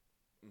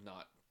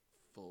 not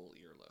full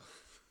earlobe.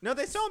 no,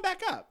 they sew them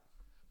back up.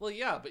 Well,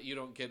 yeah, but you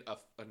don't get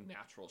a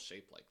natural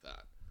shape like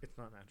that. It's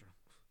not natural.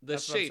 The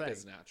That's what I'm shape saying.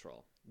 is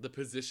natural. The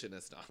position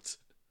is not.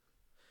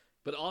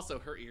 But also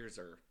her ears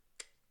are...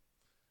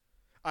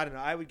 I don't know.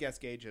 I would guess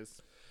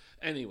gauges.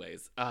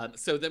 Anyways,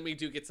 so then we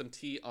do get some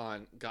tea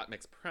on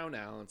Gottmik's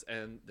pronouns,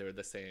 and they're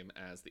the same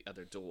as the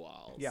other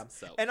duals. Yeah.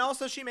 So And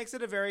also she makes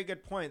it a very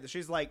good point that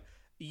she's like,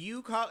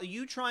 you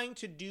trying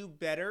to do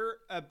better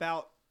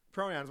about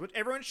pronouns, which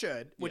everyone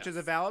should, which is a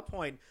Yes. valid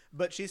point.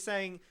 But she's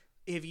saying,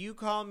 if you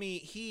call me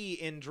he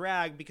in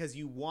drag because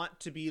you want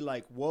to be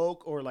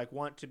woke or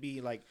want to be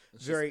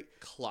it's very,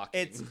 just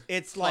clocking.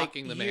 it's like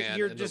clocking the man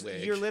you're in just, the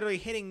wig. you're literally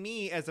hitting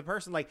me as a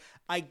person.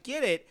 I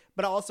get it,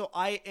 but also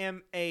I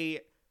am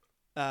a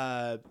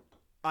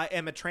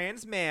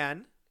trans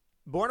man,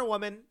 born a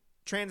woman,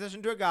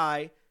 transitioned to a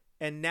guy,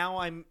 and now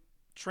I'm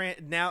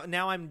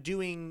now I'm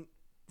doing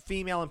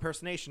female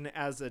impersonation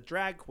as a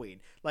drag queen.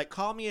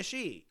 Call me a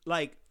she.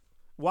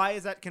 Why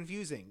is that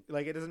confusing?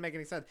 It doesn't make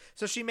any sense.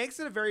 So she makes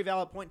it a very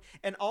valid point,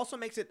 and also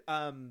makes it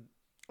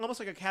almost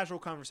like a casual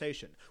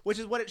conversation, which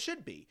is what it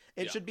should be.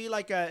 It should be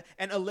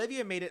and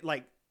Olivia made it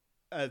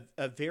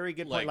a very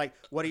good point.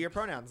 What are your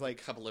pronouns? a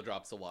couple of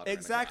drops of water. in a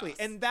Exactly. glass.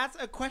 And that's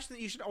a question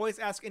that you should always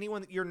ask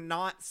anyone that you're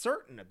not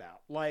certain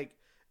about.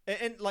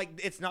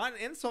 It's not an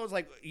insult.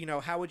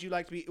 It's how would you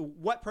like to be,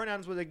 what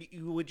pronouns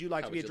would you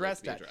like to be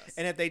addressed at?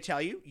 And if they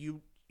tell you,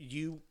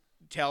 you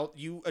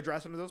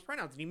address them as those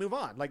pronouns and you move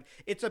on.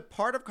 It's a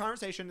part of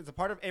conversation. It's a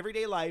part of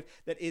everyday life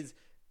that is,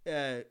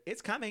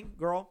 it's coming,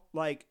 girl.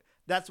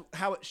 That's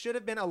how it should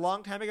have been a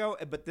long time ago.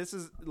 But this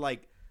is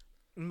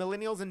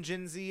millennials and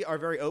Gen Z are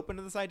very open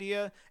to this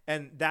idea,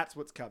 and that's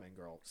what's coming,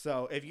 girl.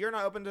 So if you're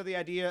not open to the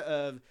idea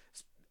of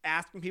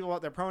asking people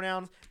about their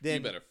pronouns, then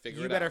You better figure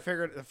you it better out.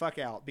 figure it the fuck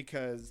out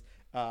because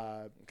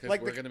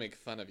we're gonna make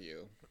fun of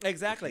you.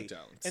 exactly. if you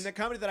don't. And the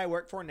company that I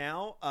work for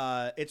now,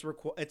 it's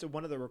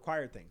one of the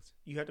required things.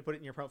 You have to put it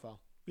in your profile.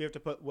 You have to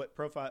put what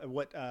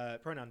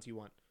pronouns you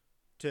want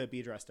to be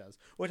addressed as,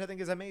 which I think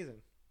is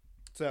amazing.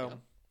 So Yeah.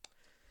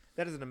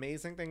 that is an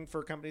amazing thing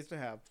for companies to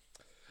have.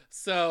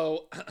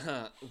 So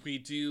we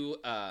do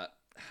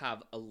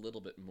have a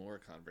little bit more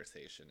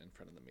conversation in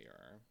front of the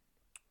mirror.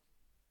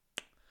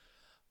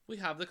 We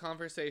have the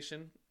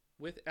conversation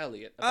with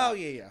Elliot. Oh,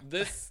 yeah.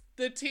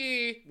 The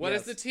tea. What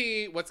is Yes. the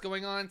tea? What's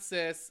going on,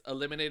 sis?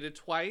 Eliminated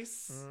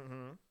twice.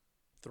 Mm-hmm.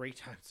 3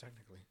 times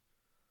technically.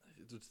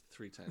 It was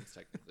 3 times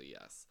technically,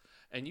 yes.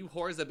 And you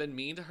whores have been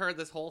mean to her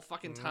this whole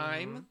fucking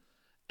time.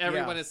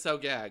 Everyone is so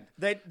gagged.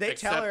 They except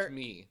tell her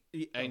me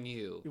Y- and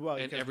you well,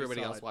 and because we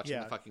everybody saw else it, watching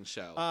yeah. the fucking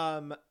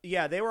show.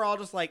 Yeah, they were all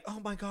just like, "Oh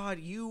my god,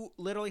 you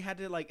literally had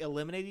to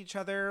eliminate each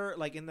other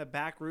in the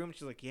back room."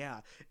 She's like, "Yeah,"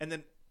 and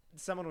then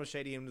someone was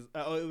shady and was,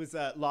 it was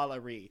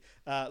Lala Ree.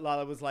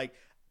 Lala was like,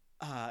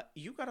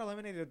 you got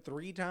eliminated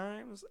 3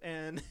 times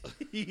and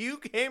you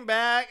came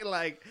back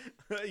like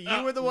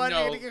you were the one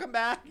no. to come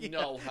back.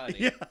 No, honey.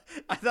 Yeah,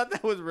 I thought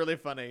that was really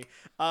funny.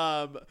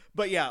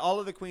 But yeah, all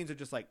of the queens are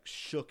just like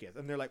shook it,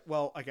 and they're like,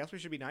 "Well, I guess we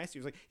should be nice." He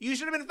was like, "You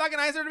should have been fucking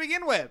nicer to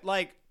begin with."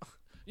 Like,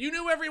 You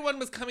knew everyone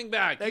was coming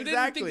back. You didn't think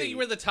Exactly. that you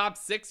were the top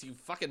 6, you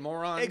fucking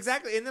morons.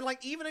 exactly. And then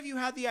like, even if you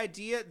had the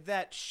idea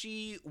that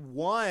she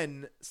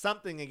won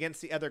something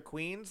against the other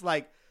queens,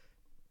 like,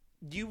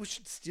 you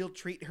should still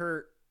treat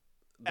her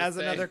as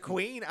same. another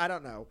queen. I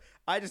don't know.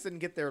 I just didn't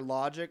get their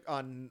logic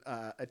on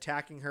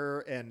attacking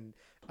her, and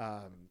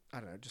I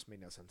don't know. It just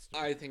made no sense to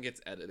me. I think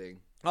it's editing.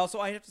 Also,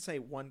 I have to say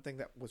one thing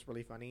that was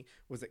really funny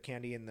was that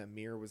Candy in the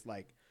mirror was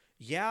like,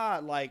 "Yeah,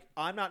 like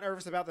I'm not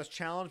nervous about this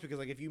challenge because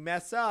like if you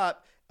mess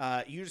up,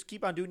 you just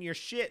keep on doing your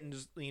shit and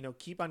just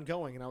keep on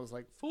going." And I was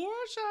like,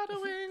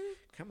 Foreshadowing.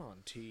 "Come on,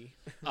 T."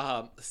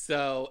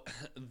 So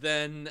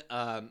then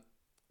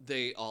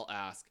they all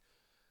ask,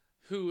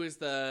 who is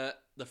the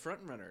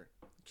front runner?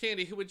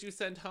 Candy, who would you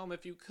send home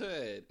if you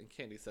could? And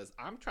Candy says,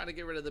 I'm trying to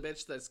get rid of the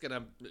bitch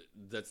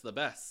that's the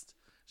best.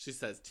 She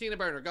says, Tina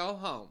Burner, go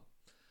home.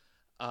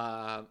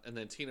 And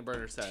then Tina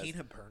Burner says,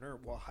 Tina Burner,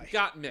 why?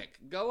 Got Mick,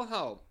 go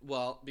home.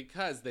 Well,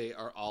 because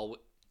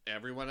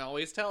everyone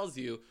always tells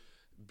you,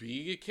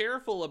 be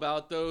careful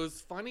about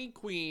those funny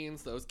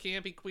queens, those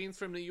campy queens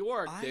from New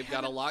York. They've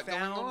got a lot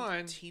going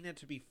on. Tina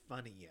to be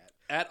funny yet.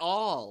 At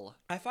all.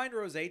 I find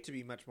Rosé to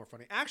be much more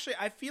funny. Actually,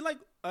 I feel like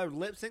a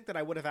lip sync that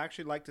I would have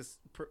actually liked to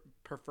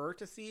prefer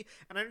to see,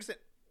 and I understand.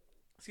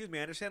 I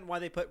understand why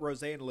they put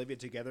Rosé and Olivia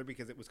together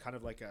because it was kind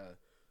of like a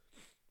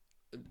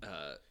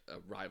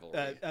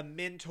rivalry, a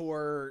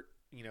mentor,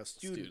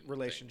 student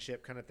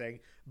relationship kind of thing.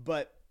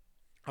 But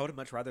I would have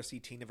much rather see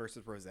Tina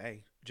versus Rosé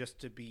just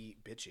to be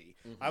bitchy.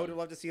 Mm-hmm. I would have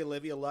loved to see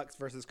Olivia Lux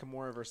versus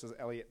Kimura versus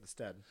Elliot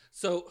instead.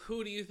 So,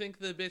 who do you think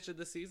the bitch of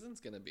the season's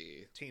gonna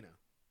be? Tina.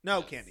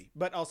 No, Yes. Candy,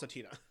 but also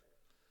Tina.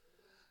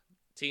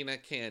 Tina,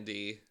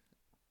 Candy,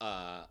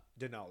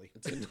 Denali.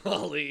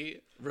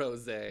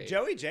 Rosé.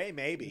 Joey J,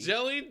 maybe.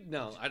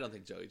 No, I don't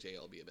think Joey J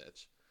will be a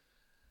bitch.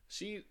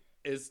 She's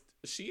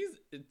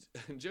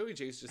Joey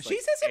J's just She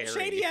like says some airy.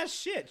 shady ass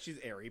shit. She's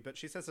airy, but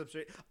she says some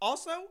shit.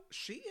 Also,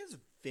 she is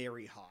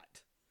very hot.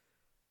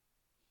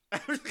 I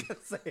was gonna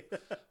say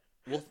that.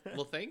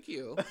 Well, thank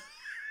you.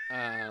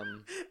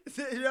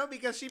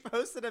 Because she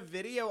posted a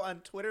video on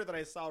Twitter that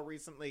I saw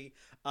recently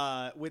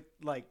with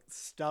like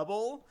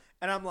stubble,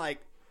 and I'm like,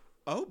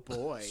 oh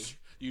boy.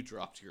 You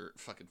dropped your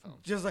fucking phone.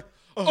 Just like,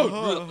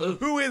 Oh,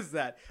 who is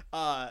that?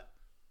 I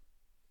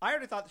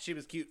already thought that she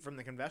was cute from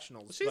the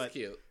confessionals. She's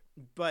cute.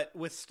 But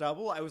with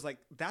stubble, I was like,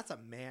 that's a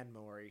man,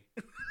 Maury.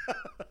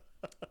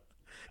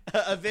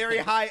 A very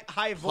high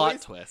voice.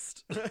 Plot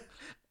twist.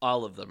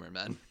 All of them are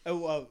men.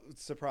 Oh,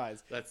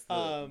 surprise. That's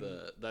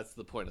that's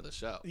the point of the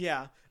show.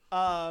 Yeah.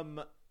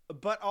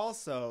 But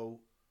also,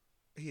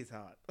 he's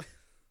hot.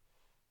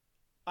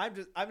 I'm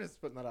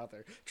just putting that out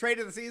there. Trade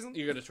of the season?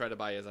 You're gonna try to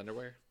buy his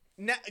underwear?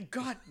 No,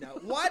 God, no.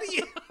 Why do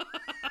you?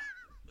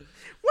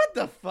 What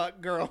the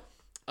fuck, girl?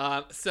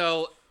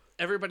 So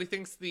everybody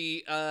thinks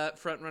the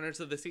front runners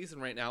of the season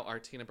right now are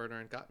Tina Burner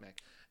and Gottmik,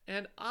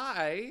 and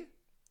I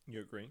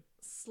You agree?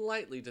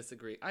 slightly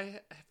disagree. I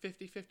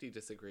 50-50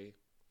 disagree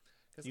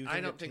because You I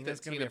don't think Tina's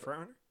that gonna Tina. be a front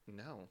runner?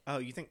 No, Oh,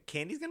 you think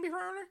Candy's gonna be a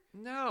front runner?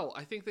 no,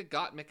 I think that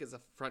Gottmik is a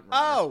front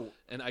runner. Oh,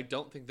 and I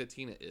don't think that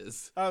Tina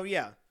is. oh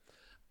yeah.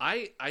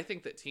 I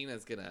think that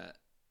Tina's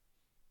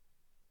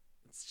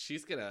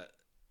she's gonna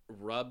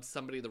rub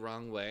somebody the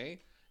wrong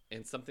way,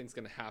 and something's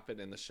gonna happen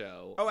in the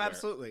show. Oh, where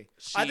absolutely.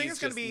 She's I think it's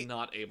gonna just be.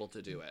 not able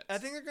to do it. I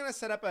think they're gonna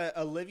set up a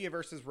Olivia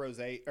versus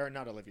Rosé, or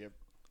not Olivia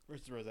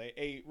versus Rosé,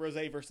 a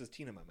Rosé versus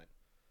Tina moment.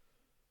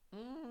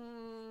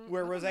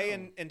 Where I don't Rosé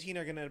know. and Tina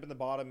are gonna end up in the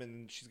bottom,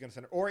 and she's gonna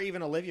send, or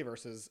even Olivia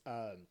versus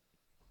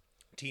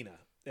Tina,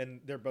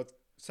 and they're both.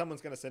 Someone's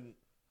gonna send.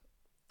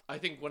 I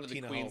think one of the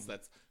Tina queens home.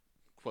 that's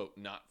quote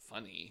not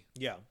funny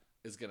Yeah.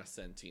 is gonna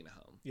send Tina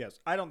home. Yes.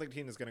 I don't think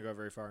Tina's gonna go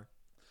very far.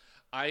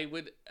 I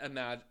would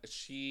imagine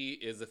she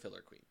is a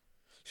filler queen.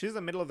 She's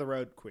the middle of the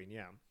road queen.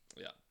 Yeah.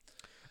 Yeah.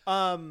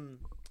 I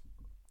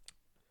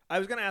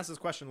was gonna ask this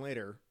question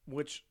later,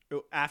 which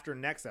after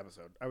next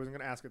episode. I wasn't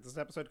gonna ask it this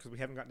episode because we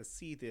haven't gotten to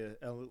see the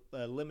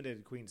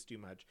limited queens too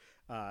much.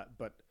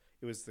 But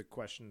it was the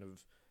question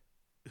of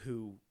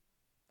who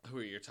Who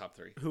are your top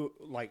 3? who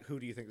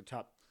do you think the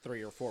top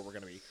 3 or 4 were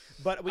going to be?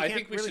 But we I can't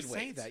think we really should say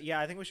wait. that. Yeah,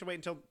 I think we should wait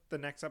until the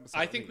next episode.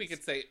 I at think we least,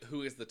 could say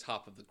who is the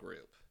top of the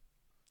group.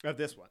 of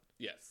this one.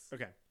 Yes.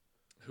 Okay.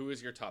 Who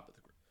is your top of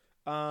the group?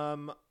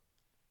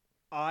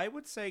 I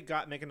would say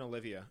Gottmik and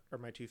Olivia are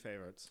my 2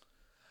 favorites.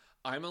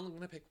 I'm only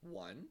gonna pick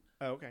one,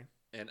 Oh, okay.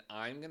 and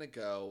I'm gonna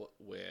go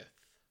with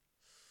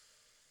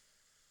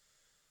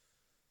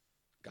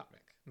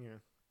Gottmik. Yeah,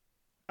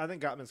 I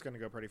think Gottmik's going to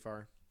go pretty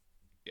far.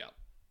 Yeah.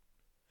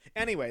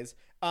 Anyways,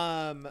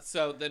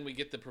 So then we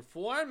get the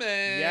performance.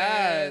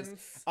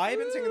 yes, I've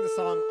been singing the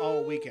song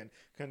all weekend.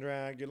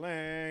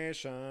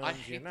 Congratulations, I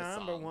hate you're the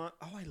number song. 1.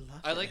 Oh, I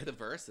love it. I like the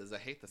verses. I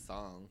hate the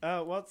song.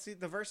 Oh, well, see,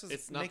 the verses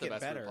It's not make the it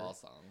best better. RuPaul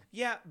song.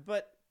 Yeah,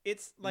 but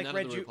It's like None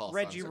of the Reggie RuPaul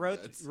songs are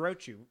wrote good.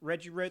 wrote you.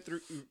 Reggie wrote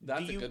through.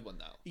 That's do a you, good one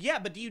though. Yeah,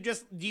 but do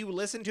you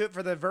listen to it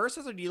for the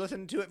verses or do you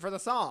listen to it for the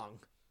song?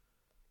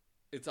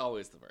 It's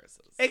always the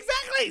verses.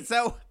 Exactly.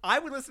 So I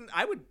would listen.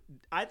 I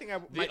think I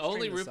The might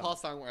only stream this RuPaul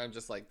song where I'm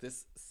just like,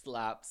 this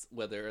slaps,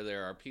 whether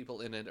there are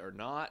people in it or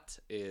not,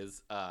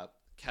 is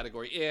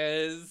category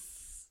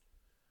is.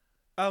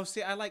 Oh,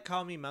 see, I like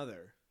 "Call Me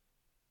Mother."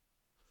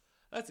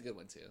 That's a good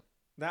one too.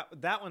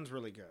 That one's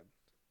really good.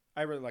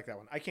 I really like that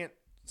one. I can't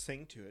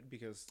sing to it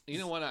because You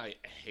know what I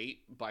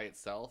hate by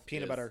itself?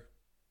 peanut is- butter.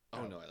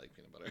 Oh no, I like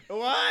peanut butter.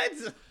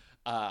 What?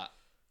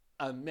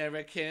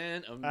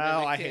 American. Oh,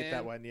 I hate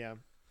that one. Yeah,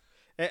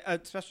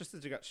 especially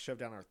since it got shoved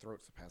down our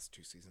throats the past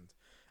 2 seasons.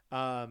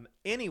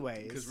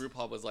 Anyways, Because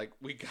RuPaul was like,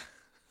 we got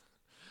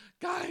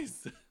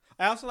guys,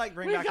 I also like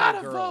 "Bring We Back gotta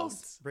My Girls."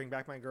 vote. Bring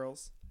back my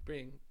girls.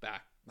 bring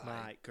back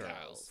My girls.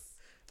 gals.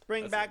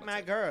 Bring That's back what my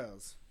I'm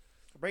girls.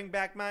 Bring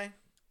back my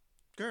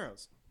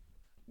girls.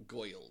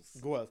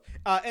 Goyles. Girls.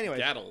 Anyway,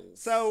 Gaddles.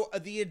 so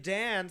the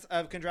dance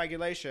of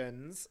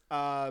congratulations.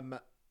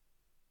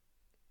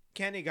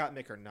 Candy got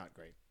Mick are not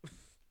great.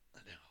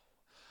 No.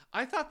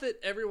 I thought that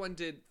everyone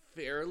did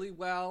fairly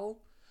well,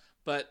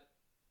 but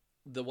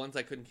the ones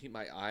I couldn't keep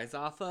my eyes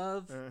off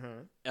of,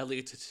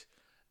 Elliot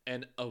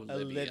and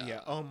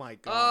Olivia. Oh my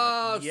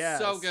god. Oh, yes.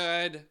 so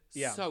good.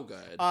 Yeah. So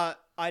good.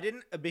 I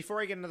didn't.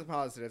 Before I get into the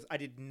positives, I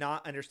did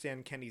not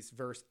understand Kenny's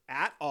verse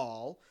at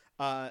all.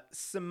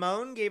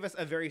 Simone gave us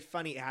a very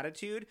funny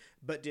attitude,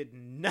 but did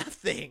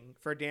nothing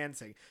for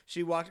dancing.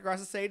 She walked across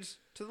the stage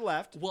to the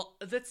left. Well,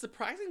 that's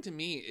surprising to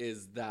me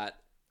is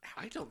that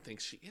I don't think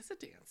she is a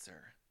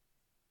dancer.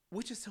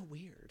 Which is so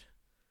weird.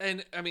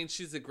 And, I mean,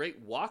 she's a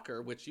great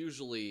walker, which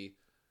usually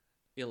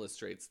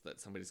illustrates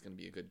that somebody's going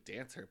to be a good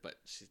dancer, but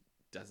she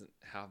doesn't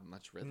have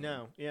much rhythm.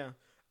 No, yeah.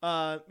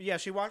 Yeah,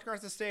 she walked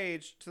across the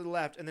stage to the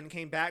left and then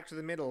came back to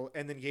the middle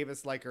and then gave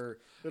us like her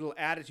little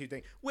attitude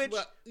thing, which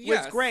Well, was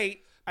yes.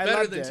 great. I Better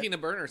loved than it. Tina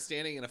Burner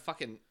standing in a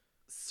fucking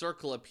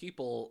circle of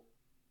people,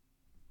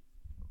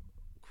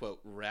 quote,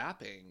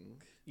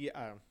 rapping.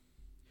 Yeah.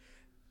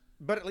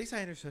 But at least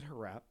I understood her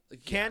rap.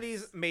 Yes.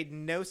 Candy's made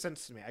no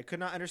sense to me. I could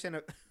not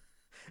understand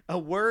a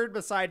word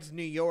besides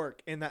New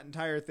York in that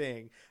entire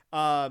thing.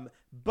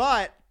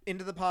 But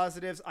into the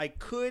positives, I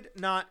could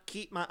not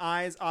keep my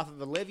eyes off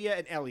of Olivia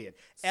and Elliot.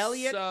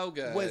 Elliot So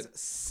good. was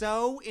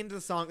so into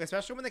the song,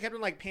 especially when they kept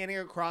on like panning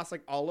across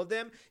like all of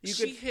them.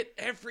 She hit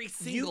every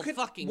single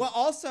fucking... Well,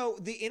 also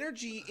the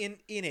energy in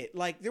it,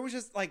 like there was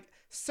just like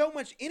so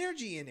much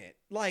energy in it,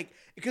 like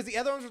because the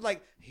other ones were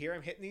like, here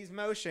I'm hitting these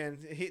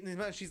motions.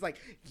 She's like,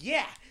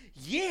 yeah,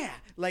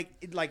 like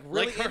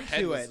really like her into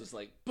head was it. just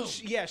like, boom.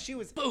 She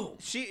was Boom.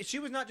 She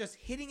was not just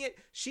hitting it;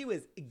 she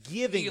was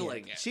giving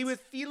Feeling it. She was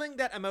feeling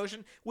that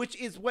emotion, which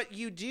is what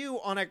you do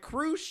on a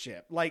cruise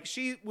ship. Like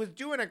she was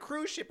doing a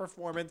cruise ship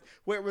performance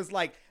where it was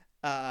like,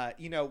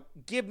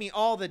 give me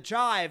all the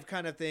jive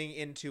kind of thing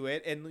into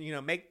it, and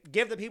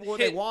give the people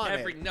what Hit they want.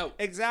 every note.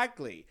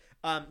 Exactly.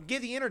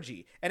 Give the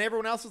energy, and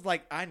everyone else was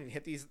like, I didn't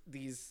hit these.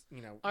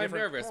 I'm different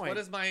nervous.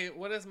 points.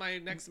 What is my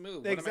next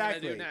move? What Exactly. am I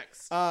gonna do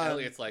next? Um,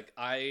 Elliot's like,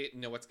 I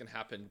know what's gonna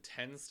happen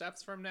 10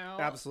 steps from now.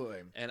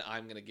 Absolutely. And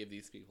I'm gonna give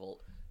these people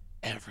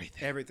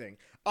everything. Everything.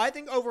 I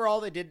think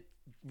overall they did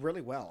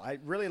really well. I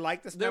really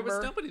like this There number.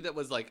 was nobody that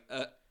was like,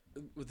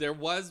 there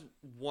was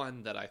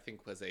one that I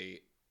think was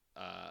a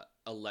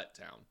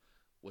letdown.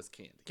 Was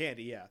Candy.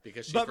 Candy, yeah.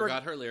 Because she But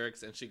forgot her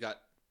lyrics and she got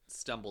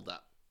stumbled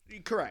up.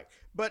 Correct.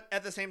 But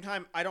at the same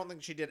time, I don't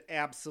think she did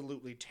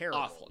absolutely terrible.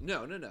 Awful.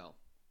 No.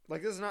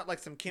 Like this is not like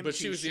some kimchi But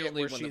she was the shit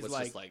only where one she's that was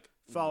like, just like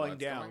falling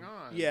 "What's down. going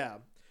on?" Yeah.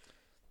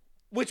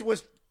 Which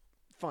was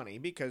funny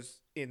because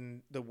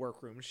in the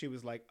workroom she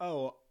was like,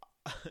 "Oh,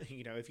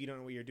 if you don't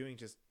know what you're doing,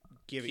 just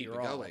give Keep it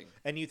your it all." going.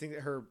 And you think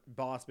that her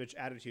boss bitch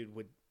attitude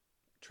would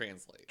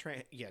Translate.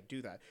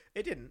 do that.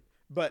 It didn't.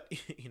 But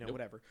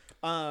whatever.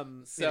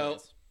 So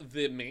anyways.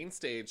 the main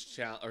stage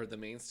the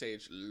main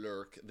stage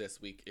lurk this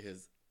week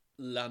is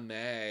La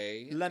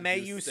May.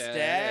 You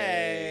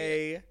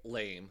stay.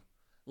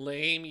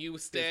 Lame, you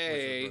Which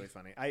stay. was really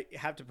funny. I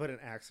have to put an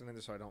accent in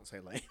there so I don't say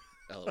lame.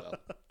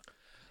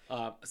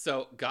 LOL.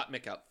 So got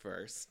Mick up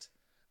first,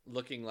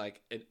 looking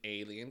like an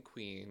alien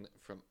queen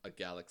from a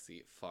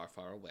galaxy far,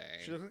 far away.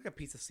 She looks like a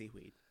piece of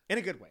seaweed. In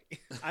a good way.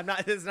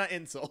 This is not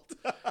insult.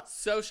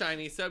 So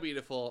shiny, so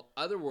beautiful,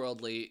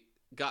 otherworldly.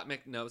 Got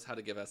Mick knows how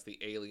to give us the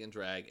alien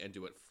drag and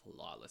do it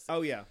flawlessly.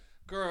 Oh, yeah.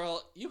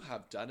 Girl, you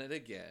have done it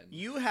again.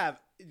 You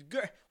have...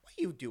 Girl, what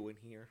are you doing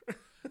here?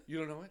 You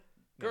don't know it?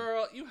 No.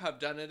 Girl, you have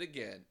done it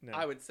again. No.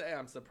 I would say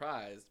I'm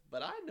surprised,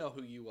 but I know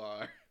who you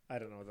are. I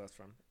don't know what that's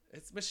from.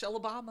 It's Michelle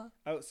Obama.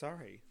 Oh,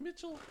 sorry.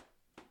 Mitchell.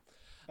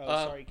 Oh,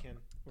 sorry, Ken.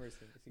 Where is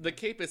he? The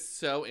cape is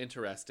so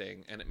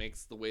interesting, and it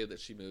makes the way that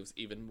she moves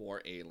even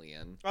more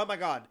alien. Oh, my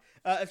God.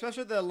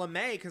 Especially the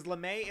lame, because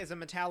lame is a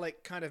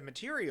metallic kind of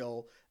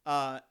material,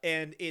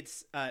 and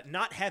it's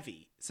not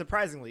heavy,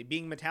 surprisingly,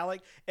 being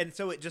metallic, and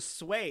so it just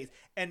sways.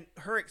 And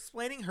her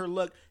explaining her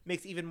look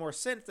makes even more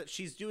sense that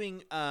she's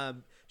doing...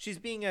 she's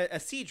being a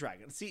sea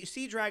dragon.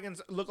 Sea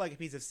dragons look like a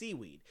piece of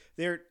seaweed.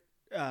 They're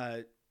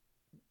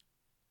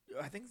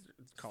I think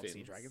it's called sea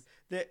Fins. dragons.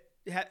 That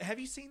have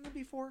you seen them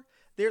before?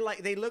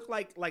 They look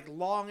like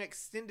long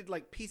extended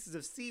like pieces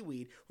of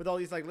seaweed with all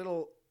these like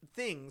little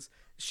things.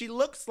 She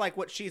looks like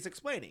what she's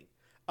explaining,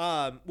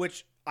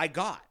 which I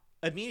got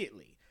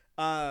immediately.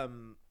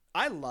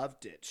 I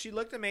loved it. She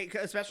looked amazing,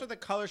 especially the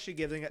color she's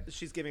giving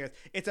us.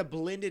 It's a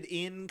blended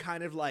in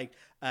kind of like,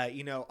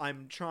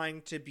 I'm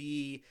trying to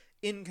be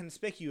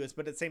inconspicuous,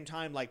 but at the same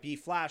time like be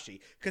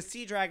flashy. Because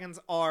sea dragons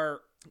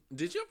are.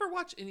 Did you ever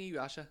watch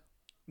Inuyasha?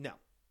 No.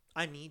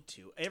 I need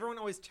to. Everyone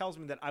always tells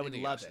me that I would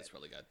love it. It's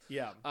really good.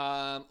 Yeah.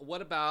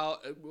 What about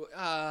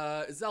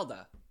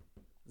Zelda?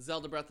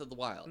 Zelda Breath of the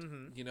Wild.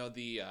 Mhm. You know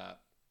the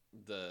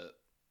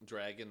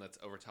dragon that's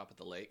over top of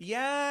the lake?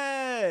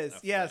 Yes.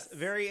 Of Yes. course.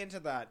 Very into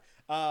that.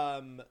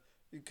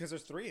 Because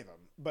there's 3 of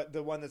them, but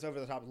the one that's over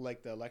the top of the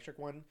lake, the electric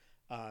one.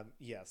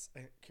 Yes.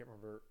 I can't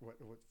remember what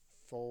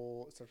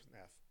full. It starts with an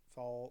F.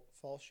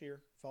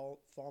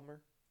 Falmer.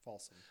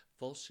 Folsom.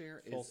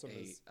 Fulshire is Folsom a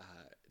is-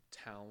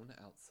 town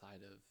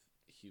outside of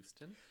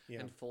Houston, Yeah.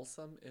 and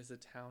Folsom is a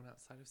town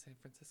outside of San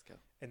Francisco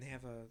And they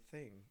have a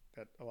thing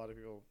that a lot of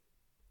people.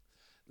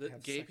 that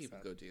Have gay sex people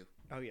at. go do.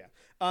 Oh yeah.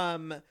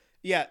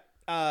 Yeah.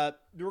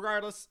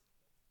 Regardless,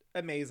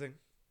 amazing.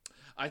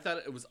 I thought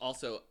it was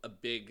also a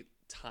big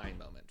tie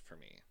moment for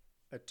me.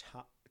 A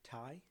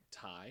tie.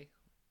 Tie,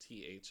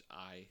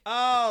 THI.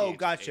 Oh, THAI.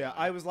 gotcha.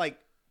 I was like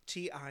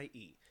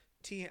TIE.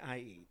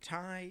 TIE.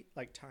 Tie,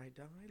 like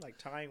tie-dye? Like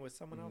tying with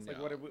someone else?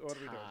 Like, what are we doing?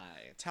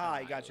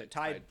 Tie, gotcha. like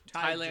Tie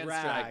Thailand's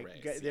drag.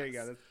 Race. There you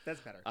yes. go.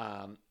 That's better.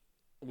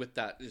 With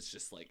that, it's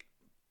just like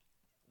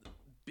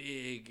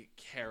big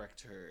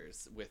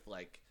characters with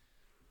like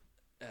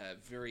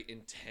very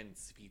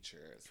intense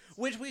features.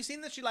 Which we've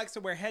seen that she likes to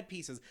wear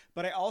headpieces,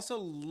 but I also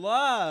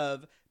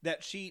love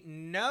that she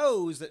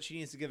knows that she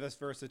needs to give us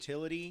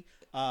versatility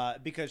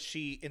because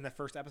she, in the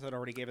first episode,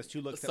 already gave us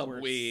 2 looks that Some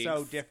were wigs.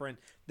 so different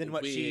than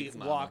what Wigs, she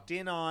mama. walked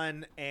in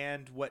on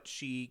and what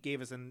she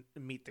gave us in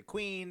Meet the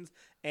Queens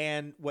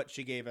and what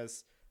she gave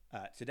us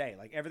today.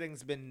 Like,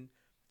 everything's been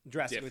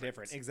drastically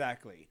different.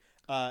 Exactly.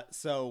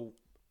 So,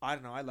 I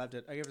don't know. I loved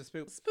it. I gave it a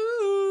spoop.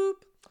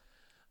 Spoop.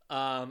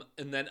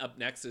 And then up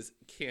next is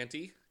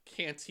Canty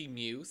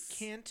Muse.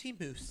 Canty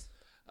Moose.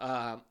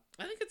 I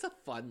think it's a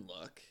fun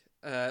look.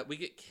 We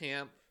get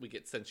camp, we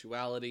get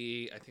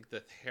sensuality. I think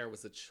the hair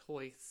was a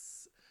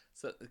choice,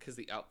 so because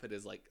the outfit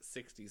is like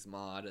 60s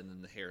mod, and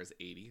then the hair is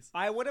 80s.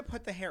 I would have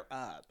put the hair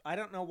up. I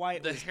don't know why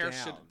it The was hair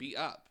down. should be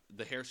up.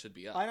 The hair should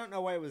be up. I don't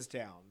know why it was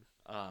down.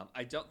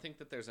 I don't think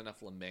that there's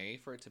enough lame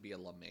for it to be a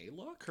lame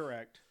look.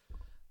 Correct.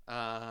 It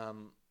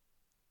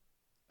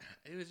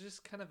was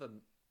just kind of a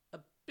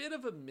bit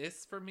of a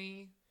miss for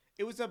me.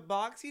 It was a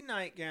boxy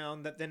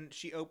nightgown that then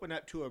she opened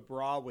up to a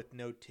bra with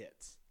no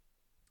tits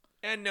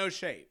and no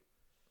shape.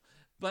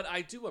 But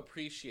I do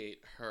appreciate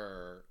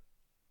her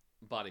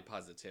body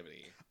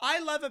positivity. I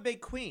love a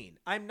big queen.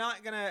 I'm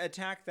not going to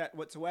attack that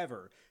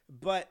whatsoever.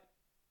 But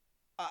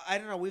I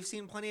don't know. We've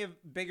seen plenty of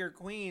bigger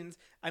queens.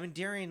 I mean,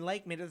 Darian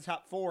Lake made it to the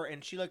top 4,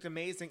 and she looked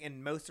amazing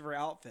in most of her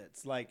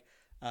outfits. Like,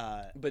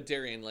 But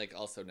Darian Lake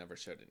also never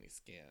showed any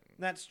skin.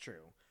 that's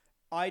true.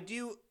 I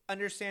do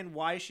understand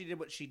why she did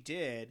what she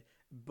did,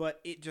 but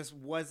it just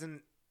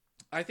wasn't.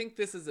 I think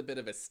this is a bit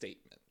of a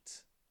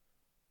statement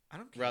I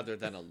don't care. rather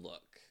than a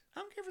look.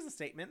 I don't care if it's a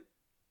statement.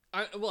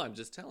 I'm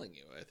just telling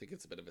you. I think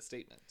it's a bit of a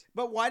statement.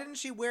 But why didn't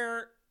she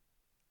wear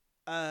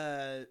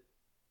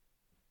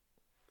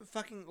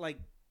fucking like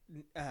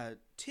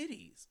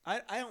titties?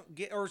 I don't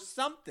get, or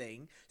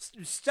something.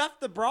 Stuff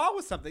the bra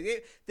with something.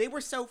 They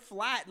were so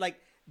flat, like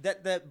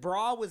that the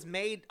bra was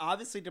made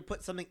obviously to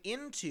put something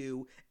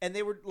into, and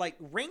they were like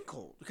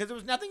wrinkled because there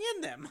was nothing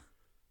in them.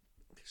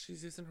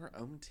 She's using her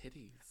own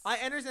titties. I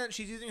understand that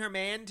she's using her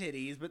man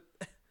titties, but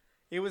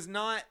it was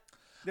not.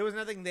 There was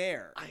nothing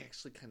there. I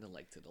actually kind of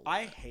liked it a lot.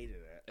 I hated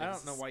it. I It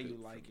was don't know a why you spook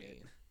for like me.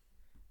 it.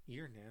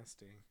 You're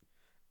nasty.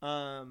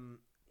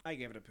 I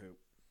gave it a poop.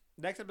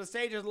 Next up the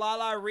stage is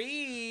Lala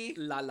Ree.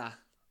 La.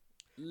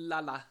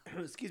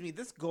 Excuse me.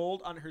 This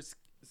gold on her.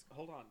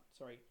 Hold on.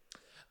 Sorry.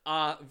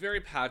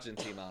 Very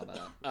pageanty,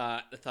 mama.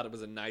 I thought it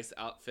was a nice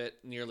outfit.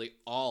 Nearly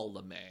all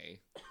lame.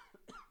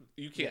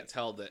 You can't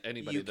tell that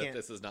anybody You that can't.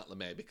 this is not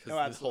lame because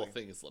Oh, this whole absolutely.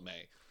 thing is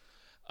lame.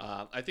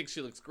 I think she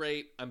looks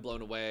great. I'm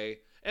blown away.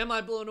 Am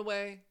I blown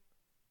away?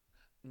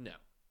 No,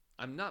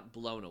 I'm not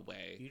blown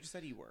away. You just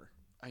said you were.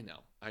 I know.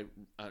 I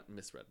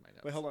misread my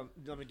notes. Wait, hold on.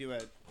 Let me do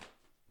it.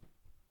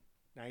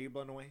 Now you're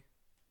blown away?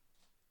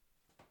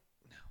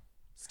 No.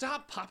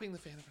 Stop popping the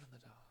fan in front of the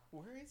dog.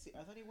 Where is he?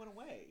 I thought he went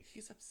away.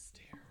 He's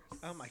upstairs.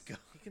 Oh my god.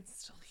 You can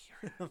still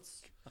hear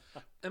us.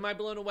 Am I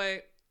blown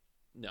away?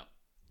 No.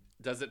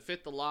 Does it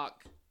fit the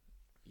lock?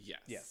 Yes.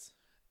 Yes.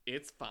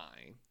 It's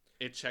fine.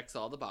 It checks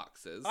all the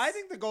boxes. I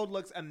think the gold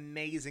looks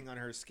amazing on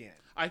her skin.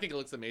 I think it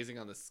looks amazing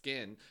on the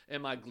skin.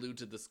 Am I glued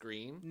to the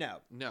screen? No.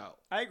 No.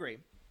 I agree.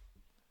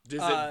 Is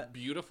it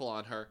beautiful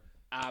on her?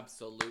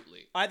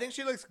 Absolutely. I think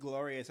she looks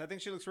glorious. I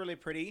think she looks really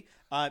pretty.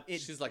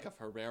 She's like a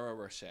Ferrero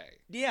Rocher.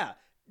 Yeah.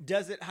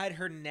 Does it hide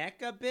her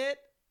neck a bit?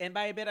 And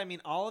by a bit, I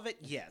mean all of it?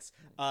 Yes.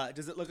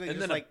 Does it look like And just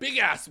then like a big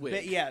ass wig.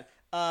 But yeah,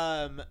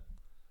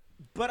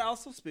 But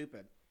also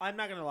spooping. I'm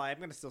not gonna lie. I'm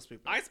gonna still spoop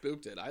it. I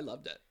spooped it. I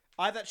loved it.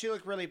 I thought she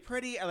looked really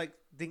pretty. I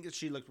think that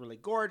she looked really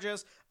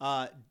gorgeous.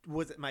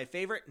 Was it my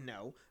favorite?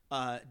 No.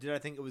 Did I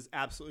think it was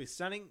absolutely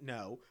stunning?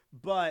 No.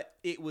 But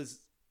it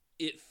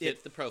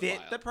fit the profile.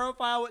 Fit the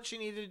profile. What she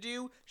needed to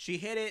do. She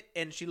hit it,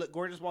 and she looked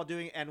gorgeous while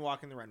doing it and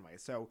walking the runway.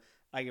 So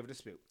I give it a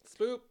spoop.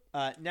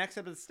 Spoop. Next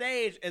up on the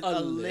stage is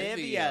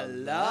Olivia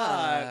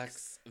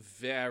Lux.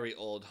 Very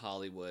old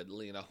Hollywood.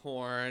 Lena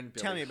Horne,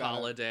 Tell me Billie about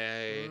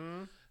Holiday. it.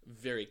 Mm-hmm.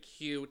 Very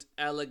cute,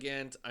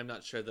 elegant. I'm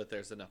not sure that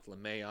there's enough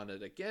LeMay on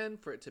it again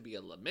for it to be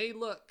a LeMay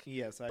look.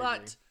 Yes, I but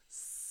agree.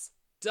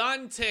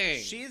 Stunting.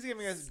 She's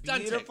giving us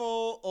Stunting.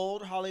 beautiful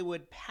old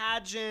Hollywood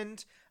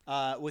pageant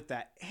with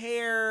that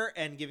hair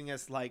and giving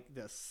us like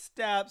the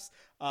steps.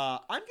 I'm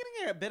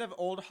getting a bit of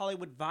old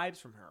Hollywood vibes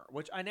from her,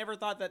 which I never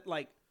thought that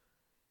like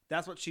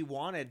that's what she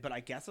wanted, but I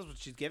guess that's what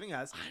she's giving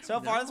us. So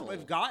far, that's what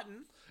we've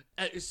gotten.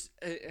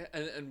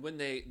 And when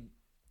they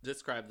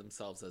describe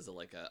themselves as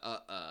like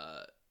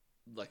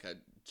a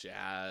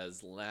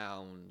jazz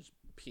lounge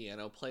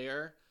piano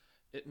player,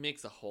 it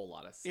makes a whole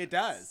lot of sense. It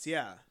does,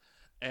 yeah.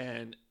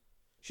 And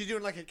she's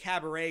doing like a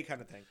cabaret kind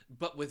of thing,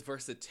 but with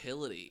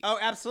versatility. Oh,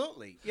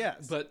 absolutely,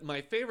 yes. But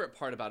my favorite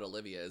part about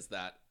Olivia is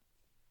that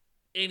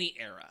any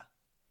era,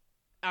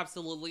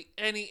 absolutely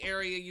any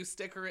area you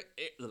stick her in,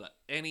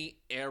 any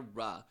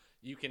era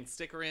you can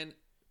stick her in,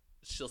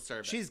 she'll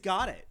serve it. She's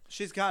got it.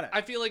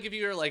 I feel like if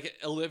you were like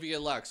Olivia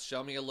Lux,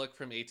 show me a look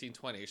from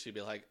 1820, she'd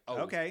be like, oh,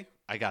 okay,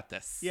 I got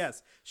this.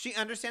 Yes, she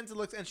understands the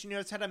looks and she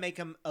knows how to make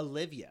them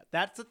Olivia.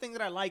 That's the thing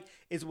that I like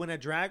is when a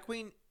drag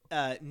queen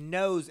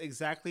knows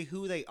exactly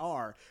who they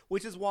are,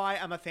 which is why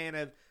I'm a fan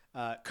of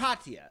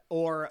Katya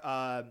or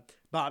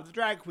Bob the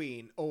Drag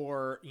Queen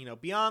or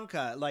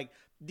Bianca. Like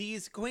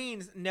these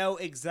queens know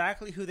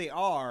exactly who they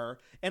are,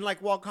 and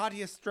like while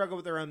Katya struggle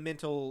with their own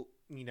mental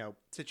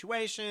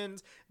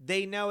situations,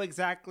 they know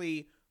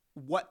exactly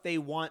what they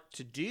want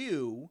to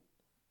do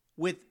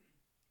with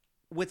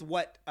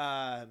what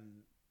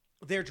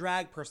their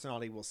drag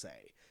personality will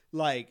say,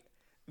 like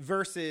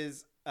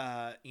versus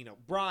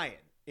Brian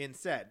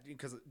instead,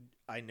 because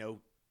I know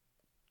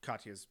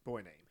Katya's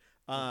boy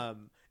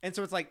name, and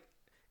so it's like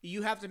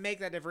you have to make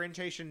that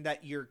differentiation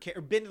that you're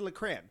Ben de la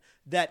Creme,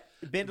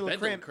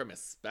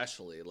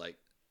 especially like.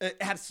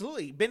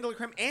 Absolutely. Ben de la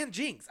Creme and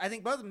Jinx. I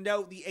think both of them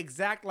know the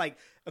exact, like,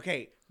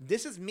 okay,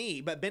 this is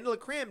me, but Ben de la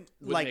Creme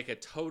would make a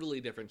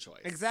totally different choice.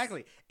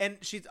 Exactly. And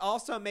she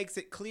also makes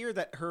it clear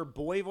that her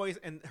boy voice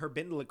and her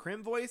Ben de la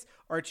Creme voice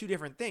are two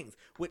different things,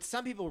 which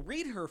some people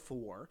read her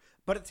for,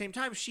 but at the same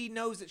time, she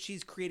knows that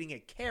she's creating a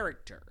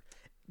character.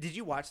 Did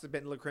you watch the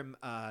Ben de la Creme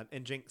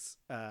and Jinx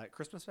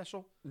Christmas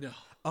special? No.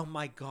 Oh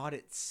my God,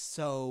 it's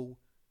so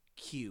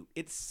cute.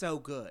 It's so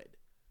good.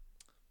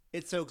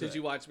 It's so good. Did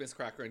you watch Miss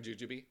Cracker and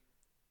Jujubee?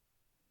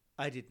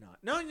 I did not.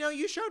 No,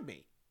 you showed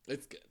me.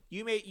 It's good.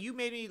 You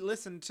made me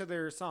listen to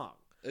their song.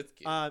 It's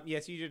cute.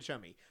 Yes, you did show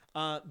me.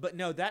 But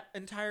no, that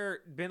entire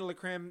Ben de la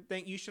Creme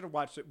thing, you should have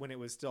watched it when it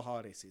was still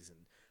holiday season.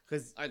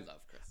 Because I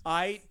love Christmas.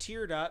 I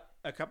teared up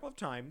a couple of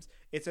times.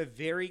 It's a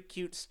very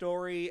cute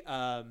story.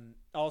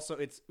 Also,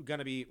 it's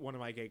gonna be one of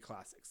my gay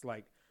classics.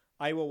 Like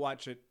I will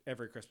watch it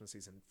every Christmas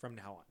season from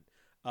now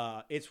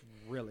on. It's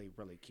really,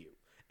 really cute.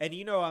 And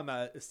I'm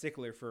a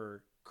stickler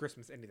for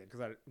Christmas anything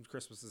because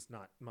Christmas is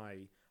not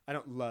my. I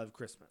don't love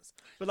Christmas,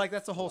 but like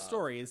that's the whole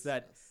story is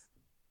that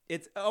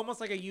it's almost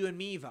like a you and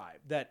me vibe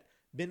that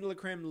Ben de la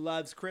Creme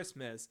loves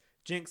Christmas.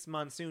 Jinx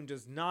Monsoon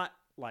does not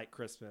like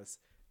Christmas.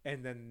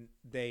 And then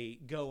they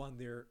go on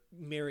their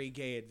merry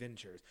gay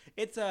adventures.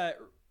 It's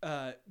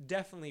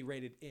definitely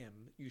rated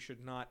M. You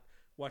should not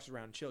watch it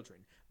around children,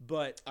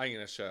 but I'm going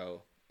to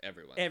show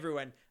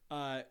everyone.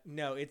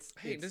 No, it's.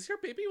 Hey, does your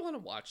baby want to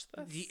watch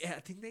this? Yeah,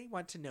 I think they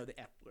want to know the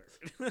F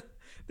word.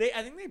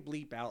 I think they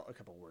bleep out a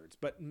couple words,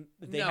 but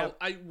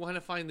I want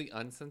to find the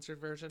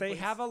uncensored version. They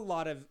have a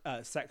lot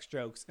of sex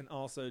jokes, and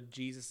also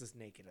Jesus is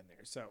naked in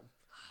there. So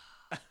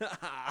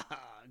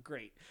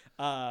great.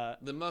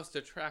 The most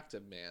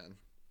attractive man,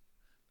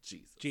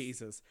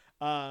 Jesus.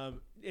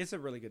 It's a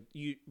really good.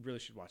 You really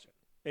should watch it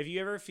if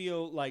you ever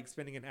feel like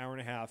spending an hour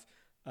and a half.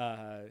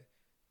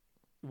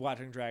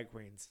 Watching drag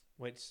queens,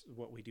 which is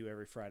what we do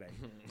every Friday.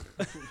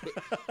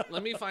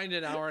 Let me find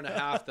an hour and a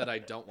half that I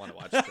don't want to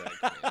watch drag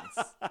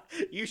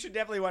queens. You should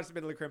definitely watch the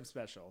Ben de la Creme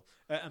special.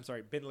 I'm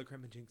sorry, Ben de la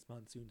Creme and Jinx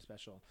Monsoon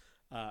special,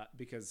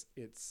 because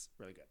it's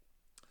really good.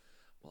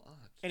 Well,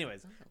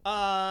 anyways,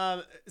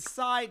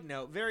 side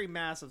note, very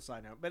massive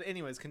side note. But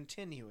anyways,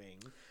 continuing.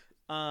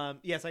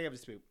 Yes, I have a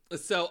spoop.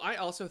 So I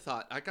also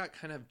thought I got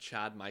kind of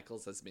Chad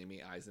Michaels as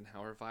Mamie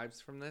Eisenhower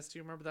vibes from this. Do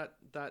you remember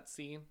that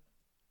scene?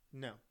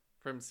 No.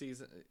 From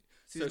season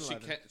so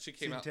 11. She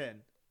came season out 10.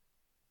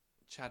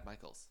 Chad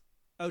Michaels.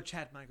 Oh,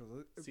 Chad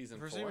Michaels. Season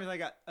 4. For some reason I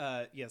got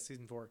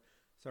season 4.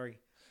 Sorry.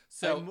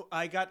 So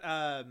I got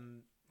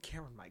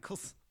Cameron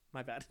Michaels.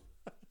 My bad.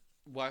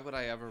 Why would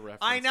I ever reference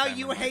I know Cameron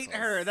you Michaels? hate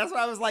her. That's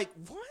why I was like,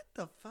 what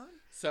the fuck?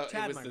 So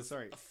Chad it was Michaels,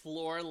 this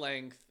floor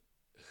length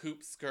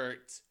hoop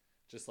skirt,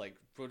 just like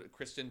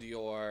Christian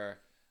Dior,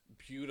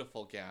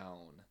 beautiful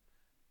gown.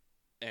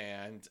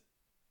 And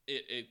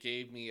it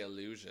gave me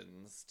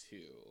illusions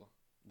to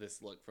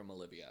this look from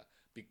Olivia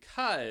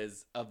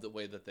because of the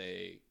way that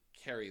they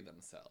carry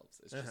themselves.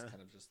 It's just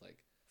kind of just like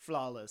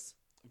Flawless.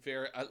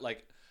 very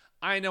like,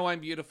 I know I'm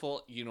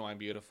beautiful, you know I'm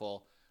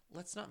beautiful.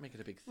 Let's not make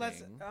it a big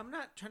thing. I'm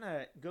not trying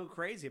to go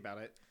crazy about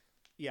it.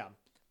 Yeah.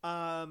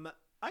 I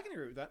can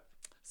agree with that.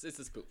 It's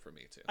a spook for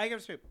me too. I give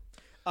it a spook.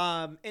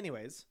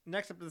 Anyways,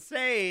 next up to the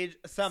stage,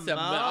 Simone.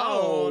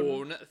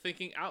 Simone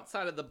thinking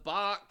outside of the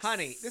box.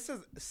 Honey, this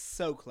is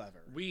so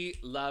clever. We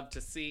love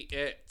to see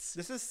it.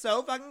 This is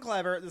so fucking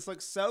clever. This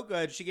looks so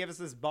good. She gave us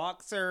this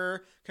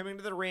boxer coming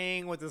to the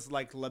ring with this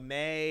like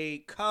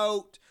lame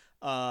coat.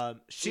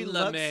 She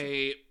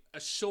lame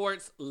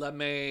shorts,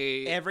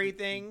 lame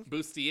everything.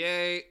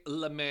 Bustier,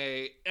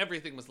 lame.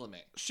 Everything was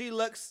lame. She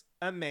looks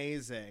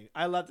amazing.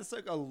 I love this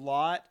look a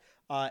lot.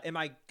 Am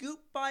I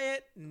gooped by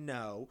it?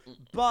 No.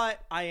 But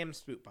I am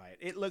spooked by it.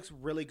 It looks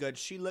really good.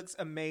 She looks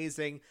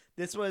amazing.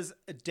 This was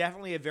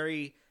definitely a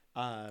very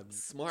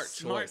smart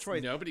choice.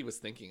 Nobody was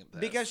thinking of this.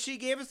 Because she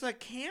gave us a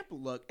camp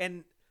look.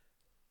 And,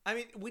 I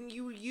mean, when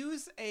you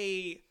use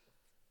a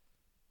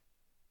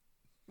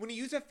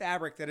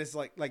fabric that is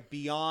like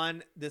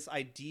beyond this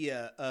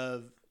idea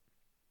of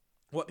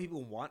what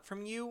people want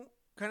from you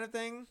kind of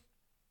thing,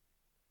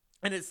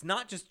 and it's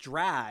not just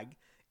drag,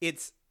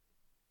 it's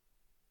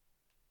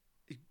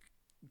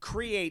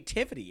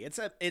creativity. It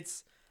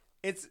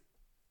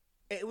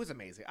was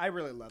amazing. I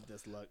really love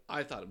this look.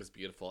 I thought it was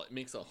beautiful. It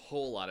makes a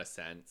whole lot of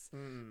sense.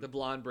 The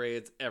blonde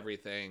braids,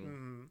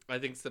 everything. I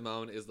think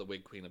Simone is the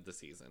wig queen of the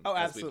season. Oh,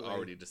 absolutely. As we've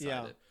already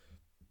decided.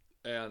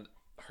 Yeah. And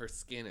her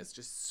skin is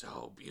just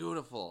so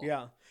beautiful.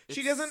 Yeah.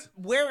 She doesn't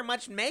wear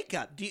much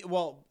makeup.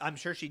 Well, I'm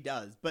sure she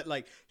does, but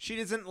like she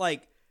doesn't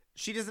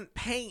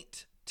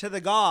paint to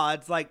the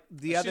gods like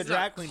the other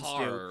drag queens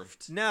do.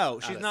 No,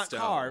 she's not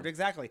carved,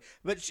 exactly.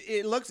 But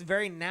it looks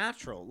very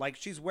natural. Like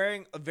she's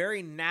wearing a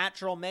very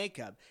natural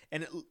makeup,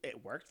 and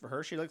it worked for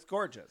her. She looks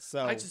gorgeous.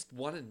 So I just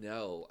want to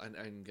know, and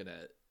I'm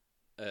gonna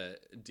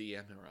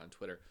DM her on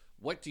Twitter.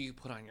 What do you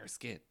put on your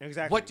skin?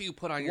 Exactly. What do you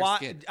put on your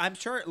skin? I'm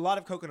sure a lot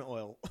of coconut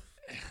oil.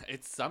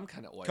 It's some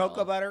kind of oil.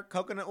 Cocoa butter,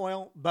 coconut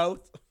oil,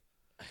 both.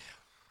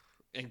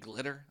 And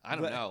glitter? I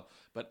don't know.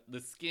 But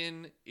the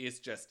skin is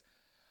just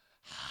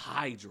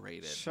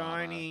hydrated.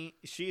 Shiny. Mama.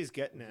 She's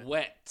getting it.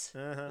 Wet.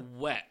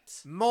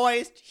 Wet.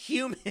 Moist.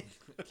 Humid.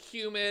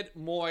 Humid,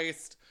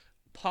 moist,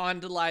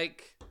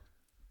 pond-like,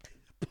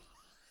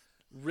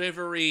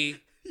 rivery.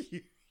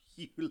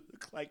 You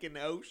look like an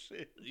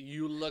ocean.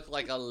 You look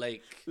like a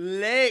lake.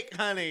 Lake,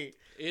 honey.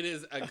 It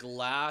is a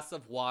glass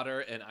of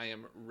water, and I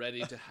am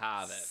ready to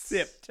have it.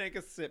 Sip. Take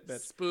a sip,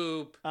 bitch.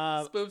 Spoop.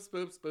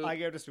 Spoop. I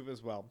gave it a spoop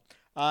as well.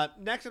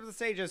 Next up on the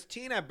stage is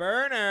Tina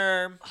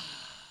Burner.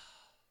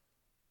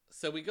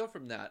 So we go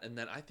from that, and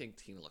then I think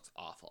Tina looks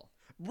awful.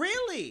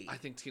 Really? I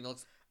think Tina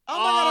looks Oh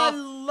my god, I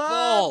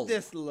love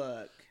this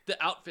look.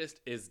 The outfit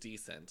is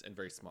decent and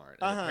very smart.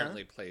 And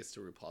apparently plays to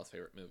RuPaul's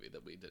favorite movie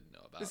that we didn't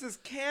know about. This is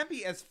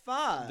campy as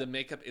fuck. The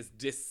makeup is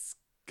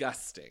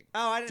disgusting.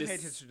 Oh, I didn't pay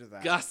attention to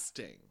that.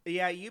 Disgusting.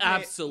 Yeah, you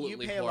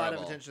absolutely pay horrible. A lot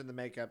of attention to the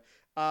makeup.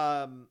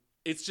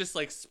 It's just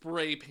like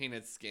spray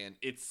painted skin.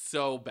 It's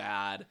so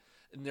bad.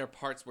 And there are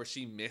parts where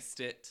she missed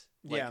it.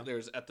 Like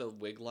there's at the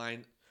wig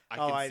line. I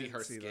can see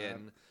her skin.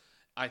 That.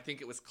 I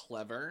think it was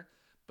clever,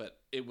 but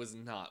it was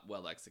not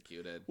well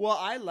executed. Well,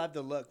 I love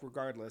the look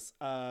regardless.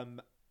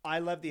 I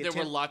love the There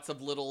were lots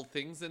of little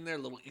things in there,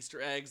 little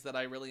Easter eggs that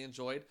I really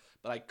enjoyed,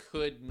 but I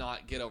could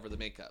not get over the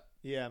makeup.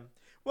 Yeah.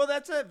 Well,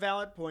 that's a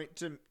valid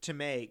point to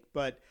make,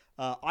 but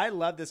I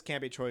love this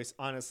campy choice,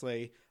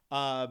 honestly.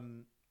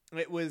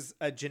 It was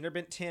a gender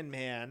bent Tin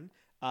Man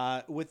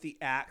with the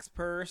axe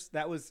purse.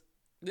 That was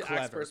the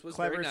clever. Axe purse was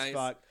clever very as nice.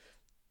 Fuck.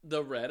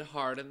 The red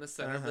heart in the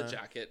center of the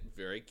jacket,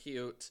 very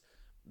cute.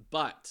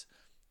 But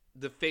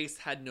the face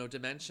had no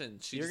dimension.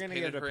 You're going to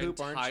give it a poop,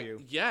 aren't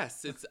you?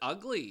 Yes, it's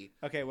ugly.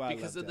 Okay, well,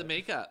 because of the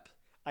makeup.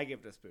 I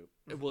give it a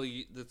spoop. Well,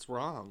 that's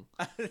wrong.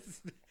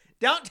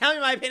 Don't tell me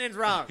my opinion's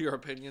wrong. Your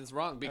opinion's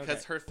wrong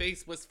because her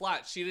face was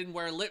flat. She didn't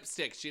wear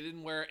lipstick. She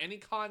didn't wear any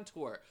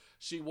contour.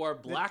 She wore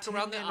black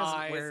around the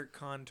eyes. Doesn't wear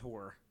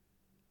contour.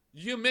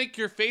 You make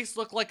your face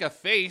look like a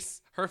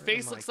face. Her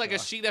face looks like a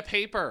sheet of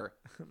paper.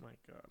 Oh my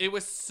god. It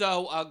was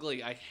so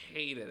ugly. I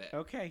hated it.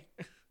 Okay.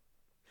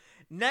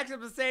 Next up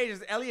on the stage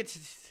is Elliot.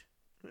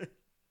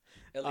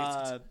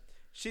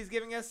 She's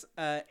giving us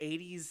a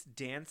 80s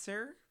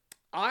dancer.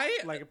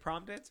 Like a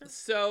prom dancer?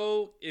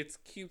 So it's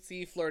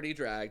cutesy, flirty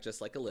drag, just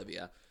like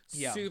Olivia.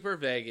 Yeah. Super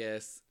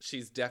Vegas.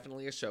 She's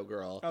definitely a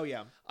showgirl. Oh,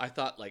 yeah. I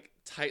thought like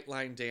tight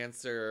line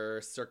dancer,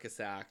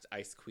 circus act,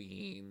 ice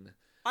queen.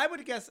 I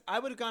would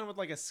have gone with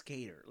like a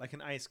skater, like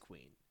an ice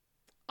queen.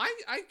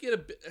 I get a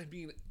bit,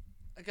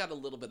 I got a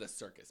little bit of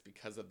circus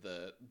because of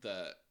the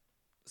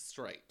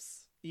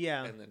stripes.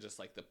 Yeah. And then just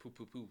like the poo.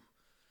 Poo.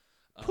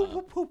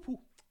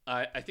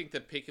 I think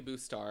the peekaboo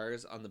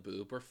stars on the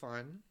boob were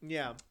fun.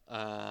 Yeah.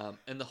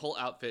 And the whole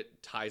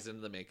outfit ties into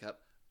the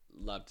makeup.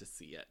 Love to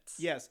see it.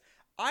 Yes.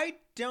 I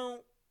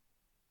don't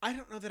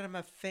know that I'm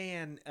a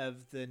fan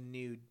of the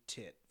nude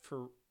tit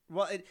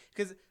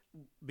because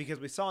because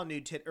we saw a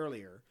nude tit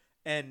earlier,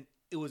 and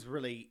it was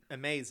really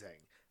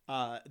amazing.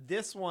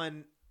 This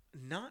one,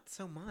 not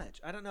so much.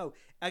 I don't know.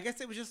 I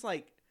guess it was just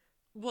like...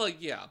 Well,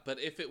 yeah, but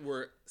if it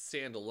were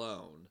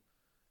standalone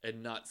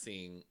and not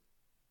seeing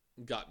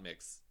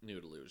Gottmik's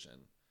nude illusion,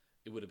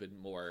 it would have been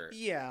more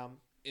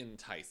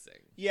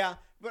enticing. Yeah,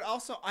 but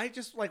also I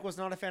just like was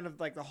not a fan of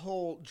like the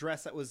whole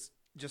dress that was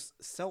just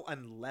so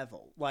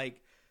unlevel.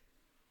 Like,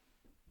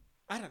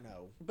 I don't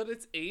know. But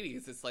it's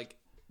 80s. It's like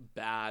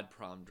bad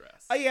prom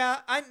dress. Yeah,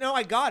 I know.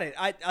 I got it.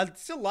 I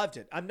still loved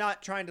it. I'm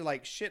not trying to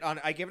like shit on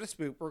it. I gave it a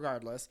spoop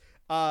regardless.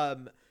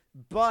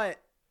 But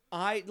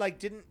I like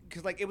didn't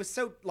because like it was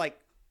so like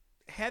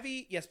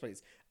heavy. Yes,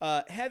 please.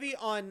 Heavy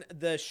on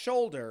the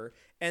shoulder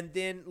and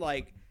then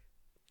like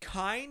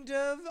kind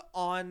of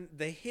on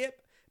the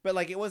hip, but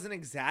like it wasn't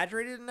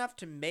exaggerated enough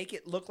to make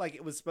it look like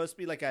it was supposed to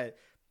be like a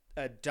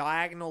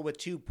diagonal with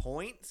 2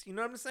 points. You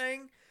know what I'm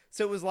saying?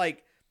 So it was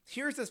like,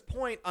 here's this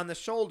point on the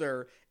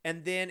shoulder,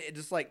 and then it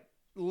just like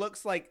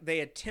looks like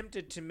they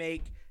attempted to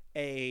make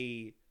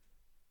a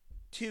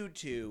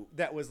tutu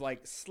that was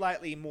like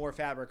slightly more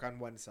fabric on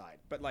one side,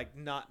 but like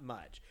not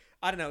much.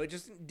 I don't know. It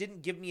just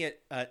didn't give me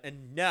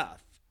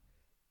enough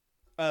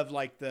of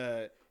like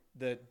the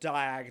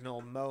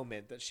diagonal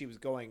moment that she was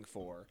going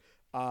for.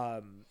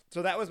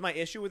 So that was my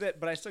issue with it,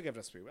 but I still give it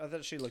a spoop. I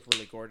thought she looked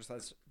really gorgeous. I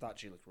thought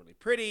she looked really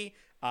pretty.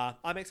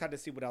 I'm excited to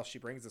see what else she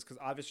brings us because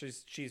obviously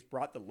she's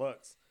brought the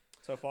looks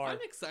so far. I'm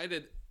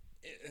excited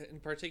in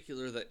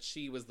particular that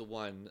she was the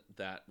one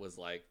that was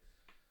like,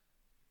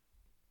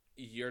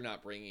 you're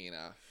not bringing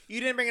enough.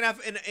 You didn't bring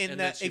enough in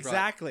that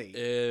exactly.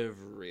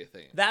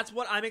 Everything. That's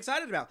what I'm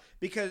excited about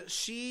because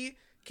she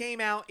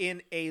came out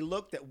in a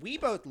look that we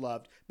both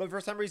loved, but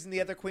for some reason the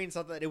other queens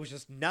thought that it was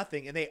just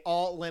nothing, and they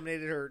all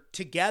eliminated her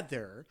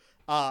together,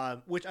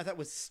 which I thought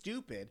was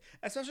stupid,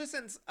 especially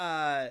since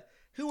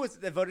who was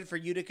it that voted for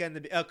Utica and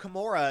the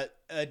Kimura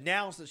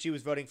announced that she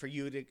was voting for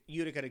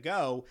Utica to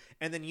go,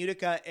 and then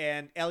Utica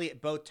and Elliot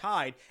both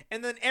tied,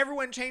 and then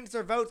everyone changed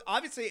their votes.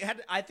 Obviously,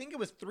 I think it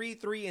was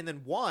 3-3 and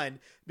then 1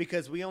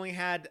 because we only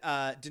had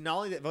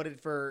Denali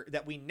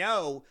that we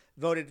know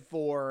voted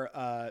for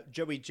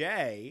Joey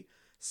J.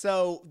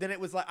 So then it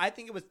was like, I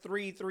think it was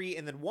 3-3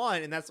 and then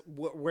 1, and that's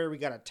where we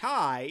got a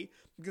tie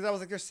because I was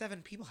like, there's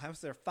 7 people.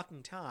 How's there a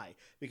fucking tie?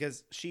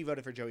 Because she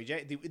voted for Joey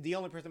J. The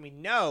only person we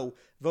know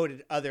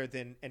voted other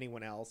than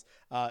anyone else.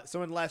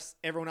 So unless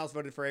everyone else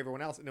voted for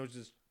everyone else, and it was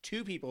just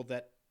 2 people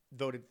that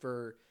voted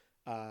for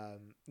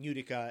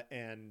Utica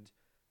and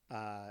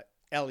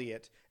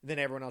Elliot, then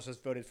everyone else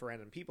just voted for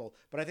random people.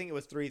 But I think it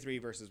was 3-3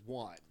 versus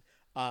 1.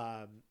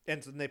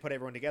 And so then they put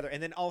everyone together,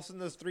 and then all of a sudden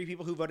those 3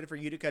 people who voted for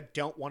Utica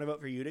don't want to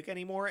vote for Utica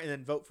anymore, and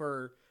then vote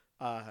for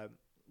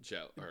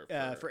Joe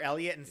or for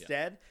Elliot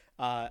instead.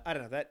 Yeah. I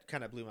don't know. That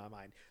kind of blew my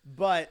mind,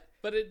 but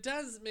it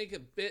does make a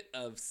bit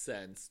of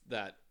sense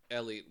that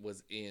Elliot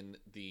was in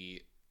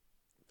the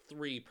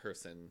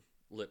 3-person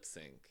lip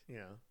sync.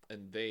 Yeah,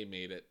 and they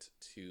made it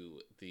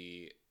to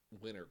the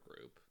winner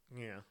group.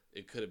 Yeah,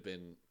 it could have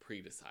been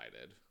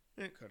pre-decided.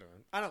 It could have.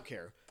 I don't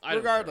care.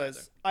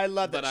 Regardless, I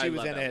love that she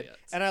was in Elliot. it.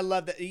 And I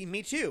love that.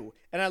 Me too.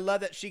 And I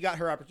love that she got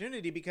her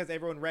opportunity because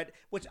everyone read,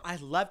 which I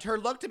loved her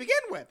look to begin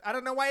with. I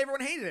don't know why everyone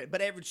hated it,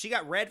 but she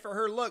got read for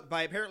her look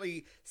by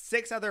apparently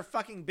 6 other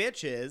fucking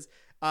bitches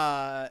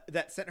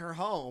that sent her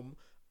home,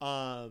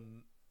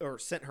 or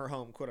sent her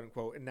home, quote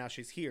unquote, and now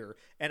she's here.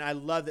 And I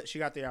love that she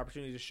got the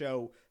opportunity to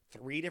show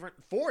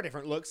 4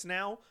 different looks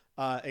now,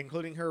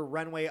 including her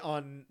runway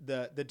on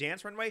the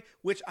dance runway,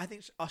 which I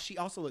think she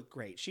also looked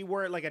great. She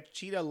wore like a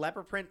cheetah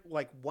leopard print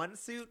like one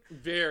suit,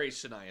 very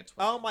Shania Twain.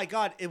 Oh my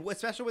god!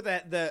 Especially with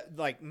the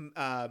like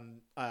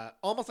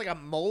almost like a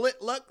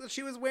mullet look that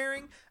she was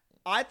wearing.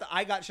 I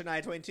got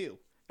Shania Twain too,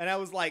 and I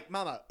was like,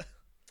 Mama,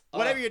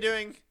 whatever you're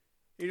doing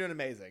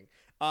amazing.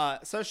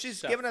 So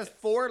she's given us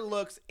 4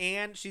 looks,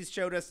 and she's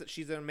showed us that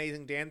she's an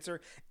amazing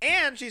dancer,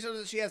 and she shows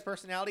that she has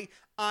personality.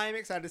 I'm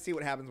excited to see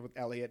what happens with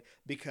Elliot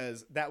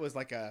because that was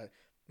like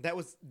that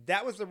was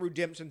the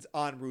redemptions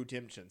on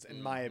redemptions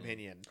in my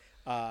opinion.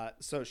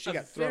 So she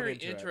got thrown into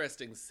it. Very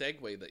interesting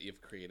segue that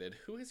you've created.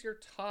 Who is your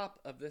top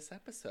of this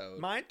episode?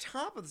 My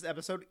top of this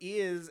episode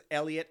is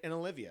Elliot and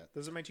Olivia.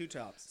 Those are my 2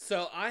 tops.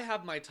 So I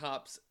have my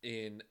tops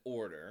in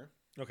order.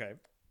 Okay.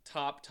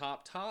 Top,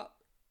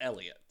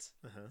 Elliot.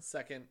 Uh-huh.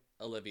 Second,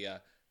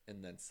 Olivia,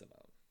 and then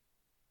Simone.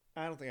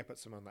 I don't think I put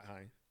Simone that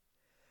high.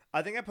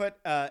 I think I put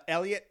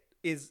Elliot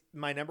is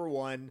my number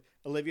 1,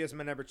 Olivia is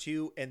my number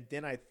 2, and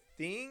then I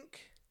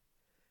think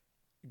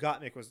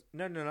Gottmik was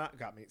not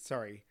Gottmik.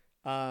 Sorry.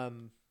 No,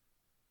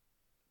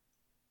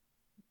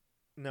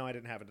 I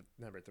didn't have it at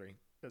number 3.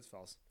 That's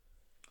false.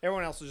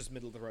 Everyone else was just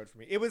middle of the road for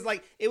me. It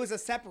was a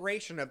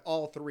separation of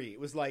all 3. It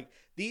was like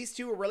these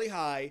 2 were really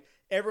high,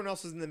 everyone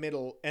else was in the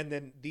middle, and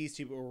then these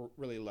 2 were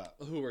really low.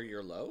 Who are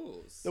your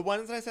lows? The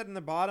ones that I said in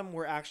the bottom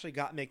were actually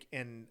Gottmik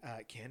and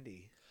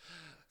Candy.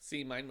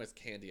 See, mine was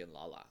Candy and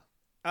Lala.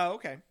 Oh,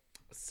 okay.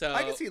 So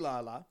I can see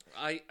Lala.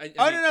 I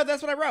no,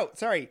 that's what I wrote.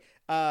 Sorry.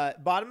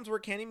 Bottoms were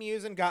Candy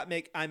Muse and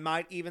Gottmik. I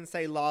might even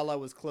say Lala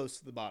was close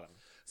to the bottom.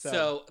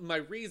 So my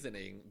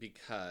reasoning,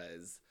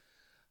 because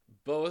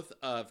both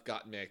of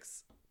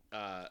Gottmik's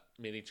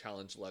mini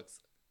challenge looks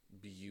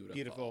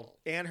beautiful.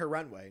 And her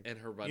runway. And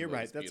her runway. You're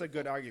right. is That's a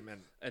good beautiful.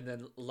 argument. And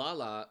then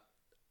Lala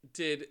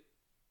did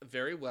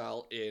very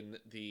well in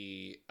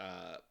the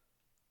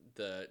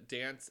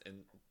dance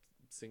and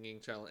singing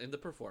challenge, in the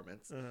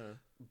performance,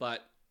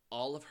 but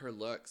all of her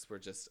looks were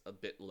just a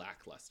bit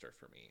lackluster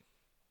for me.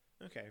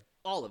 Okay.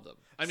 All of them.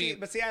 I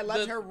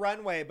loved her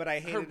runway, but I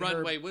hated her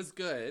runway was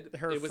good.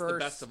 It was the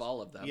best first- of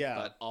all of them. yeah.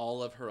 But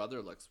all of her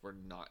other looks were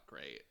not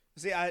great.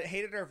 See, I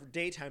hated her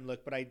daytime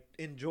look, but I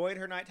enjoyed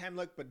her nighttime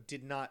look, but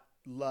did not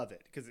love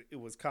it because it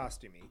was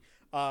costumey.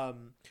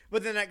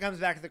 But then that comes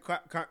back to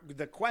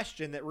the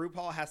question that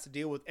RuPaul has to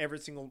deal with every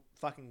single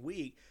fucking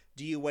week.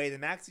 Do you weigh the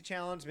maxi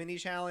challenge, mini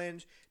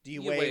challenge? Do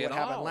you weigh what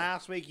happened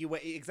last week? You weigh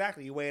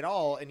it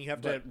all, and you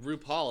have to. But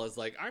RuPaul is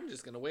like, I'm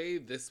just gonna weigh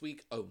this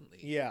week only.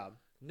 Yeah.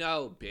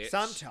 No, bitch.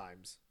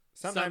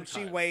 Sometimes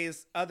she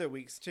weighs other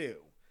weeks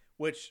too,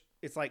 which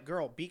it's like,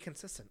 girl, be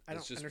consistent. I don't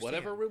understand.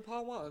 Whatever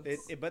RuPaul wants.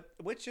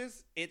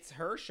 It's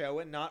her show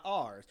and not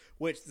ours.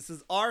 Which this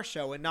is our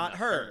show and not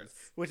hers.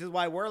 Which is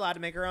why we're allowed to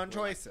make our own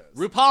choices.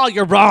 RuPaul,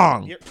 you're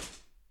wrong.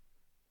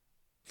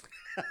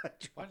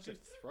 Why did you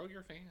throw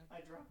your fan?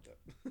 I dropped it.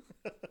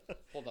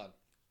 Hold on.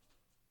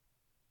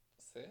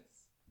 Sis?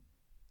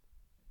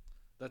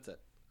 That's it.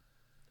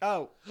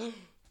 Oh,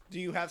 do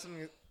you have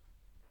something? Do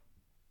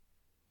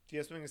you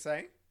have something to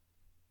say?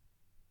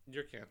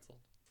 You're canceled.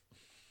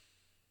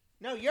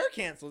 No, you're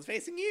canceled. It's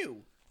facing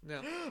you.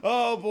 No.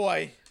 Oh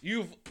boy,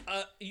 You've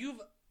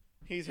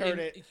he's heard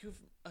it.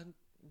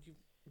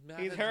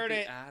 He's heard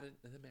it.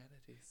 The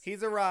manatees.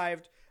 He's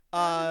arrived.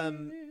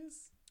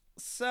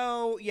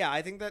 So yeah,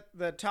 I think that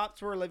the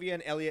tops were Olivia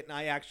and Elliott, and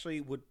I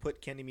actually would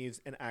put Candy Muse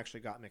and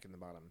actually Gottmik in the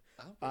bottom.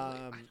 Oh, really? I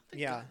don't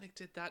think Gottmik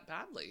did that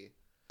badly.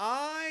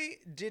 I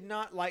did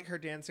not like her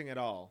dancing at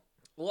all.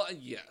 Well,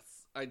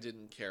 yes, I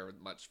didn't care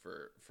much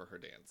for her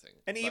dancing,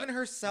 and even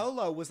her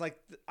solo was like,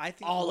 I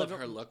think all of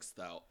her looks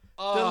though.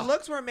 The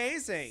looks were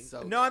amazing. So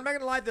no, good. I'm not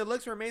gonna lie, the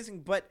looks were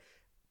amazing, but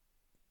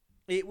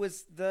it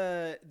was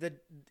the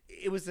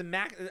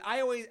max.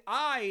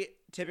 I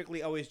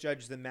typically always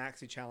judge the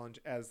maxi challenge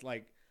as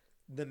like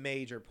the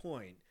major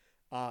point,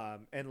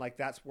 and like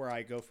that's where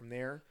I go from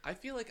there. I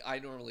feel like I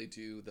normally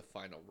do the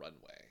final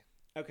runway.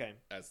 Okay.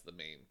 As the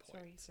main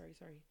point. Sorry.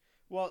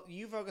 Well,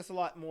 you focus a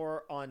lot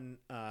more on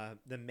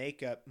the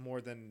makeup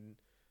more than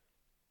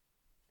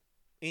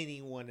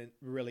anyone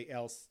really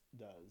else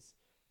does,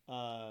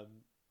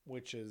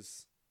 which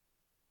is,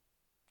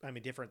 I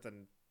mean, different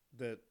than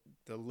the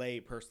lay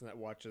person that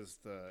watches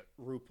the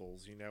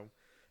RuPaul's, you know.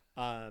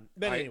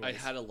 But anyways. I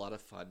had a lot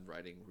of fun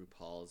writing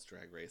RuPaul's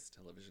Drag Race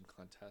television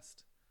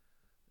contest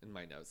in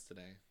my notes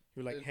today.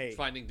 You're like, hey,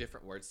 finding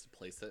different words to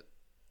place it.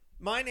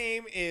 My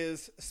name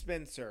is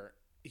Spencer.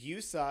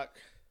 You suck.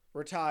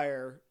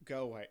 Retire.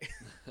 Go away.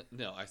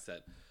 No, I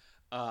said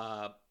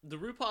the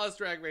RuPaul's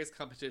Drag Race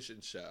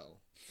competition show.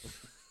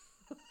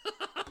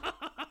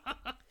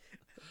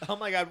 Oh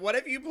my god! What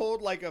if you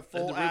pulled like a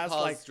full ass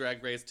like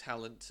Drag Race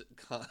talent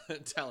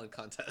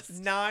contest?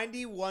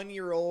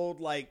 91-year-old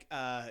like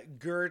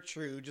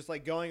Gertrude just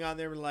like going on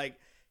there and like,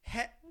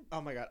 oh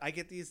my god! I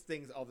get these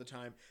things all the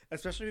time,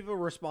 especially people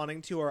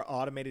responding to our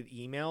automated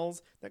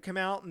emails that come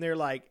out, and they're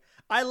like,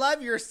 "I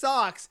love your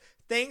socks.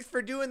 Thanks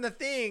for doing the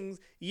things.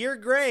 You're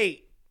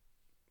great."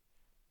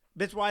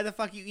 Bitch, why the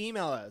fuck you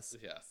email us?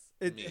 Yes,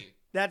 me.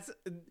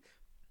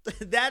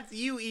 That's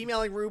you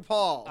emailing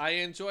RuPaul. I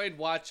enjoyed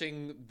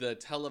watching the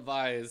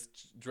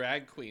televised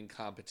drag queen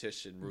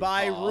competition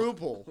by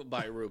RuPaul.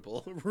 By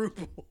RuPaul.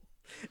 RuPaul.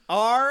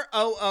 ROOPUL.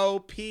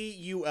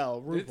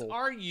 RuPaul. It's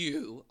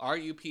RUPLE.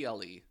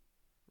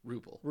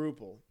 RuPaul.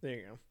 RuPaul. There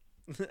you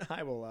go.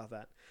 I will allow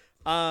that.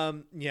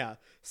 Yeah.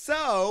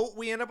 So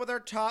we end up with our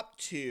top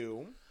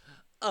two.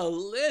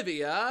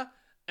 Olivia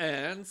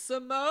and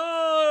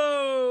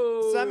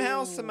Simone.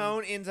 Somehow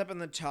Simone ends up in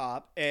the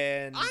top,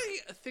 and I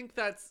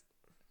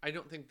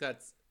don't think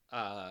that's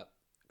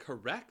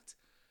correct.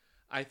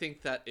 I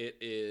think that it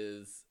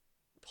is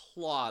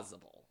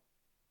plausible.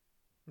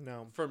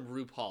 No. From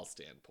RuPaul's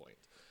standpoint.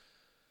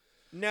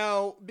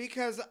 No,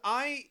 because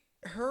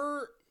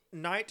her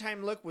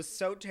nighttime look was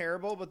so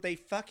terrible, but they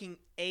fucking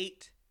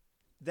ate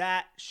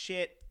that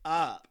shit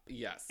up.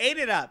 Yes. Ate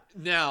it up.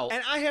 Now.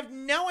 And I have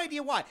no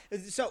idea why.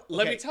 So okay.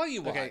 Let me tell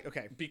you why.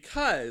 Okay.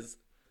 Because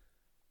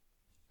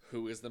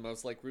who is the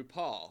most like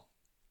RuPaul?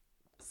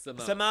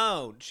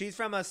 Simone. She's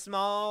from a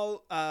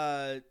small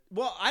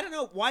well, I don't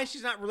know why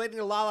she's not relating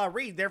to Lala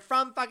Reed. They're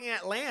from fucking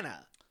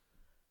Atlanta.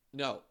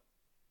 No.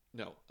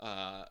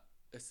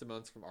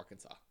 Simone's from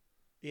Arkansas.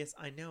 Yes,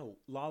 I know.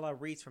 Lala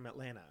Reed's from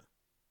Atlanta.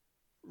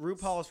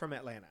 RuPaul is from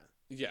Atlanta.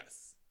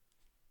 Yes.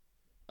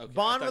 Okay.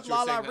 Bond with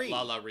Lala Reed.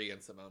 Lala Reed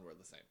and Simone were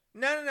the same.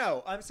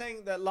 No. I'm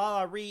saying that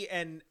Lala Reed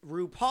and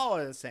RuPaul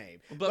are the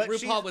same. But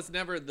RuPaul was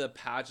never the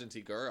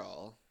pageanty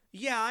girl.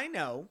 Yeah, I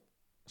know.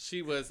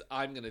 She was,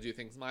 I'm going to do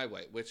things my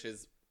way, which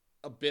is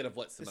a bit of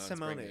what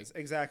Simone is.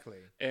 Exactly.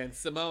 And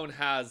Simone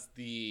has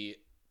the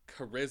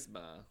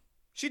charisma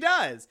She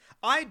does.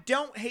 I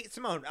don't hate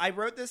Simone. I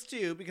wrote this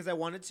too because I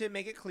wanted to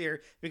make it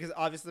clear, because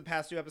obviously the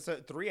past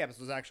 3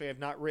 episodes actually have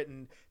not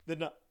written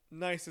the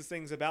nicest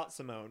things about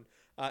Simone.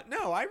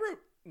 No, I wrote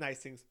nice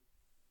things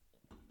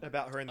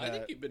about her in the... I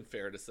think you've been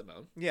fair to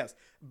Simone. Yes,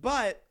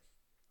 but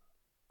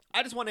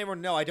I just want everyone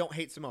to know I don't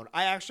hate Simone.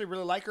 I actually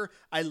really like her.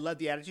 I love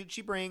the attitude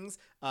she brings.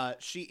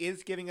 She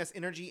is giving us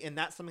energy, and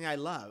that's something I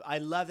love. I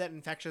love that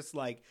infectious,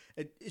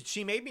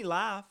 she made me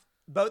laugh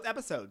both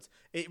episodes,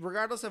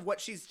 regardless of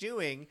what she's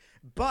doing.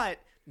 But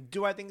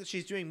do I think that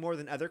she's doing more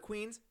than other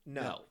queens?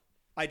 No.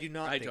 I do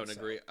not think so. I don't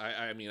agree.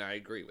 I mean, I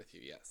agree with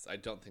you, yes. I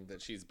don't think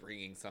that she's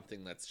bringing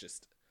something that's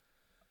just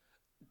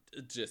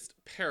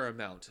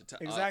paramount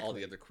to all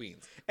the other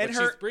queens. And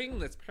what she's bringing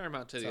that's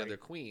paramount to the other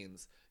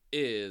queens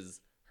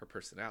is her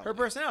personality. Her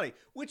personality,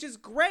 which is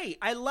great.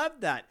 I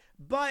love that.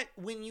 But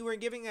when you were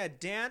giving a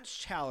dance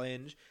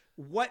challenge,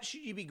 what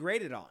should you be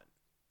graded on?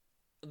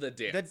 The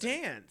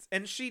dance.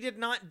 And she did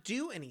not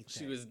do anything.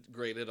 She was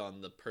graded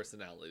on the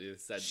personality.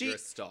 It said you're a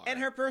star. And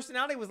her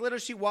personality was literally,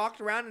 she walked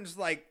around and just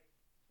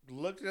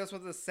looked at us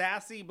with a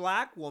sassy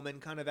black woman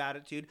kind of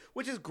attitude,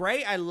 which is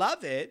great. I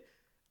love it.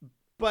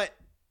 But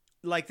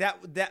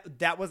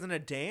that wasn't a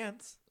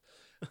dance.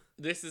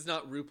 This is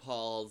not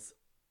RuPaul's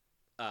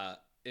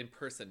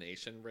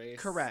impersonation race.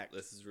 Correct.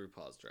 This is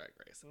RuPaul's Drag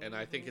Race. And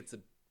I think it's a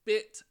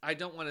bit, I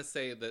don't want to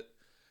say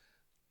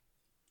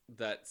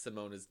that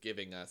Simone is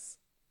giving us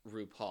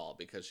RuPaul,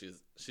 because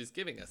she's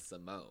giving us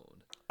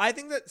Simone. I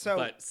think that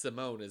but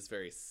Simone is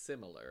very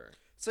similar.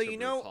 So to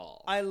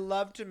RuPaul. I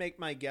love to make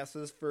my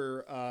guesses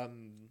for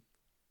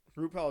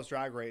RuPaul's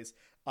Drag Race.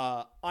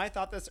 I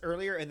thought this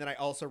earlier, and then I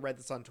also read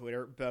this on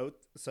Twitter, both.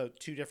 So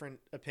 2 different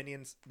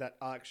opinions that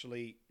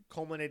actually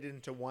culminated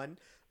into one,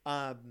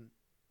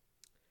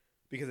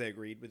 because they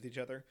agreed with each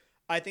other.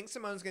 I think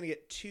Simone's going to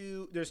get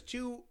there's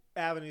 2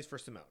 avenues for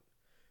Simone.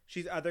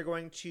 She's either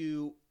going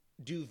to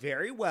do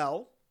very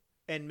well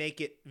and make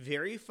it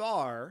very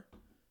far,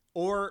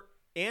 or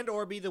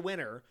be the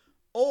winner,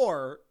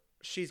 or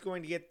she's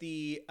going to get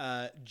the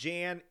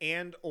Jan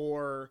and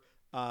or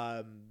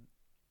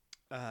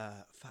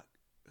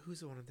who's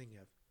the one I'm thinking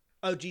of?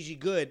 Oh, Gigi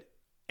Good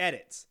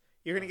edits.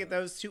 You're going to get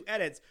those 2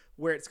 edits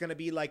where it's going to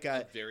be like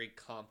a very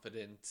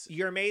confident.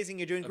 You're amazing.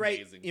 You're doing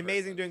great. You're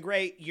amazing. Doing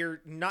great.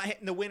 You're not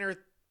hitting the winner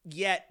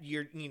yet.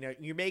 You're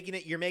making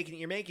it. You're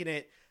making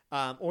it.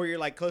 Or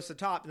you're close to the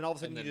top, and then all of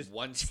a sudden you just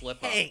one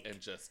slip up and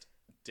just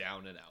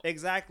down and out.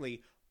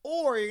 Exactly.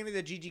 Or you're going to do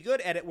the Gigi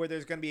Good edit where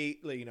there's going to be,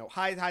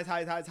 highs,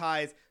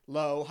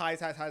 low,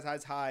 highs,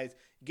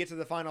 get to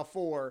the final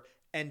 4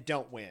 and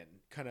don't win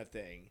kind of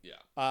thing. Yeah.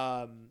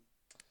 I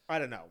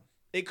don't know.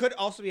 It could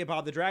also be a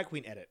Bob the Drag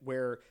Queen edit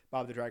where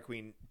Bob the Drag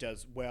Queen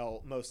does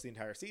well most of the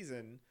entire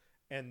season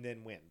and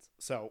then wins.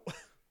 So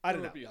I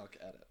don't know. Bianca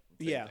edit.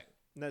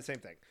 Same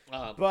thing.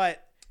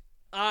 But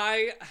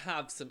I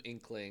have some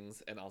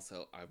inklings, and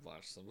also I've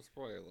watched some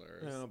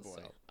spoilers. Oh boy.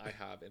 So I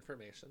have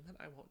information that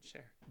I won't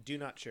share. Do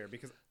not share,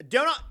 because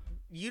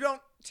you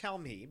don't tell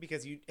me,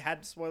 because you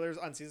had spoilers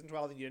on season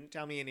 12 and you didn't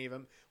tell me any of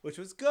them, which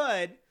was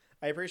good.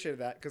 I appreciated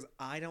that, because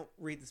I don't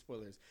read the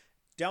spoilers.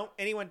 Don't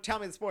anyone tell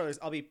me the spoilers.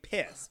 I'll be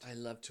pissed. I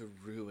love to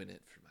ruin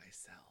it for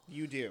myself.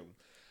 You do.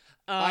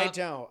 I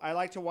don't. I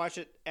like to watch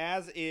it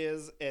as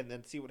is and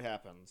then see what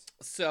happens.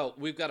 So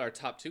we've got our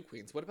top 2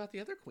 queens. What about the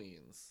other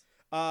queens?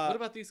 What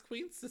about these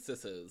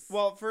queenstesses?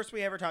 Well, first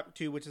we have our top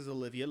 2, which is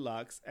Olivia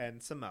Lux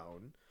and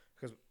Simone,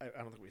 because I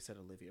don't think we said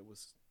Olivia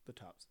was the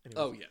tops.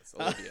 Anyways. Oh yes,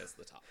 Olivia is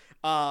the top.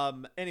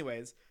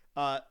 Anyways,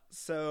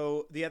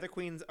 so the other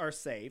queens are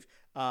safe.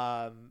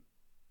 No,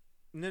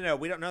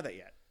 we don't know that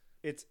yet.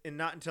 It's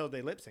not until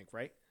they lip sync,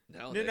 right?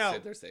 No, they're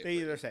safe.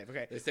 They're safe.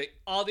 Okay. They say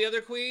all the other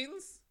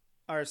queens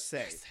are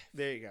safe.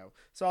 There you go.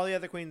 So all the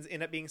other queens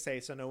end up being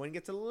safe, so no one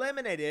gets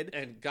eliminated.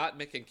 And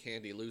Gottmik and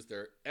Candy lose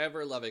their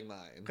ever-loving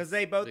minds. Because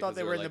they both thought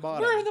they were in the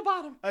bottom. We're in the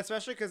bottom.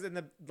 Especially because in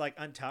the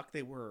Untucked,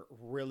 they were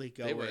really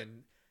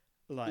going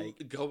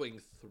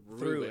going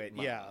through it.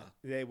 Mama. Yeah,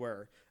 they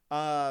were.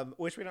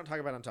 Which we don't talk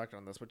about Untucked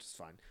on this, which is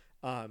fine.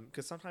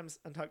 Because sometimes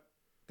Untucked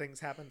things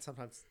happen.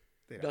 Sometimes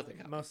they don't. Nothing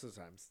happens. Most of the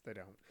times they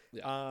don't.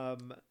 Yeah.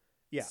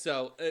 Yeah.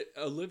 So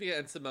Olivia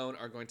and Simone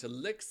are going to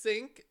lip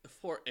sync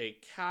for a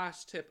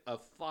cash tip of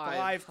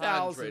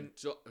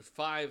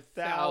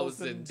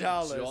 $5,000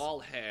 doll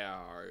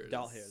hairs.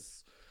 Doll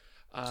hairs.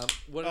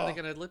 What are they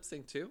going to lip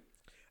sync to?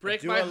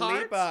 Break Dua My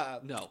Heart?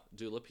 Lipa. No,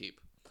 Dula Peep.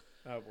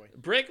 Oh boy.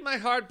 Break My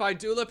Heart by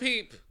Dula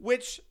Peep.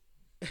 Which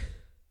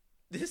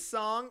this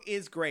song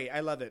is great.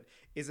 I love it.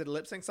 Is it a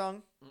lip sync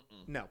song?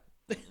 No.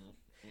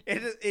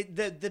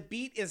 The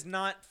beat is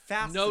not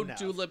fast enough. No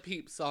Dula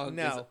Peep song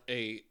is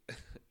a...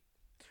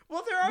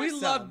 Well, there are We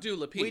love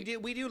Dula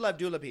Peep. We do love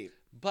Dula Peep.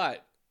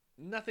 But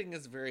nothing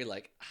is very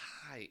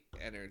high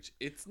energy.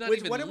 It's not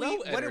even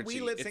low energy. What did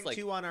we lip sync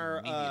to on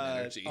our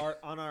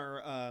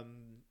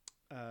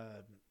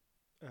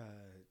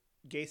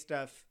gay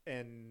stuff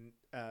and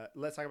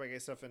let's talk about gay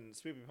stuff and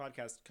Spoopy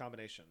podcast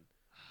combination?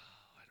 Oh,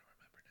 I don't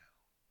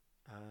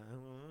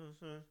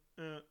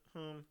remember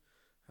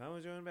now. I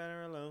was doing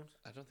better alone.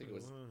 I don't think it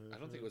was. I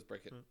don't think it was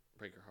Break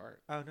Your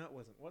Heart. Oh no, it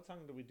wasn't. What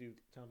song did we do,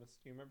 Thomas?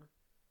 Do you remember?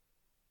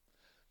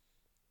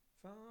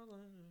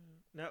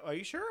 No, are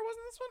you sure it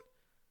wasn't this one?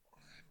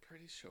 I'm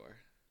pretty sure.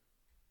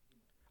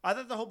 I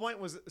thought the whole point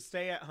was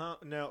stay at home.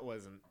 No, it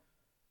wasn't.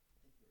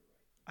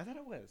 I thought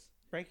it was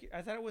I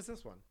thought it was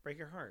this one. Break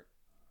Your Heart.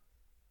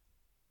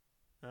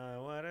 I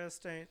want to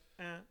stay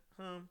at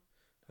home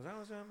because I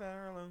was doing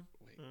better alone.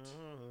 Wait.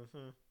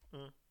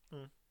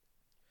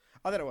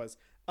 I thought it was.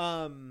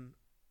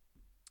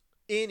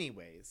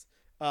 Anyways,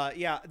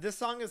 yeah, this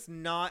song is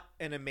not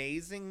an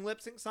amazing lip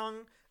sync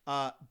song.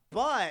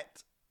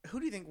 But who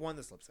do you think won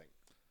this lip sync?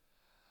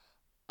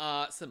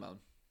 Simone.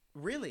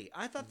 Really?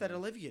 I thought that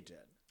Olivia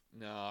did.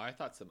 No, I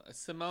thought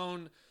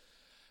Simone.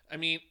 I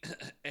mean,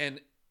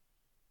 and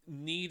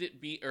need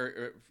it be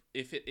or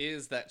if it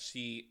is that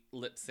she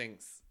lip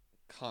syncs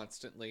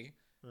constantly,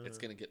 it's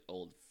gonna get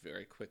old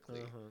very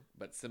quickly.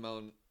 But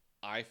Simone,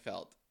 I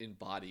felt,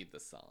 embodied the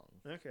song.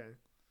 Okay.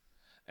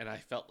 And I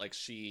felt like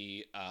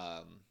she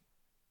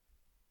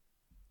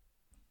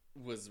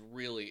was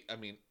really, I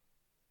mean,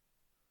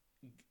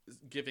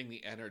 giving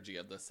the energy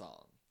of the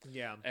song.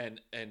 Yeah. And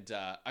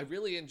I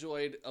really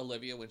enjoyed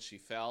Olivia when she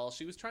fell.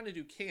 She was trying to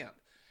do camp.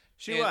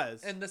 She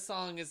was. And the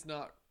song is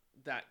not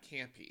that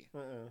campy.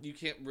 You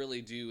can't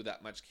really do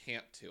that much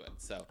camp to it.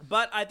 So,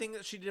 but I think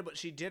that she did what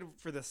she did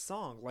for this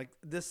song. Like,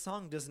 this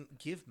song doesn't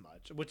give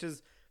much, which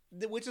is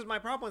my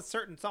problem with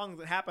certain songs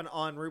that happen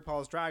on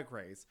RuPaul's Drag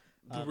Race.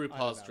 The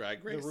RuPaul's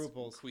Drag Race. The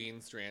RuPaul's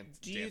Queen's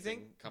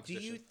Dancing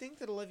competition. Do you think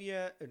that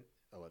Olivia, do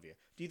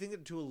you think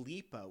that Dua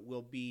Lipa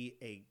will be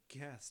a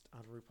guest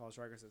on RuPaul's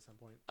Drag Race at some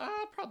point?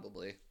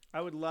 Probably.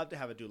 I would love to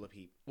have a Dua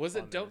Lipa. Was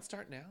it Don't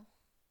Start Now?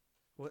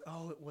 What?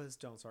 Oh, it was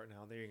Don't Start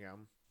Now. There you go.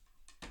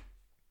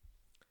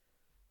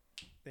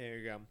 There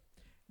you go.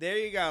 There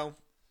you go.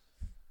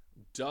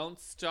 Don't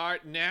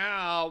Start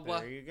Now.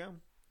 There you go.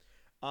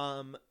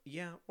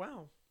 Yeah.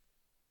 Wow.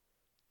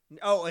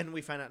 Oh, and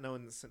we find out no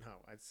one's.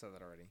 No, I said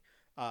that already.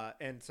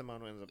 And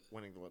Simone ends up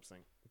winning the lip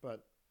sync,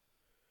 but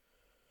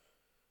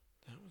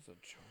that was a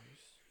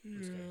choice.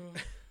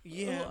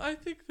 Yeah. Well, I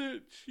think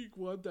that she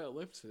won that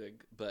lip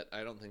sync, but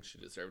I don't think she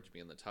deserved to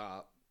be in the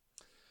top.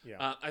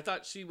 Yeah. I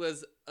thought she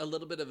was a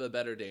little bit of a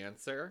better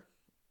dancer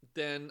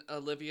than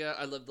Olivia.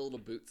 I love the little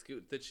boot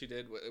scoot that she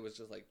did. It was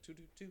just like two.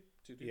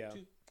 Yeah.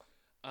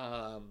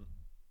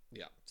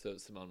 Yeah. So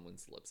Simone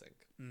wins the lip sync,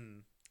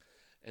 and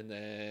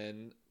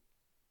then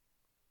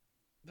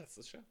that's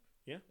the show.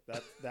 Yeah,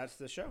 that's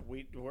the show.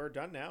 We're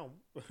done now.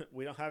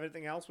 We don't have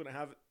anything else. We don't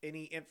have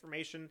any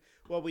information.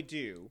 Well, we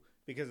do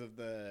because of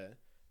the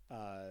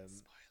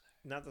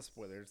not the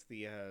spoilers,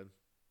 the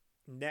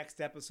next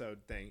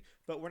episode thing.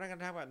 But we're not going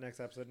to talk about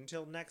next episode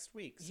until next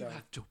week. So you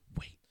have to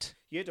wait.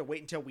 You have to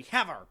wait until we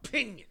have our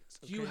opinions.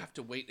 Okay? You have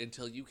to wait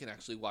until you can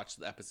actually watch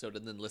the episode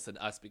and then listen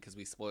to us because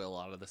we spoil a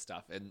lot of the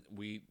stuff and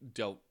we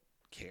don't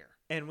care.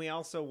 And we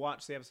also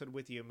watch the episode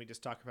with you and we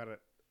just talk about it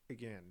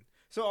again.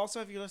 So also,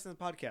 if you listen to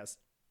the podcast,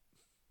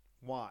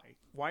 why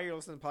are you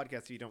listening to the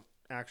podcast if you don't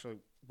actually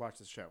watch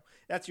the show?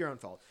 That's your own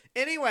fault.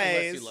 Anyways,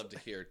 unless you love to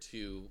hear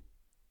two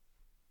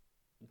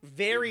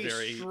very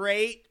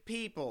straight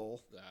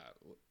people,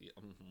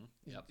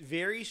 yep,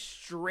 very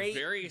straight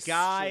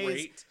guys,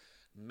 straight,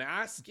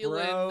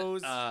 masculine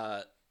bros.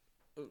 I'm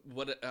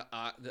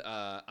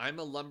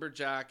a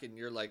lumberjack and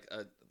you're like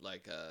a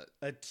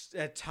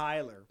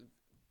Tyler.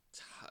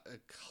 A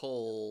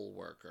coal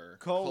worker,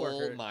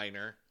 coal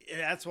miner.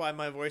 That's why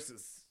my voice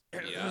is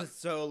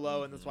so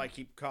low, and that's why I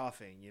keep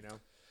coughing. You know,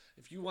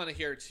 if you want to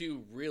hear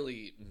two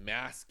really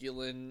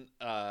masculine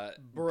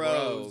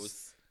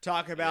bros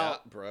talk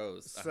about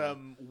bros,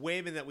 some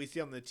women that we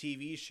see on the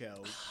TV show,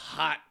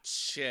 hot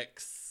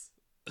chicks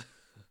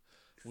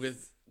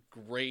with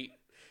great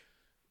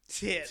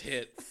tits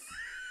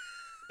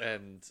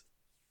and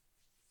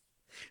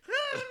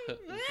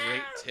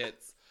great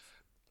tits,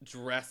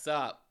 dress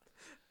up.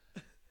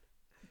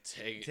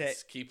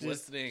 Keep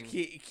listening.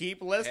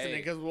 Keep listening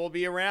because we'll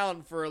be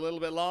around for a little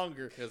bit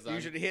longer.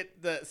 You should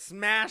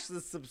smash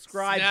the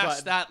subscribe button.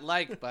 Smash that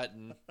like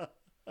button.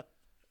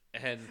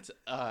 And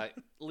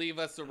leave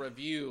us a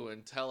review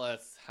and tell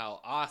us how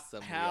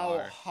awesome we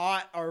are. How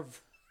hot our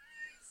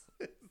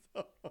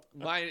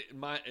my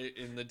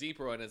in the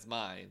deeper one is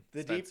mine.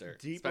 Spencer.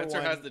 Deeper Spencer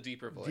one, has the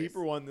deeper voice.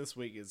 Deeper one this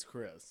week is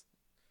Chris.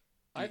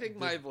 I think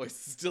my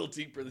voice is still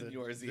deeper than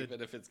yours,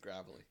 even if it's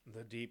gravelly.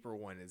 The deeper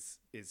one is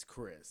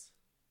Chris.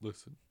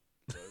 Listen.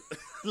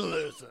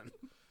 Listen.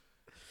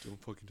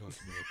 Don't fucking talk to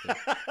me like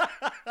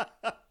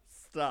that.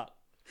 Stop.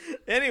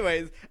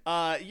 Anyways,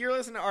 you're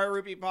listening to our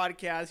Rupee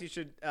podcast. You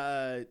should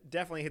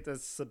definitely hit the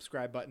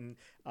subscribe button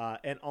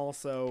and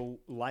also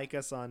like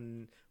us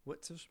on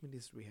what social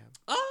medias do we have?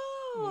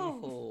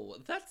 Oh,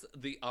 that's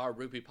the Our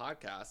Rupee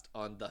podcast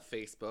on the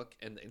Facebook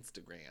and the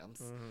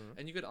Instagrams.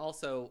 And you could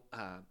also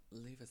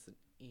leave us an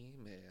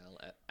email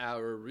at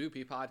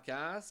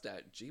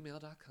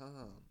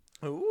ourrupeepodcast@gmail.com.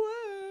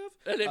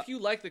 And if you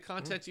like the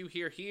content you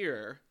hear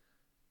here,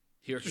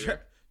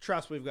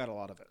 trust we've got a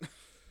lot of it.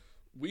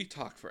 We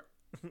talk for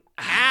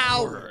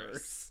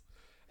hours.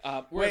 We're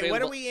Wait, what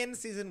available- are we in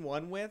season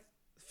 1 with?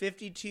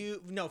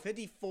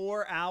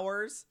 54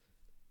 hours?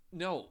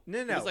 No. No.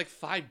 It was like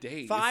 5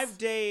 days. 5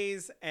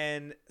 days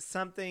and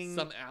something.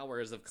 Some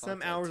hours of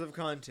content. Some hours of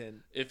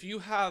content. If you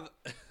have,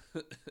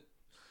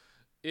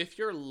 if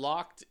you're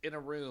locked in a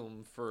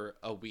room for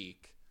a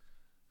week,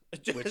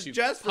 which you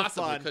Just for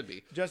possibly fun. could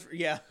be, Just for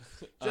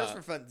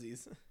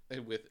funsies.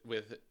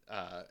 with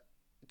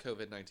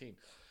COVID-19,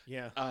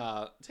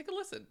 Yeah. take a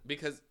listen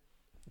because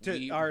To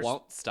we our-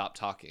 won't stop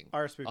talking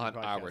Our spoopy on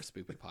podcast. our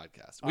spoopy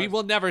podcast. We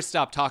will never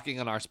stop talking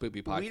on our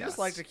spoopy podcast. We just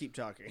like to keep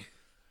talking.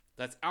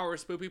 That's Our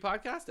Spoopy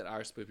Podcast at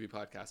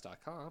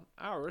ourspoopypodcast.com.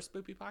 Our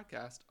Spoopy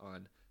Podcast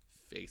on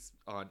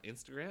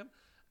Instagram,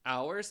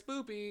 Our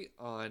Spoopy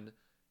on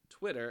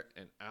Twitter,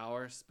 and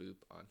Our Spoop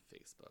on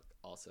Facebook.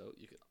 Also,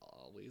 you can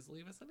always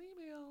leave us an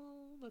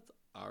email. That's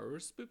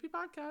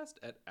ourspoopypodcast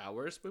at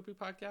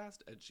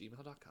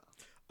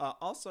ourspoopypodcast@gmail.com.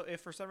 Also,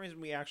 if for some reason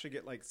we actually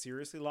get like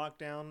seriously locked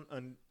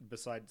down,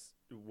 besides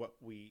what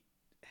we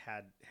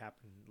had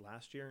happen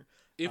last year,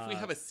 If we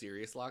have a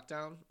serious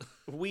lockdown,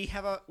 we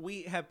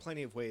have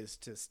plenty of ways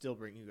to still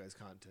bring you guys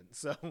content.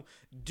 So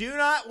do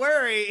not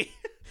worry.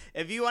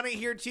 If you want to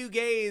hear two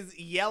gays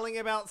yelling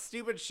about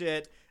stupid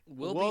shit,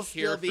 we'll be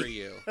here for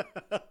you.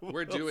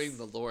 We're doing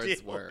the Lord's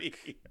still work. be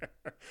here.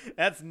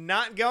 That's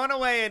not going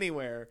away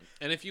anywhere.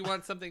 And if you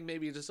want something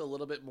maybe just a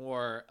little bit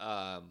more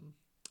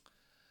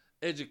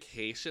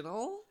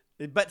educational,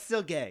 But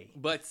still gay.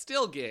 but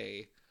still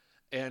gay,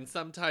 and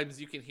sometimes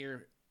you can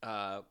hear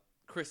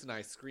Chris and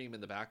I scream in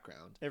the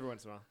background. Every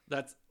once in a while.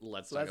 That's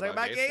Let's Talk Let's talk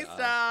about gay Stuff.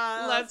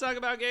 stuff. Let's Talk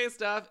About Gay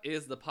Stuff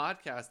is the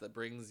podcast that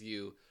brings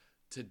you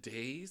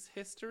today's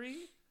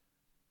history.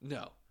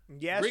 No.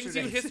 Brings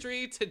you Yesterday's-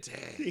 history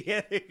today.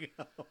 Yeah, there you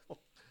go.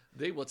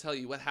 They will tell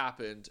you what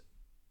happened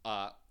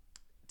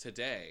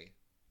today,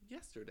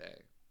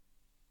 yesterday.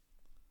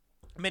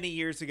 Many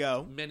years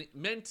ago. Many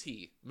years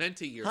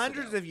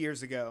Hundreds ago. of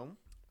years ago.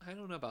 I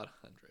don't know about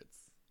hundreds.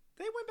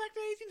 They went back to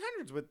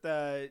 1800s with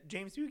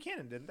James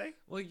Buchanan, didn't they?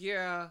 Well,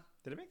 yeah,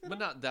 Did it make that but up?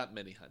 not that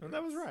many hundreds. No,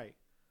 that was right.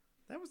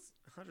 That was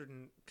 100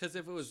 and... Because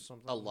if it was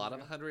Something a lot of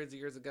ago. hundreds of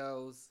years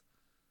ago,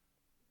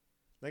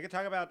 They could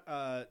talk about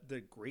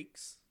the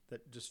Greeks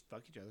that just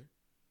fuck each other.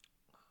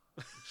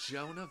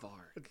 Joan of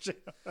Arc.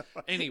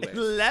 Anyway.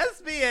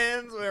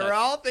 Lesbians, we were That's-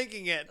 all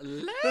thinking it.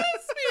 Lesbians!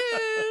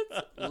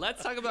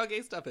 Let's Talk About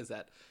Gay Stuff is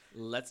at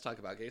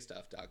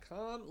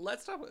letstalkaboutgaystuff.com.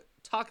 Let's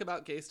talk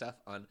about gay stuff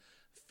on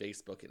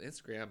Facebook and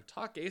Instagram.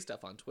 Talk gay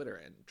stuff on Twitter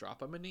and drop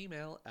them an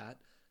email at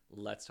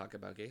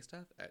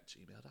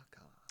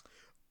letstalkaboutgaystuff@gmail.com.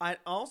 I'd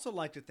also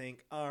like to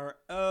thank our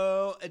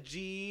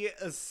OG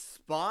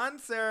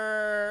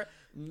sponsor.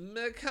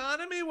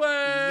 Economy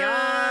Works!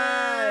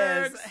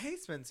 Yes. Hey,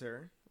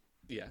 Spencer.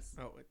 Yes.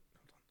 Oh, wait, hold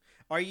on.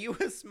 Are you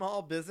a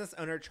small business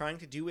owner trying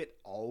to do it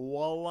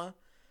all?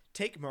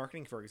 Take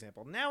marketing, for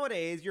example.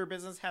 Nowadays, your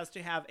business has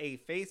to have a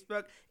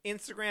Facebook,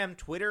 Instagram,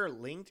 Twitter,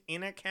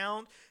 LinkedIn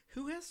account.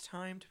 Who has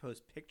time to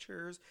post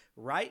pictures,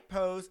 write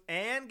posts,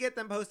 and get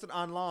them posted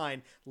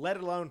online, let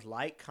alone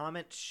like,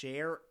 comment,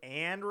 share,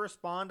 and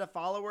respond to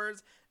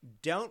followers?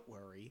 Don't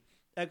worry.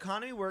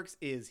 Economy Works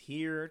is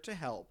here to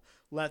help.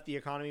 Let the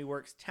Economy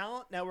Works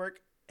Talent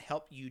Network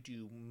help you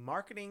do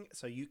marketing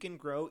so you can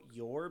grow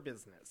your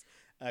business.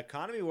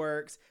 Economy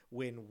Works.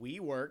 When we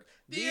work,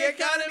 The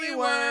economy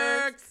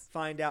works.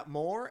 Find out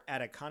more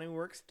at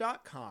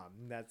economyworks.com.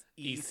 That's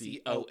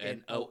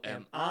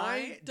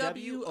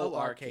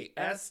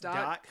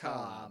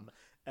ECONOMIWORKS.com.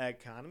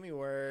 Economy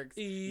Works.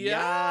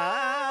 Yeah.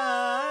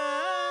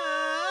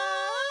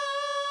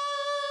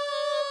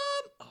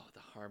 Oh, the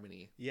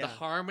harmony. Yeah, The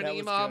harmony, that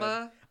was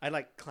mama. I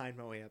like climbed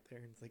my way up there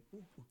and it's like,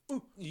 ooh,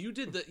 ooh. You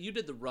did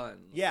the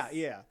runs.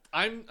 Yeah.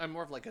 I'm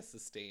more of like a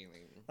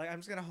sustaining. Like I'm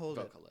just gonna hold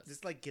Vocalist. it.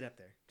 Just like get up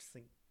there. Just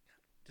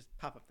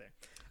pop up there.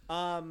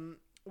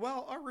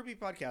 Well, our Ruby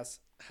podcast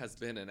Has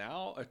been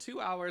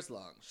 2 hours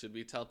long. Should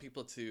we tell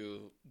people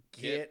to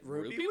Get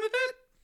Ruby with it?